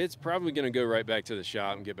show? It's probably going to go right back to the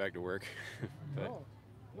shop and get back to work. But,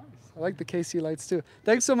 nice. I like the KC lights too.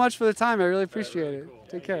 Thanks so much for the time. I really appreciate it.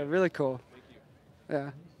 Take care. Really cool. Yeah.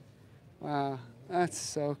 Wow. That's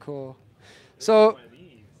so cool. So,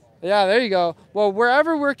 yeah, there you go. Well,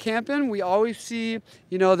 wherever we're camping, we always see,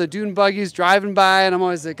 you know, the dune buggies driving by, and I'm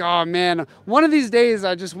always like, oh man, one of these days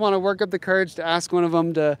I just want to work up the courage to ask one of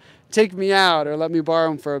them to take me out or let me borrow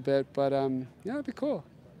them for a bit. But yeah, it'd be cool.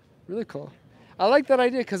 Really cool. I like that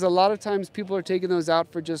idea because a lot of times people are taking those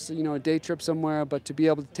out for just, you know, a day trip somewhere, but to be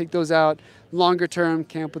able to take those out longer term,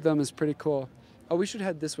 camp with them is pretty cool. Oh, we should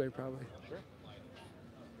head this way probably. Sure.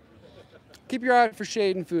 Keep your eye out for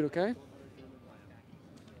shade and food, okay?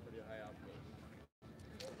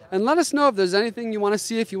 And let us know if there's anything you want to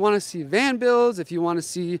see. If you want to see van builds, if you want to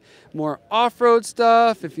see more off-road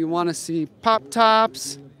stuff, if you want to see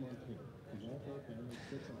Poptops.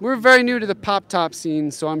 We're very new to the Poptop scene,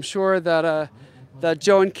 so I'm sure that that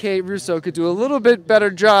Joe and Kate Russo could do a little bit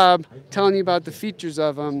better job telling you about the features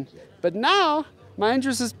of them. But now, my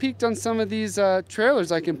interest is peaked on some of these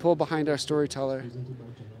trailers I can pull behind our Storyteller.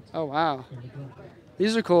 Oh, wow.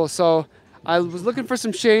 These are cool. So I was looking for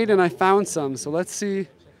some shade, and I found some. So let's see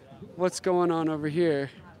what's going on over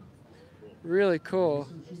here. Really cool.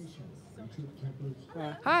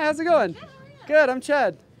 Hi, how's it going? Good, I'm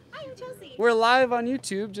Chad. Hi, I'm Chelsea. We're live on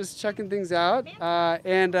YouTube, just checking things out.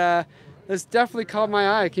 And this definitely caught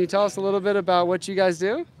my eye. Can you tell us a little bit about what you guys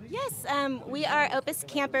do? Yes, we are Opus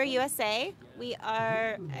Camper USA. We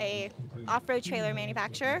are a off-road trailer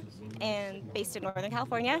manufacturer and based in Northern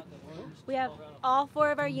California. We have all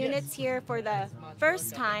 4 of our units here for the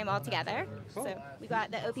first time all together. So we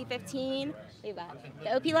got the OP15, we've got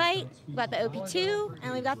the OP Lite, we've got the OP2,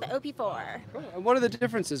 and we've got the OP4. Cool. And what are the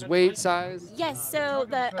differences? Weight, size? Yes, so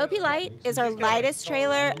the OP Lite is our lightest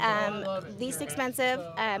trailer, least expensive,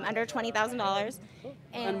 under $20,000.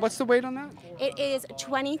 And what's the weight on that? It is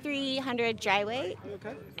 2,300 dry weight,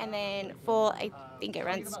 and then full, I think it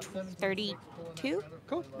runs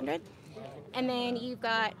 3,200. And then you've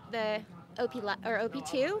got the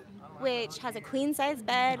OP2, which has a queen size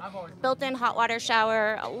bed, built-in hot water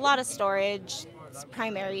shower, a lot of storage. It's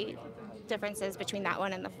primary differences between that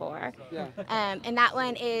one and the 4. Yeah. And that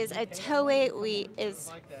one is a tow weight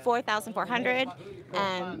is 4,400,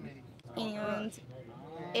 and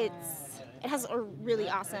it has a really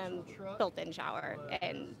awesome built-in shower,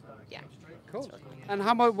 and yeah. Cool. And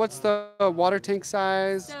how about, what's the water tank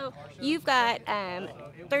size? So you've got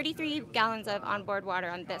 33 gallons of onboard water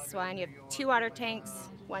on this one. You have 2 water tanks,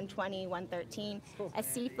 120, 113, a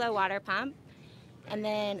Seaflow water pump. And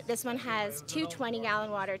then this one has 2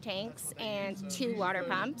 20-gallon water tanks and 2 water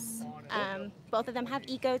pumps. Both of them have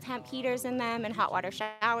eco-temp heaters in them and hot water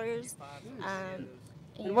showers.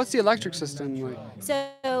 And what's the electric system like?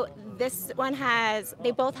 So this one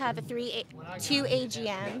they both have 2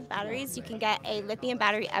 AGM batteries. You can get a lithium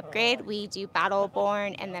battery upgrade. We do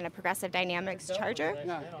Battleborn and then a Progressive Dynamics charger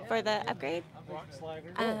for the upgrade.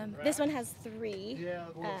 This one has 3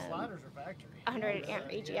 100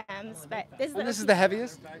 amp AGMs, but this is the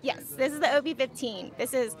heaviest? Yes, this is the OP15.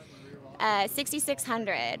 This is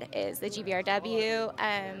 6600 is the GBRW,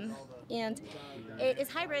 and it is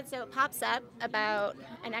hybrid, so it pops up about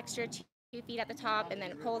an extra 2 feet at the top, and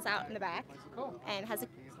then it pulls out in the back, and has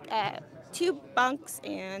 2 bunks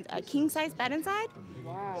and a king-size bed inside.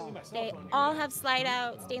 Wow. They all have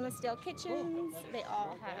slide-out stainless steel kitchens. They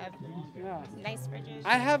all have nice fridges.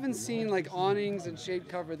 I haven't seen like awnings and shade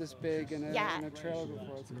cover this big in a trailer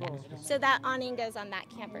before. It's cool. So that awning goes on that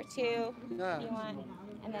camper too, if you want.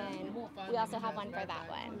 And then we also have one for that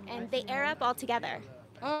one. And they air up all together.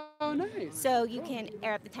 Oh, nice. So you can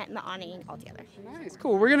air up the tent and the awning all together. Nice,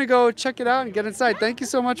 cool. We're gonna go check it out and get inside. Thank you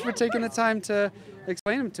so much for taking the time to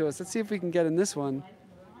explain them to us. Let's see if we can get in this one.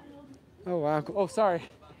 Oh, wow. Oh, sorry.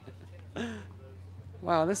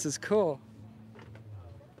 Wow, this is cool.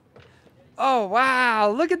 Oh,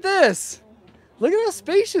 wow. Look at this. Look at how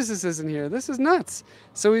spacious this is in here. This is nuts.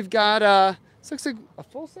 So we've got, this looks like a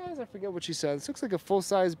full size? I forget what she said. This looks like a full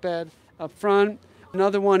size bed up front.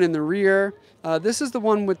 Another one in the rear. This is the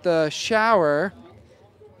one with the shower.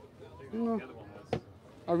 Oh,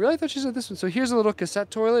 really? I thought she said this one. So here's a little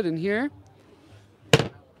cassette toilet in here.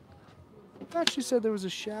 I thought she said there was a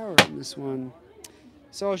shower in this one.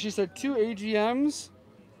 So she said 2 AGMs,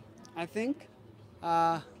 I think.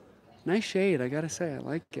 Nice shade, I gotta say. I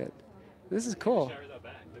like it. This is cool.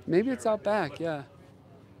 Maybe it's out back, yeah.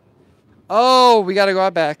 Oh, we gotta go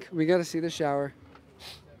out back. We gotta see the shower.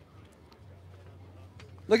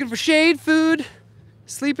 Looking for shade, food,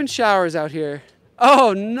 sleep and showers out here.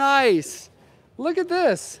 Oh, nice. Look at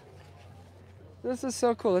this. This is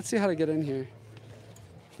so cool. Let's see how to get in here.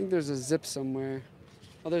 I think there's a zip somewhere.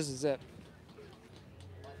 Oh, there's a zip.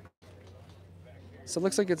 So it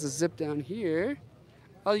looks like it's a zip down here.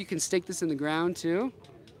 Oh, you can stake this in the ground too.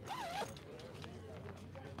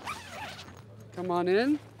 Come on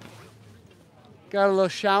in. Got a little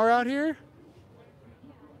shower out here.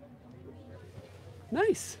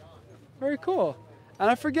 Nice. Very cool. And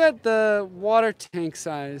I forget the water tank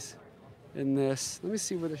size in this. Let me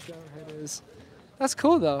see where the shower head is. That's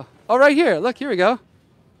cool though. Oh, right here. Look, here we go.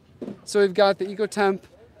 So we've got the EcoTemp.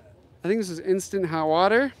 I think this is instant hot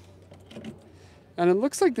water. And it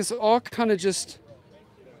looks like this all kind of just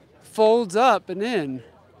folds up and in.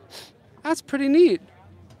 That's pretty neat.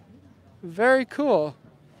 Very cool.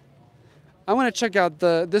 I want to check out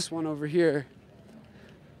this one over here.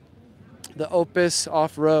 The Opus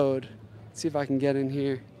Off-Road. See if I can get in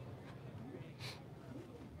here.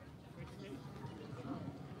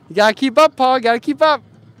 You gotta keep up, Paul. You gotta keep up.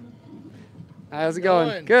 How's it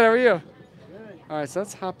going? Good. How are you? Good. All right, so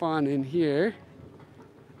let's hop on in here.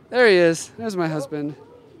 There he is. There's my husband.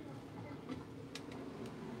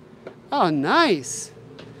 Oh, nice.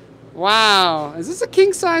 Wow. Is this a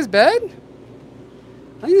king-size bed?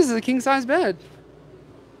 I think this is a king-size bed.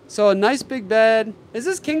 So a nice big bed. Is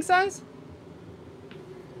this king-size?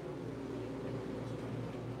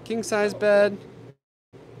 King-size bed.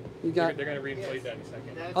 You got. They're gonna reinflate that in a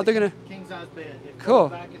second. Oh, they're gonna. King size bed. It Cool.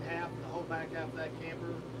 folds back in half. The whole back half of that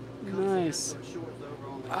camper comes Nice. in, so it shorts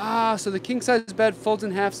over on the Ah, so the king-size bed folds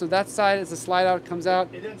in half. So that side is a slide out, comes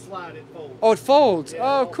out. It doesn't slide. It folds. Oh, it folds. Yeah, Oh, it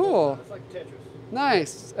all cool. folds. It's like Tetris.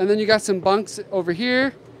 Nice. And then you got some bunks over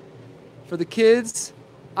here for the kids.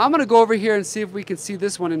 I'm gonna go over here and see if we can see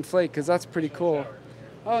this one inflate because that's pretty cool.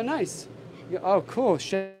 Oh, nice. Oh, cool.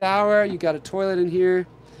 Shower. You got a toilet in here.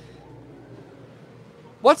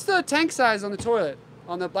 What's the tank size on the toilet,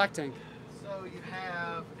 on the black tank? So you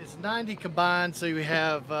have, it's 90 combined, so you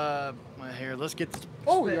have, well, here, let's get this.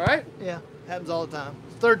 Oh, you all right? Yeah, happens all the time.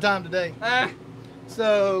 It's third time today.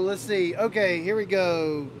 So let's see. Okay, here we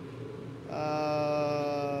go.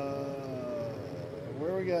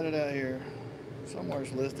 Where we got it out here?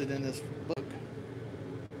 Somewhere's listed in this book.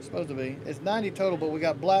 It's supposed to be. It's 90 total, but we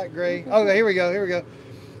got black, gray. Okay, here we go. Here we go.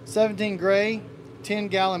 17 gray,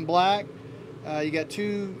 10-gallon black. You got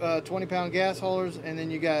two 20-pound gas holders, and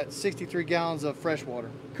then you got 63 gallons of fresh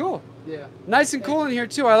water. Cool. Yeah. Nice and cool in here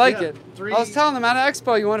too. I like Yeah, it. three- I was telling them at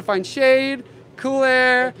Expo, you want to find shade, cool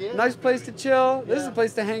air, Heck yeah. nice place to chill. This is a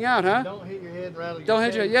place to hang out, huh? Don't hit your head and rattle your Don't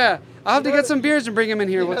hit your, cage. yeah. I'll have to You get know, some beers and bring them in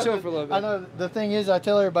here. you We'll know, chill for a little bit. I know. The thing is, I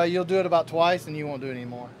tell everybody, you'll do it about twice, and you won't do it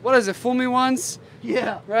anymore. What is it? Fool me once?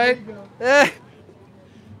 Yeah. Right? Eh.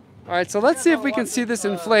 All right, so let's see if we can see this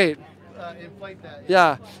inflate. Inflate that.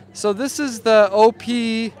 Yeah. So this is the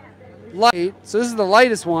OP light. So this is the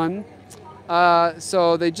lightest one.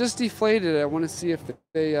 So they just deflated it. I want to see if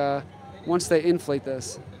they once they inflate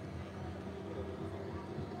this.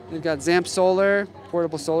 They've got Zamp Solar,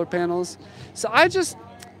 portable solar panels. So I'm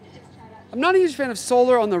not a huge fan of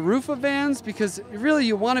solar on the roof of vans because really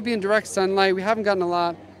you want to be in direct sunlight. We haven't gotten a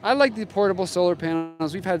lot. I like the portable solar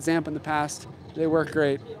panels. We've had Zamp in the past. They work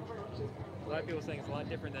great. A lot of people saying it's a lot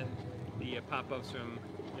different than the pop-ups from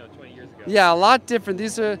 20 years ago. Yeah, a lot different.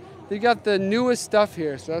 They got the newest stuff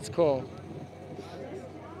here, so that's cool.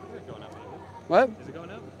 What? Is it going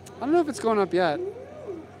up? I don't know if it's going up yet.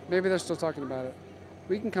 Maybe they're still talking about it.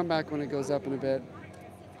 We can come back when it goes up in a bit.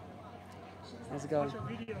 How's it going?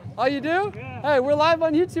 Oh, you do? Yeah. Hey, we're live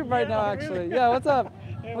on YouTube right now, actually. Really? Yeah, what's up?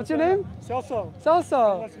 Hey, what's your name? Celso.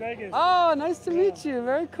 Celso. Las Vegas. Oh, nice to meet you.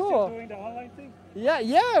 Very cool. Still doing the online thing?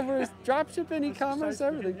 Yeah, we're drop shipping, e-commerce,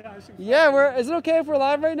 everything. Yeah, is it okay if we're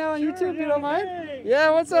live right now on YouTube? You don't mind? Hey, yeah,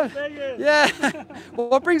 what's up? Vegas. Yeah. Well,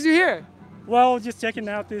 what brings you here? Well, just checking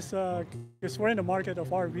out this, because we're in the market of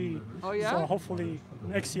RV. Oh, yeah? So hopefully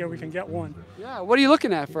next year we can get one. Yeah, what are you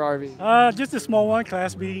looking at for RV? Just a small one,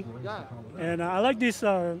 Class B. Yeah. And I like this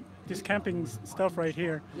camping stuff right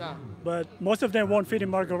here. Yeah. But most of them won't fit in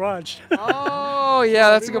my garage. Oh, yeah,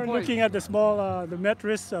 that's a good We were point. looking at the small, the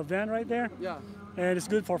mattress van right there. Yeah. And it's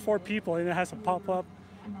good for 4 people, and it has a pop-up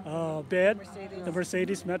bed, the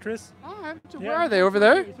Mercedes mattress. Oh, where are they? Over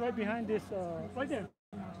there? It's right behind this, right there.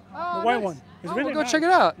 Oh, the white nice. one. It's Oh, really we'll go nice. check it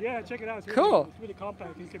out. Yeah, check it out. It's Cool. Really, it's really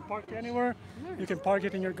compact. You can park anywhere. You can park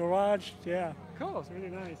it in your garage. Yeah. Cool. It's really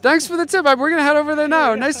nice. Thanks for the tip. We're going to head over there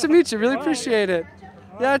now. Nice to meet you. Really appreciate it.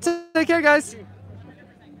 Yeah, take care, guys.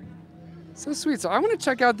 So sweet. So I want to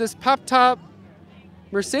check out this pop-top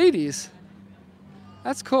Mercedes.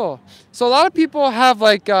 That's cool. So a lot of people have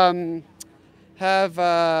like HOA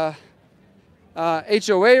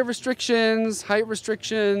restrictions, height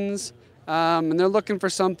restrictions, and they're looking for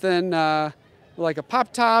something a like a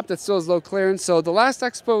pop top that still is low clearance. So the last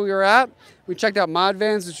expo we were at, we checked out mod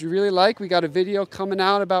vans, which we really like. We got a video coming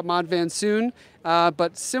out about mod vans soon,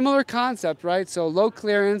 but similar concept, right? So low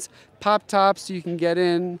clearance, pop tops, so you can get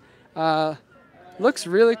in. Looks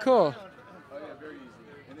really cool.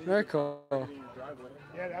 Very cool.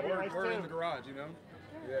 We're in the garage, you know?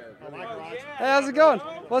 Hey, how's it going?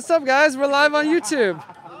 What's up, guys? We're live on YouTube.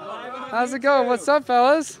 How's it going? What's up,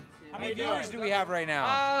 fellas? How many viewers do we have right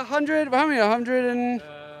now? 100, how many?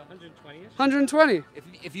 120.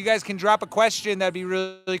 If you guys can drop a question, that'd be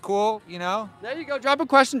really cool, you know? There you go. Drop a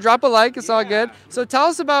question, drop a like. It's all good. So tell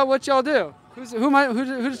us about what y'all do. Who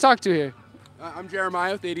to talk to here? I'm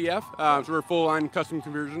Jeremiah with ADF. So we're full-line custom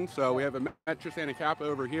conversions. So we have a mattress and a cap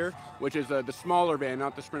over here, which is the smaller van,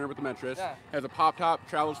 not the Sprinter with the mattress. Yeah. Has a pop top,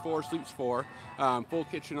 travels 4, sleeps 4. Full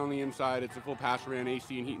kitchen on the inside. It's a full passenger van,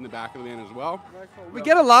 AC and heat in the back of the van as well. We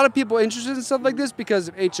get a lot of people interested in stuff like this because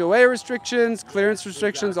of HOA restrictions, clearance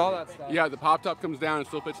restrictions, all that stuff. Yeah, the pop top comes down and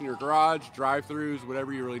still fits in your garage, drive-throughs,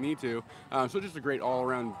 whatever you really need to. So just a great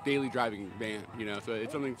all-around daily driving van, you know. So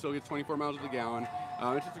it's something that still gets 24 miles to the gallon.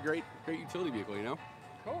 It's just a great utility vehicle, you know.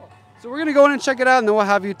 Cool. So we're gonna go in and check it out, and then we'll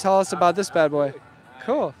have you tell us about this bad boy.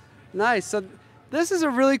 Cool. Nice. So this is a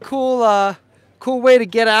really cool, cool way to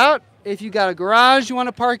get out. If you got a garage you want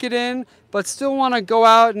to park it in, but still want to go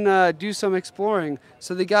out and do some exploring.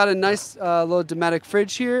 So they got a nice little Dometic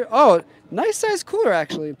fridge here. Oh, nice size cooler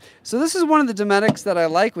actually. So this is one of the Dometics that I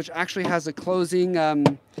like, which actually has a closing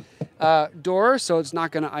door, so it's not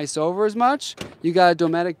going to ice over as much. You got a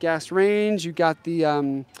Dometic gas range. You got the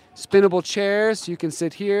spinnable chairs, so you can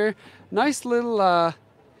sit here. Nice little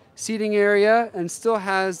seating area, and still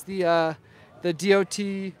has the DOT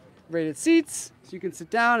rated seats. So you can sit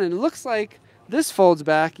down, and it looks like this folds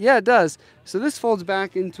back. Yeah, it does. So this folds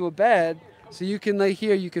back into a bed, so you can lay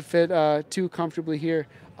here. You could fit 2 comfortably here.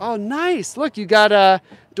 Oh, nice. Look, you got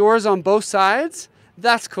doors on both sides.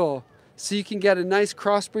 That's cool. So you can get a nice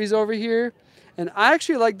cross breeze over here. And I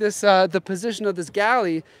actually like this, the position of this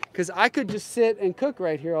galley, because I could just sit and cook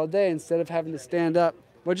right here all day instead of having to stand up.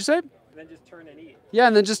 What'd you say? And then just turn and eat. Yeah,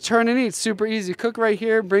 and then just turn and eat. Super easy. Cook right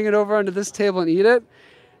here, bring it over onto this table and eat it.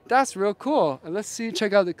 That's real cool. And let's see,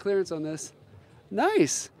 check out the clearance on this.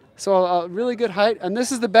 Nice. So a really good height. And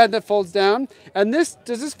this is the bed that folds down. And this,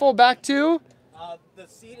 does this fold back too? The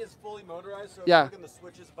seat is fully motorized, so if Yeah. you look in the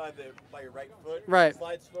switches by your right foot, Right. it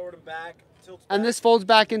slides forward and back, tilts And back. this folds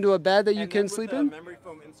back into a bed that you And can then with sleep the in? memory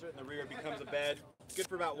foam insert in the rear, it becomes a bed. Good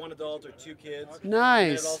for about 1 adult or 2 kids. Nice.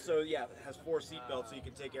 And it also, has 4 seat belts, so you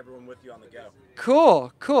can take everyone with you on the go.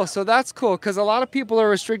 Cool, cool. So that's cool because a lot of people are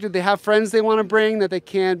restricted. They have friends they want to bring that they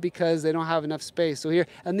can't because they don't have enough space. So here,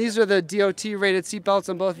 and these are the DOT rated seat belts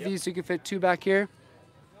on both of these, so you can fit 2 back here.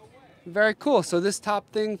 Very cool. So this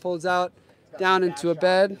top thing folds out down into a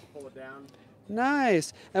bed. Pull it down.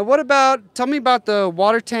 Nice. And what about, tell me about the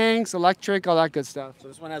water tanks, electric, all that good stuff. So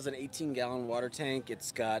this one has an 18-gallon water tank.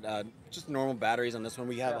 It's got just normal batteries on this one.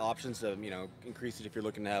 We have options to, increase it if you're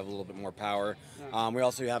looking to have a little bit more power. We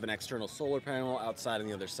also have an external solar panel outside on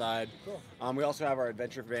the other side. Cool. We also have our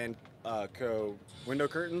Adventure Van Co. window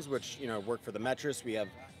curtains, which, work for the mattress. We have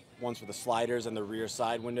ones for the sliders and the rear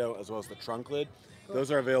side window, as well as the trunk lid. Those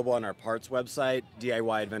are available on our parts website,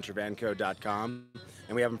 DIYadventurevanco.com.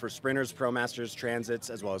 And we have them for Sprinters, ProMasters, Transits,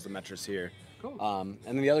 as well as the mattress here. Cool. And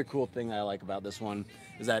then the other cool thing that I like about this one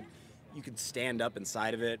is that you can stand up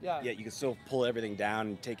inside of it, yet you can still pull everything down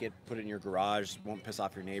and take it, put it in your garage, won't piss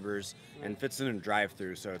off your neighbors, and fits in a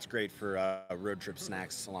drive-through, so it's great for road trip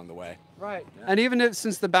snacks along the way. Right. And even if,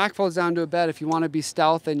 since the back folds down to a bed, if you want to be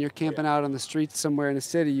stealth and you're camping out on the streets somewhere in a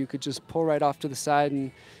city, you could just pull right off to the side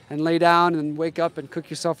and lay down and wake up and cook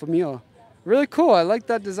yourself a meal. Really cool. I like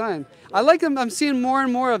that design. I like them. I'm seeing more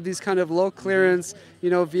and more of these kind of low clearance,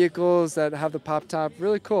 vehicles that have the pop top.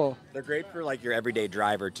 Really cool. They're great for like your everyday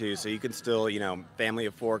driver too. So you can still, family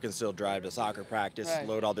of 4 can still drive to soccer practice, Right.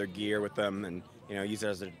 load all their gear with them, and use it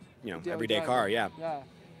as a, Daily everyday driver. car. Yeah. Yeah.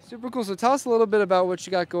 Super cool. So tell us a little bit about what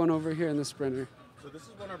you got going over here in the Sprinter. So this is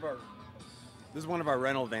one of our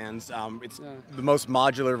rental vans. It's the most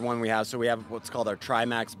modular one we have. So we have what's called our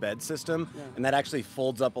Trimax bed system, and that actually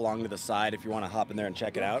folds up along to the side if you want to hop in there and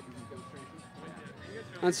check it out.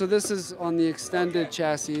 And so this is on the extended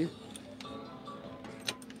chassis.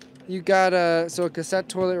 You got a cassette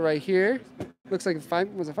toilet right here. Looks like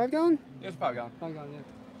was it 5 gallon? Yeah, it's 5 gallon. 5 gallon, yeah.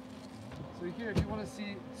 So here, if you want to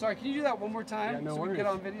see, sorry, can you do that one more time? Yeah, no so we worries. can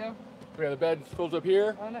get on video? So yeah, the bed folds up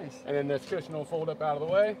here. Oh, nice. And then this cushion will fold up out of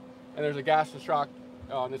the way. And there's a gas shock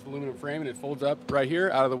on this aluminum frame, and it folds up right here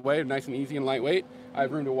out of the way, nice and easy and lightweight. I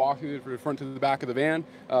have room to walk through it from the front to the back of the van.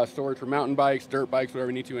 Storage for mountain bikes, dirt bikes, whatever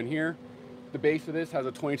you need to in here. The base of this has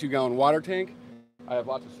a 22-gallon water tank. I have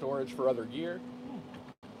lots of storage for other gear.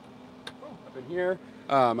 Up in here,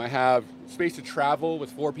 I have space to travel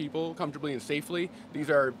with 4 people comfortably and safely. These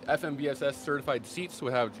are FMVSS certified seats.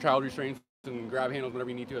 We have child restraints and grab handles whenever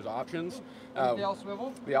you need to as options. They all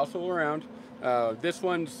swivel? They all swivel around. This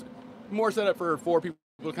one's more set up for 4 people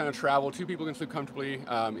to kind of travel. 2 people can sleep comfortably,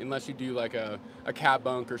 unless you do like a cab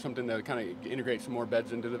bunk or something to kind of integrate some more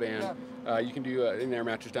beds into the van. Yeah. You can do an in-air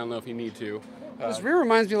mattress down low if you need to. This rear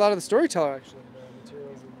reminds me a lot of the Storyteller, actually. The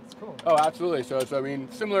materials, it's cool. Oh, absolutely. So it's, I mean,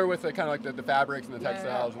 similar with the kind of like the fabrics and the Yeah,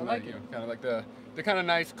 textiles, I and like like, it. kind of like the kind of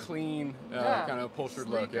nice, clean, kind of upholstered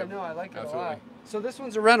look. Sleek, I know, I like it Absolutely. a lot. So this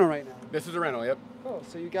one's a rental right now. This is a rental, yep. Cool.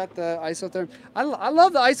 So you got the isotherm. I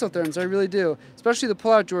love the isotherms. I really do. Especially the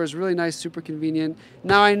pull-out drawer is really nice, super convenient.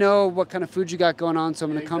 Now I know what kind of food you got going on, so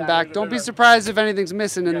I'm going to come back. Don't be surprised if anything's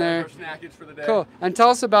missing in there. Snackage for the day. Cool. And tell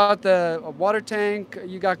us about the water tank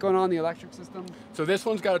you got going on, the electric system. So this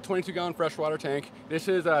one's got a 22-gallon freshwater tank. This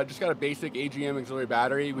is just got a basic AGM auxiliary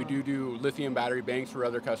battery. We do lithium battery banks for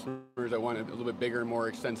other customers that want a little bit bigger and more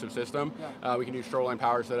extensive system. We can do shoreline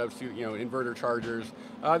power setups, inverter chargers,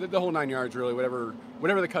 the whole 9 yards really, whatever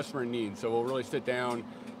the customer needs. So we'll really sit down,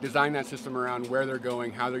 design that system around where they're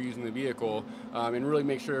going, how they're using the vehicle, and really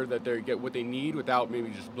make sure that they get what they need without maybe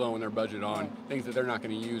just blowing their budget on things that they're not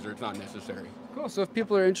going to use or it's not necessary. Cool. So if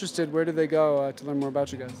people are interested, where do they go to learn more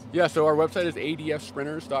about you guys? Yeah, so our website is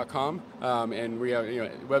adfsprinters.com, and we have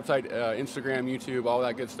website, Instagram, YouTube, all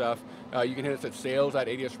that good stuff. You can hit us at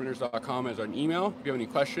sales@adfsprinters.com as an email. If you have any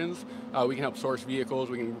questions, we can help source vehicles.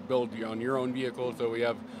 We can build on your own vehicle. So we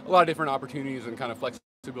have a lot of different opportunities and kind of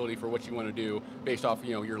flexibility for what you want to do based off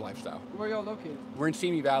your lifestyle. Where are y'all located? We're in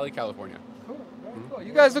Simi Valley, California. Cool. Very cool.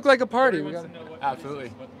 You guys look like a party.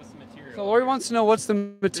 Absolutely. So Lori wants to know what's the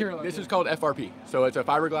material. This is called FRP. So it's a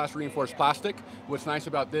fiberglass reinforced plastic. What's nice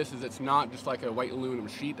about this is it's not just like a white aluminum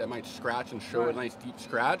sheet that might scratch and show a nice deep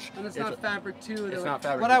scratch. And it's not fabric too. It's not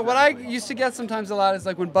fabric. What I used to get sometimes a lot is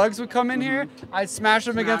like when bugs would come in here, I'd smash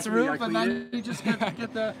them against the roof, and then you just get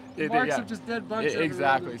the marks of just dead bugs.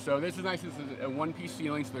 Exactly. So this is nice. This is a one-piece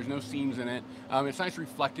ceiling, so there's no seams in it. It's nice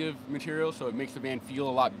reflective material, so it makes the van feel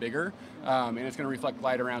a lot bigger, and it's going to reflect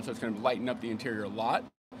light around, so it's going to lighten up the interior a lot.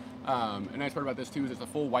 A nice part about this too is it's a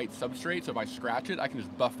full white substrate, so if I scratch it, I can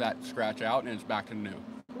just buff that scratch out and it's back to new.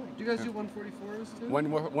 Cool. Do you guys do 144s too?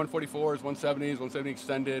 144s, 170s, 170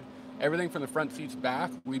 extended. Everything from the front seats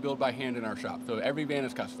back, we build by hand in our shop. So every van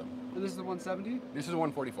is custom. And this is the 170? This is a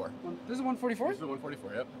 144. This is a 144? This is a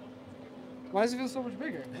 144, yep. Why does it feel so much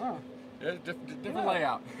bigger? Wow. Yeah, different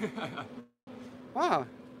layout. Wow.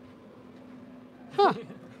 Huh.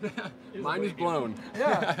 Mine is blown.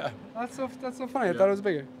 Yeah, that's so funny. I thought it was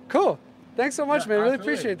bigger. Cool. Thanks so much, man. Really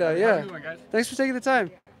appreciate that. Yeah. Thanks for taking the time.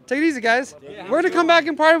 Take it easy, guys. We're gonna come back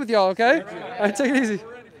and party with y'all, okay? All right, take it easy.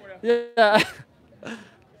 Yeah.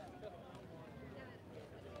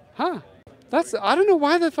 Huh. I don't know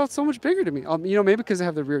why that felt so much bigger to me. Maybe because they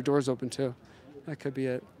have the rear doors open too. That could be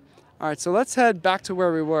it. All right, so let's head back to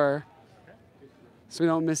where we were so we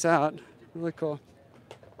don't miss out. Really cool.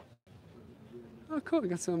 Oh, cool. We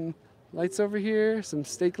got some lights over here, some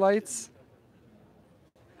steak lights.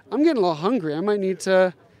 I'm getting a little hungry. I might need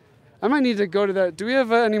to go to that. Do we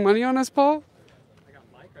have any money on us, Paul?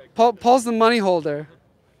 Paul's the money holder.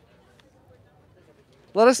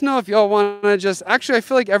 Let us know if y'all want to just... Actually, I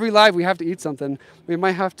feel like every live we have to eat something. We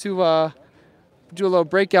might have to do a little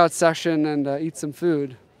breakout session and eat some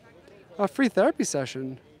food. A free therapy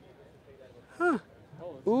session. Huh.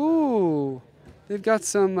 Ooh. They've got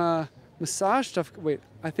some... massage stuff. Wait,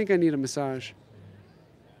 I think I need a massage.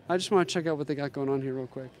 I just want to check out what they got going on here real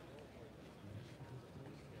quick.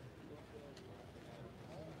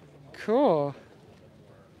 Cool.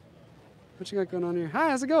 What you got going on here? Hi,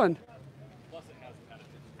 how's it going?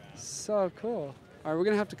 So cool. All right, we're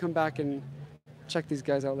going to have to come back and check these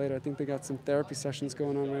guys out later. I think they got some therapy sessions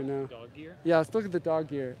going on right now. Dog gear? Yeah, let's look at the dog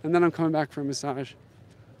gear. And then I'm coming back for a massage.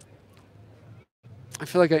 I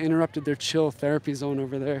feel like I interrupted their chill therapy zone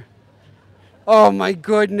over there. Oh my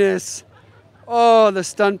goodness. Oh, the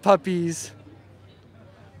stunt puppies.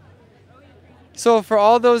 So for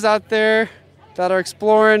all those out there that are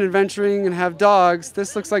exploring, adventuring, and have dogs,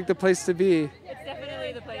 this looks like the place to be. It's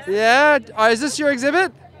definitely the place. Yeah? Is this your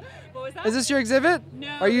exhibit? What was that? Is this your exhibit? No.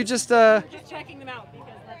 Are you just Just checking them out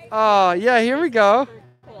because that's Oh, yeah, here we go.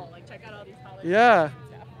 cool. Like check out all these colors. Yeah.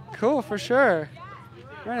 Cool, for sure.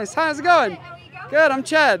 Very nice. Hi, how's it going? Good, I'm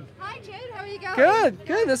Chad. Hi, Jade. How are you going? Good,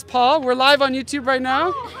 good. This is Paul. We're live on YouTube right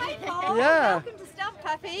now. Oh, hi, Paul. Yeah. Welcome to Stuff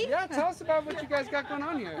Puppy. Puppy. Yeah, tell us about what you guys got going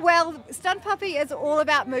on here. Well, Stunt Puppy is all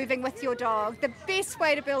about moving with your dog. The best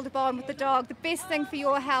way to build a bond with the dog, the best thing for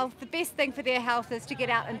your health, the best thing for their health is to get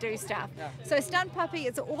out and do stuff. So Stunt Puppy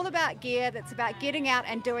is all about gear that's about getting out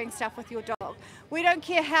and doing stuff with your dog. We don't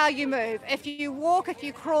care how you move. If you walk, if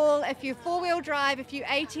you crawl, if you four-wheel drive, if you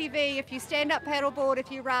ATV, if you stand-up paddleboard,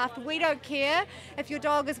 if you raft, we don't care. If your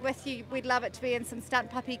dog is with you, we'd love it to be in some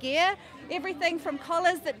Stunt Puppy gear. Everything from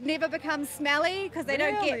collars that never become smelly because they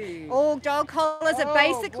don't get all dog collars are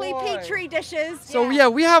basically petri dishes. So yeah,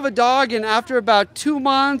 we have a dog, and after about 2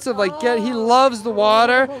 months of he loves the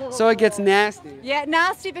water, so it gets nasty. Yeah,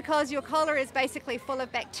 nasty because your collar is basically full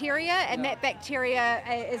of bacteria, and that bacteria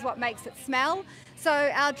is what makes it smell. So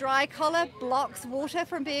our dry collar blocks water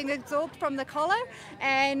from being absorbed from the collar,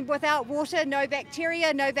 and without water, no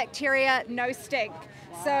bacteria, no stink.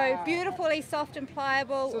 So beautifully soft and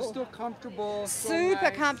pliable. So still comfortable. Super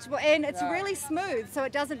nice. comfortable, and it's really smooth, so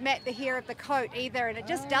it doesn't mat the hair of the coat either, and it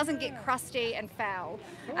just doesn't get crusty and foul.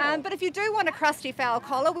 But if you do want a crusty foul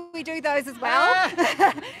collar, we do those as well.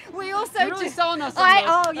 We also You're really selling us on those.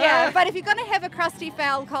 oh yeah, but if you're going to have a crusty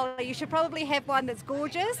foul collar, you should probably have one that's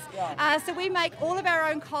gorgeous. So we make all of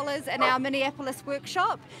our own collars in our Minneapolis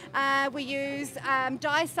workshop. We use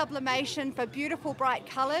dye sublimation for beautiful bright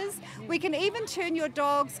colors. We can even turn your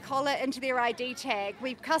dog's collar into their ID tag.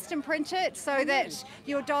 We custom print it so that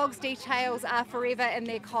your dog's details are forever in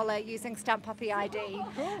their collar using Stunt Puppy ID.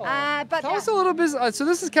 But Tell us a little bit. So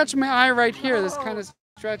this is catching my eye right here. This kind of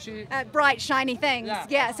stretchy. Bright, shiny things.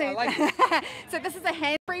 Yeah. So, I like so this is a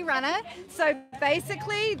hands-free runner. So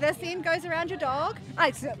basically, this end goes around your dog.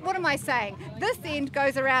 What am I saying? This end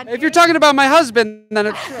goes around. If you're talking about my husband, then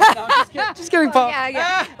it's true. No, just kidding, Paul.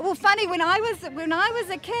 Yeah. Well, funny, when I was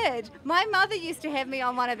a kid, my mother used to have me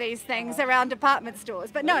on one of these things around department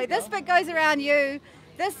stores. But no, this bit goes around you.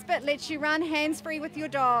 This bit lets you run hands-free with your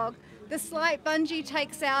dog. The slight bungee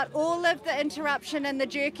takes out all of the interruption and the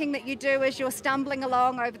jerking that you do as you're stumbling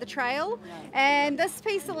along over the trail. And this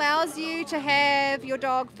piece allows you to have your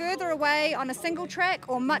dog further away on a single track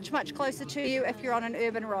or much, much closer to you if you're on an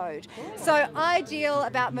urban road. So ideal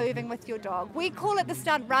about moving with your dog. We call it the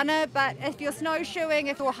Stunt Runner, but if you're snowshoeing,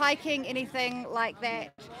 if you're hiking, anything like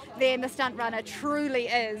that, then the Stunt Runner truly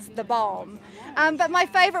is the bomb. But my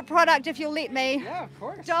favorite product, if you'll let me,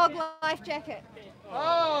 dog life jacket.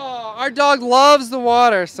 Oh, our dog loves the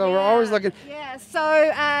water, so we're always looking. Yeah,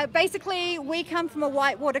 so basically we come from a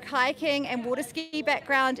whitewater kayaking and water ski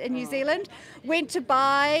background in New Zealand. Went to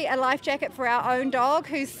buy a life jacket for our own dog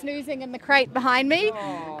who's snoozing in the crate behind me.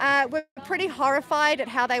 We're pretty horrified at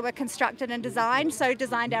how they were constructed and designed, so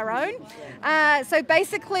designed our own. So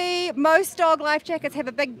basically most dog life jackets have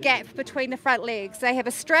a big gap between the front legs. They have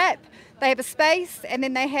a strap, they have a space, and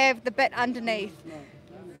then they have the bit underneath.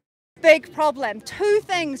 Big problem. Two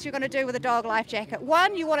things you're going to do with a dog life jacket.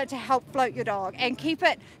 One, you want it to help float your dog and keep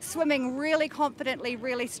it swimming really confidently,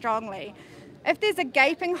 really strongly. If there's a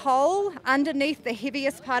gaping hole underneath the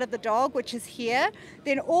heaviest part of the dog, which is here,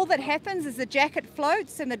 then all that happens is the jacket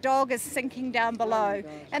floats and the dog is sinking down below.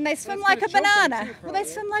 And they swim like a banana. Well, they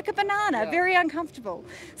swim like a banana, very uncomfortable.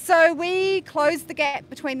 So we close the gap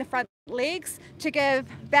between the front legs to give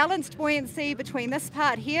balanced buoyancy between this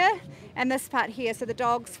part here and this part here, so the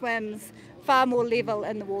dog swims far more level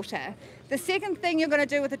in the water. The second thing you're going to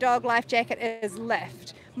do with a dog life jacket is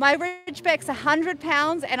lift. My Ridgeback's 100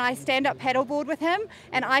 pounds and I stand up paddleboard with him,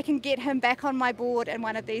 and I can get him back on my board in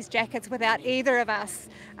one of these jackets without either of us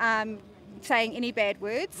saying any bad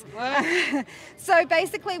words. So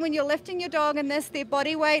basically when you're lifting your dog in this, their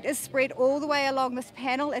body weight is spread all the way along this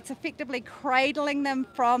panel. It's effectively cradling them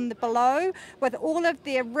from the below with all of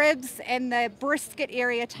their ribs and the brisket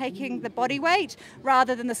area taking the body weight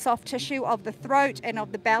rather than the soft tissue of the throat and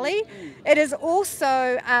of the belly. It is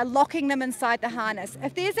also locking them inside the harness.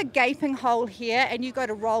 If there's a gaping hole here and you go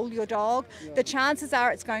to roll your dog, the chances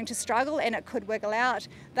are it's going to struggle and it could wiggle out.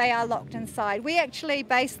 They are locked inside. We actually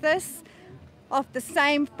base this off the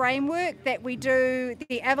same framework that we do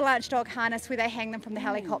the avalanche dog harness where they hang them from the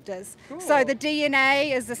helicopters. So the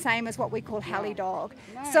DNA is the same as what we call heli dog.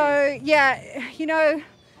 So yeah, you know,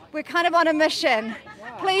 we're kind of on a mission.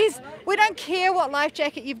 Please, we don't care what life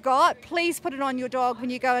jacket you've got, please put it on your dog when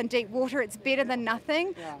you go in deep water. It's better than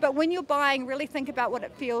nothing. But when you're buying, really think about what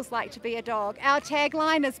it feels like to be a dog. Our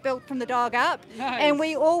tagline is built from the dog up, and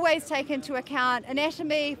we always take into account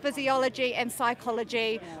anatomy, physiology, and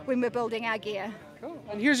psychology when we're building our gear.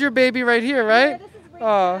 And here's your baby right here, right?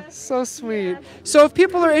 Oh, so sweet. So if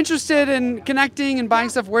people are interested in connecting and buying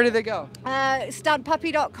stuff, where do they go?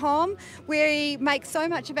 Stuntpuppy.com. We make so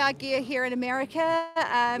much of our gear here in America.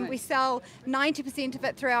 We sell 90% of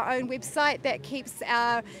it through our own website. That keeps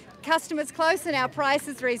our customers close and our price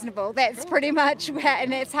is reasonable. That's pretty much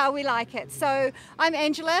and that's how we like it. So I'm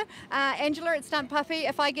Angela, Angela at Stunt Puppy.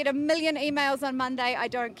 If I get a million emails on Monday, I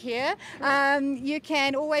don't care. You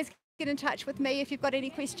can always get in touch with me if you've got any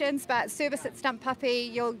questions, but service at Stunt Puppy,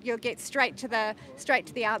 you'll get straight to the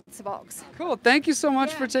answer box. Cool. Thank you so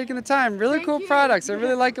much for taking the time. Really cool products. I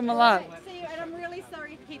really like them a lot. See you, and I'm really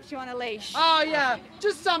sorry he keeps you on a leash. Oh yeah,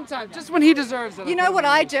 just sometimes, just when he deserves it. You know what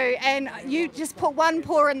I do, and you just put one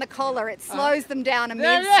paw in the collar. It slows them down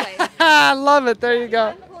immensely. I love it. There you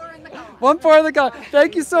go. One paw in the collar.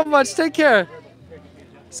 Thank you so much. Take care.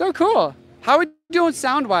 So cool. How are we doing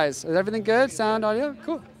sound-wise? Is everything good? Sound, audio?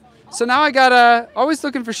 Cool. So now I got always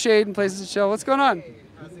looking for shade and places to chill. What's going on?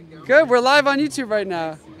 Good. We're live on YouTube right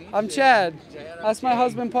now. I'm Chad. That's my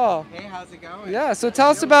husband Paul. Hey, how's it going? Yeah. So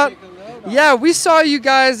tell us about. Yeah, we saw you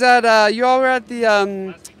guys at. You all were at the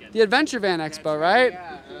Adventure Van Expo, right?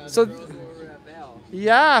 So.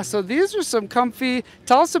 Yeah. So these are some comfy.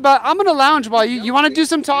 Tell us about. I'm gonna lounge while you want to do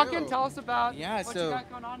some talking. Tell us about. Yeah. What you got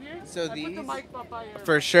going on here? So I these. put the mic up by here.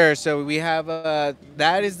 For sure. So we have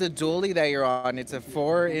that is the dually that you're on. It's a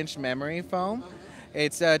 4-inch memory foam.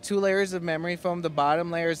 It's 2 layers of memory foam. The bottom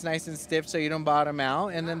layer is nice and stiff so you don't bottom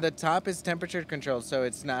out. And then the top is temperature controlled. So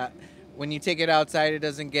it's not, when you take it outside, it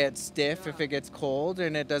doesn't get stiff if it gets cold,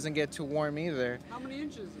 and it doesn't get too warm either. How many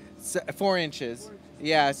inches? 4 inches.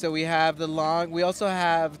 Yeah, so we have the long, we also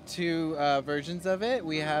have 2 versions of it.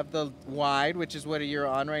 We have the wide, which is what you're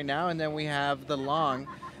on right now, and then we have the long,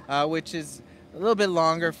 which is a little bit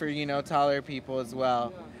longer for, taller people as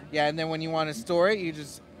well. Yeah, and then when you want to store it, you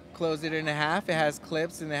just close it in half. It has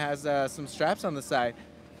clips and it has some straps on the side.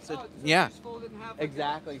 So yeah,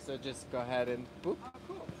 exactly. So just go ahead and boop.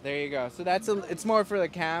 There you go. So it's more for the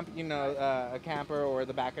camp, a camper or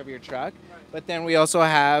the back of your truck. But then we also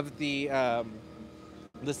have the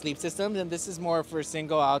sleep systems, and this is more for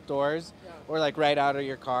single outdoors or like right out of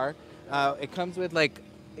your car. It comes with like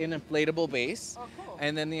an inflatable base.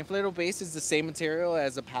 And then the inflatable base is the same material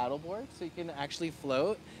as a paddleboard, so you can actually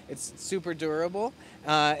float. It's super durable.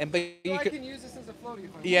 I can use this as a floaty.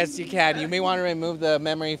 Yes, you can. You may want to remove the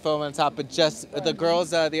memory foam on top, but just the girls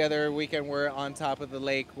the other weekend were on top of the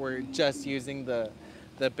lake. We're just using the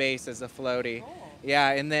base as a floaty. Yeah,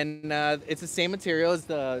 and then it's the same material as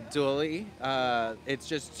the dually. It's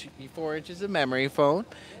just 4 inches of memory foam.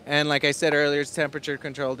 And like I said earlier, it's temperature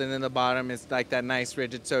controlled, and then the bottom is like that nice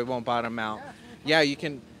rigid so it won't bottom out. Yeah, you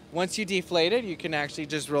can, once you deflate it, you can actually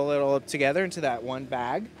just roll it all up together into that one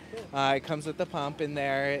bag. It comes with the pump in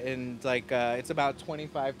there, and like it's about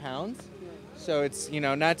 25 pounds. So it's,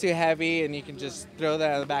 not too heavy, and you can just throw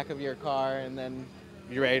that on the back of your car, and then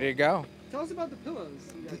you're ready to go. Tell us about the pillows.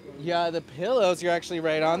 Yeah, the pillows, you're actually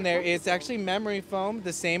right on there. It's actually memory foam,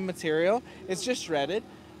 the same material. It's just shredded,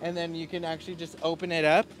 and then you can actually just open it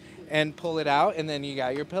up and pull it out, and then you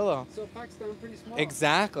got your pillow. So it packs down pretty small.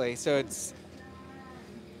 Exactly. So it's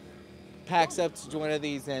packs up to one of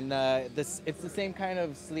these, and it's the same kind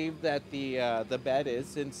of sleeve that the bed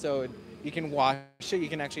is, and so you can wash it. You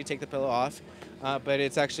can actually take the pillow off, but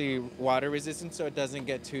it's actually water resistant, so it doesn't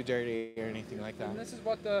get too dirty or anything like that. And this is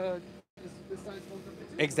what this size holds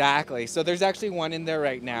up to. Exactly. So there's actually one in there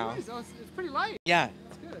right now. Nice. It's pretty light. Yeah.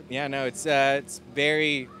 It's good. Yeah. No, it's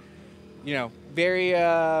very,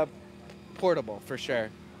 very portable for sure.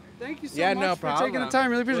 Thank you so much for taking the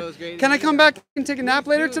time. Really appreciate it. Great Can I come back and take a nap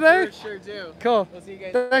later today? Sure do. Cool. We'll see you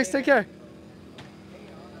guys Thanks. later. Take care.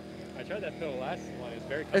 I tried that pillow last one. It's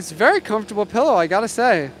very comfortable. It's a very comfortable pillow, I gotta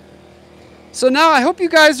say. So now I hope you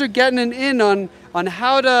guys are getting an in on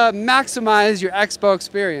how to maximize your Expo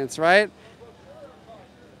experience, right?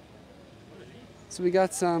 So we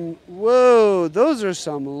got some, whoa, those are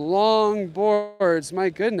some long boards, my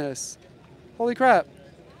goodness. Holy crap.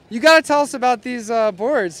 You gotta tell us about these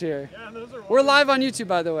boards here. Yeah, those are. We're live on YouTube,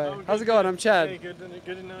 by the way. Oh, How's it going? I'm Chad. Hey, good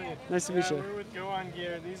to know you. Nice to meet you. We're with Go On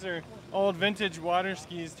Gear. These are old vintage water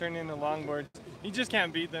skis turned into longboards. You just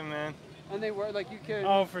can't beat them, man. And they were like you could.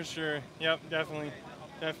 Oh, for sure. Yep, definitely.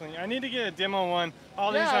 Definitely. I need to get a demo one.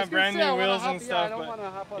 All Yeah, these I was have gonna brand say, I new wanna wheels hop- and yeah, stuff. I don't but wanna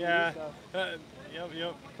hop on yeah. new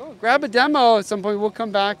Yep. Cool. Grab a demo at some point. We'll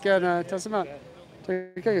come back and test them out.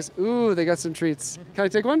 Take care, guys. Ooh, they got some treats. Can I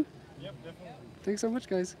take one? Yep, definitely. Thanks so much,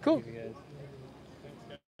 guys. Cool.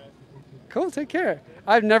 Cool, take care.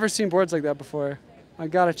 I've never seen boards like that before. I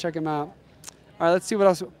gotta check them out. All right, let's see what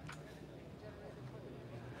else.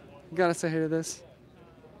 Gotta say hey to this.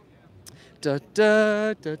 da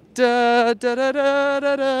da da da da da da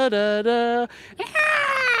da da da.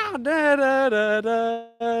 Da, da, da, da,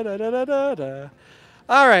 da, da, da, da.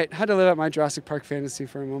 All right, had to live out my Jurassic Park fantasy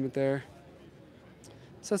for a moment there.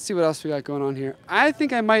 So let's see what else we got going on here. I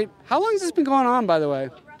think I might. How long has this been going on, by the way?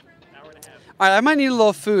 All right, I might need a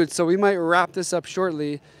little food, so we might wrap this up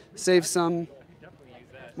shortly. Save some.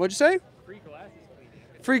 What'd you say?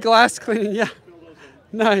 Free glass cleaning. Yeah.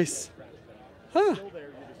 Nice. Huh.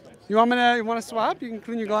 You want to swap? You can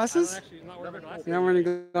clean your glasses? I'm not wearing my glasses. You're not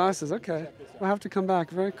wearing glasses. Okay. We'll have to come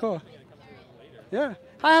back. Very cool. Yeah.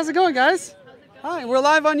 Hi, how's it going, guys? Hi, we're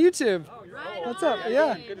live on YouTube. What's up?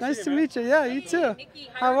 Yeah. Nice to meet you. Yeah, you too.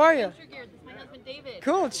 How are you?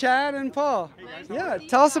 Cool, Chad and Paul. Yeah,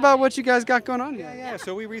 tell us about what you guys got going on here. Yeah,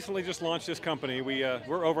 so we recently just launched this company. We're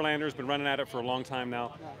Overlanders, been running at it for a long time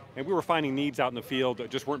now, and we were finding needs out in the field that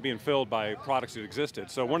just weren't being filled by products that existed.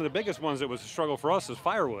 So one of the biggest ones that was a struggle for us is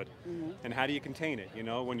firewood, and how do you contain it? You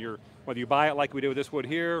know, whether you buy it like we do with this wood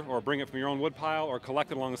here, or bring it from your own wood pile, or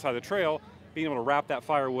collect it along the side of the trail, being able to wrap that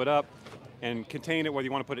firewood up and contain it, whether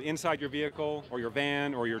you want to put it inside your vehicle or your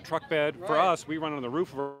van or your truck bed. Right. For us, we run on the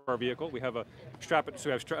roof of our vehicle. We have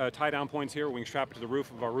tie-down points here where we can strap it to the roof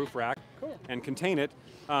of our roof rack and contain it,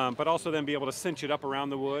 but also then be able to cinch it up around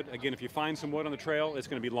the wood. Again, if you find some wood on the trail, it's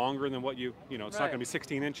going to be longer than what it's not going to be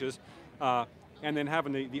 16 inches. And then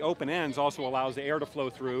having the open ends also allows the air to flow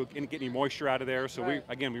through and get any moisture out of there. So we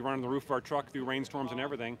run on the roof of our truck through rainstorms and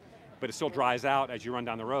everything, but it still dries out as you run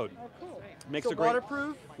down the road. Oh, cool. Makes a great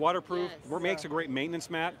waterproof. Waterproof. Yes. Makes a great maintenance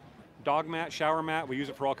mat, dog mat, shower mat. We use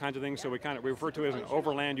it for all kinds of things. So we refer to it as an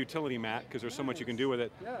overland utility mat because there's so much you can do with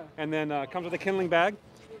it. Yeah. And then comes with a kindling bag.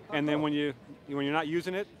 And then when you're not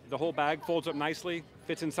using it, the whole bag folds up nicely,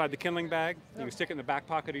 fits inside the kindling bag. You can stick it in the back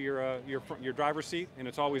pocket of your driver's seat, and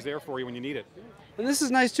it's always there for you when you need it. And this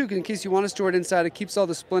is nice too, in case you want to store it inside. It keeps all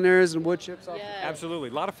the splinters and wood chips off. Absolutely.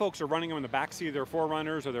 A lot of folks are running them in the back seat of their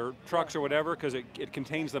 4Runners or their trucks or whatever because it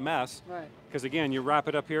contains the mess. Right. Because again, you wrap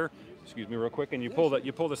it up here. Excuse me, real quick, and you pull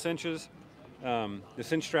the cinches, the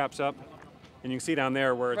cinch straps up, and you can see down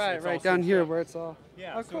there where it's right down here where it's all.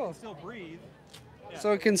 Yeah. Oh, so cool. it can still breathe.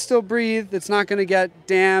 So it can still breathe. It's not going to get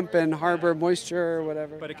damp and harbor moisture or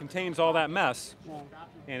whatever. But it contains all that mess,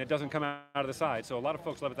 and it doesn't come out of the side. So a lot of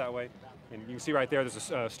folks love it that way. And you can see right there, there's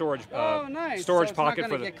a storage nice. storage so it's pocket not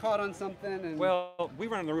for the. Get caught on something. And well, we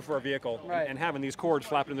run on the roof of our vehicle, and having these cords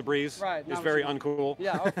flapping in the breeze is very uncool.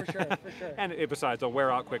 Yeah, for sure, for sure. And besides, they'll wear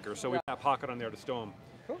out quicker. So we've got a pocket on there to stow them.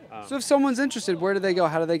 Cool. So if someone's interested, where do they go?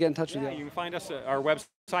 How do they get in touch with you? You can find us at our website,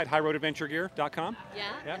 highroadadventuregear.com.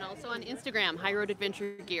 And also on Instagram, High Road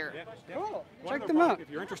Adventure Gear. Cool. Check them out if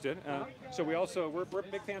you're interested. So we're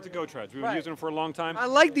big fans of Go Treads. We've been using them for a long time. I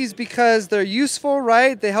like these because they're useful,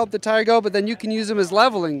 right? They help the tire go, but then you can use them as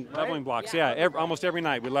leveling. Leveling blocks, almost every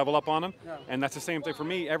night we level up on them, and that's the same thing for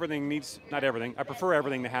me. Not everything. I prefer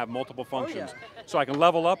everything to have multiple functions, so I can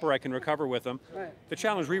level up or I can recover with them. The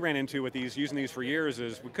challenge we ran into with using these for years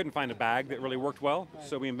is we couldn't find a bag that really worked well,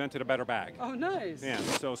 so we invented a better bag. Oh, nice. Yeah.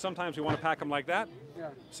 So sometimes we want to pack them like that. Yeah.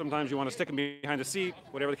 Sometimes you want to stick them behind the seat,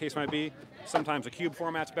 whatever the case might be. Sometimes a cube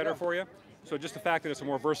format's better for you. So just the fact that it's a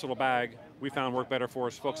more versatile bag, we found worked better for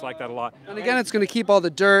us. Folks like that a lot. And again, it's going to keep all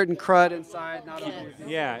the dirt and crud inside.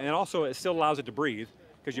 Yeah, and also it still allows it to breathe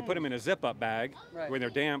because you put them in a zip-up bag when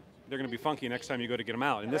they're damp. They're going to be funky next time you go to get them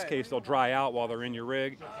out. In this case, they'll dry out while they're in your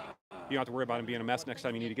rig. You don't have to worry about them being a mess next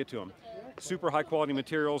time you need to get to them. Super high-quality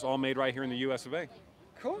materials, all made right here in the U.S. of A.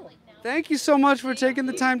 Cool. Thank you so much for taking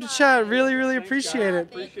the time to chat. Really, really appreciate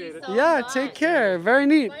it. Yeah, take care. Very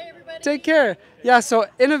neat. Take care. Yeah, so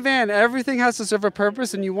in a van, everything has to serve a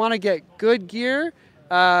purpose, and you want to get good gear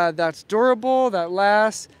that's durable, that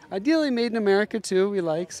lasts. Ideally made in America, too, we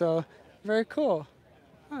like. So very cool.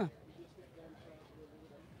 Huh.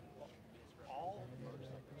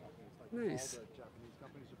 Nice.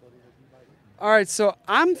 All right, so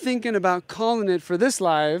I'm thinking about calling it for this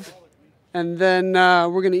live. And then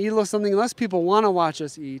we're going to eat a little something unless people want to watch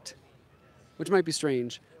us eat, which might be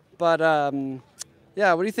strange. But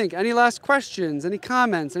yeah, what do you think? Any last questions? Any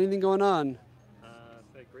comments? Anything going on?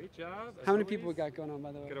 Great job. How many people we got going on,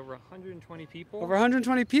 by the way? Got over 120 people. Over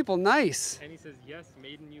 120 people. Nice. And he says, yes,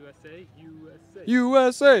 made in USA, USA.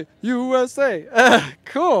 USA, USA.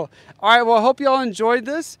 Cool. All right, well, I hope you all enjoyed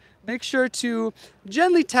this. Make sure to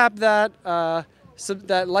gently tap that,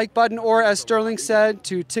 that like button, or as Sterling said,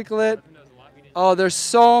 to tickle it. Oh, there's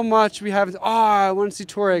so much we haven't. Oh, I want to see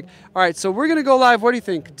Touareg. All right, so we're going to go live. What do you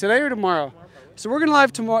think? Today or tomorrow? So we're going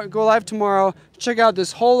to go live tomorrow, check out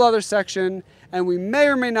this whole other section, and we may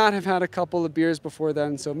or may not have had a couple of beers before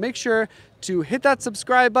then. So make sure to hit that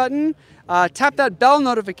subscribe button, tap that bell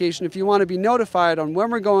notification if you want to be notified on when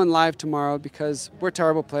we're going live tomorrow, because we're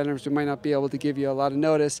terrible planners. We might not be able to give you a lot of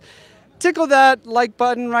notice. Tickle that like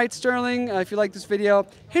button, right, Sterling? If you like this video,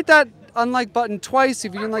 hit that unlike button twice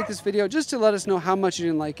if you didn't like this video, just to let us know how much you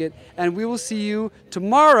didn't like it. And we will see you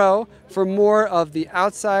tomorrow for more of the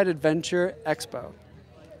Outside Adventure Expo.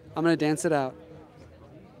 I'm going to dance it out.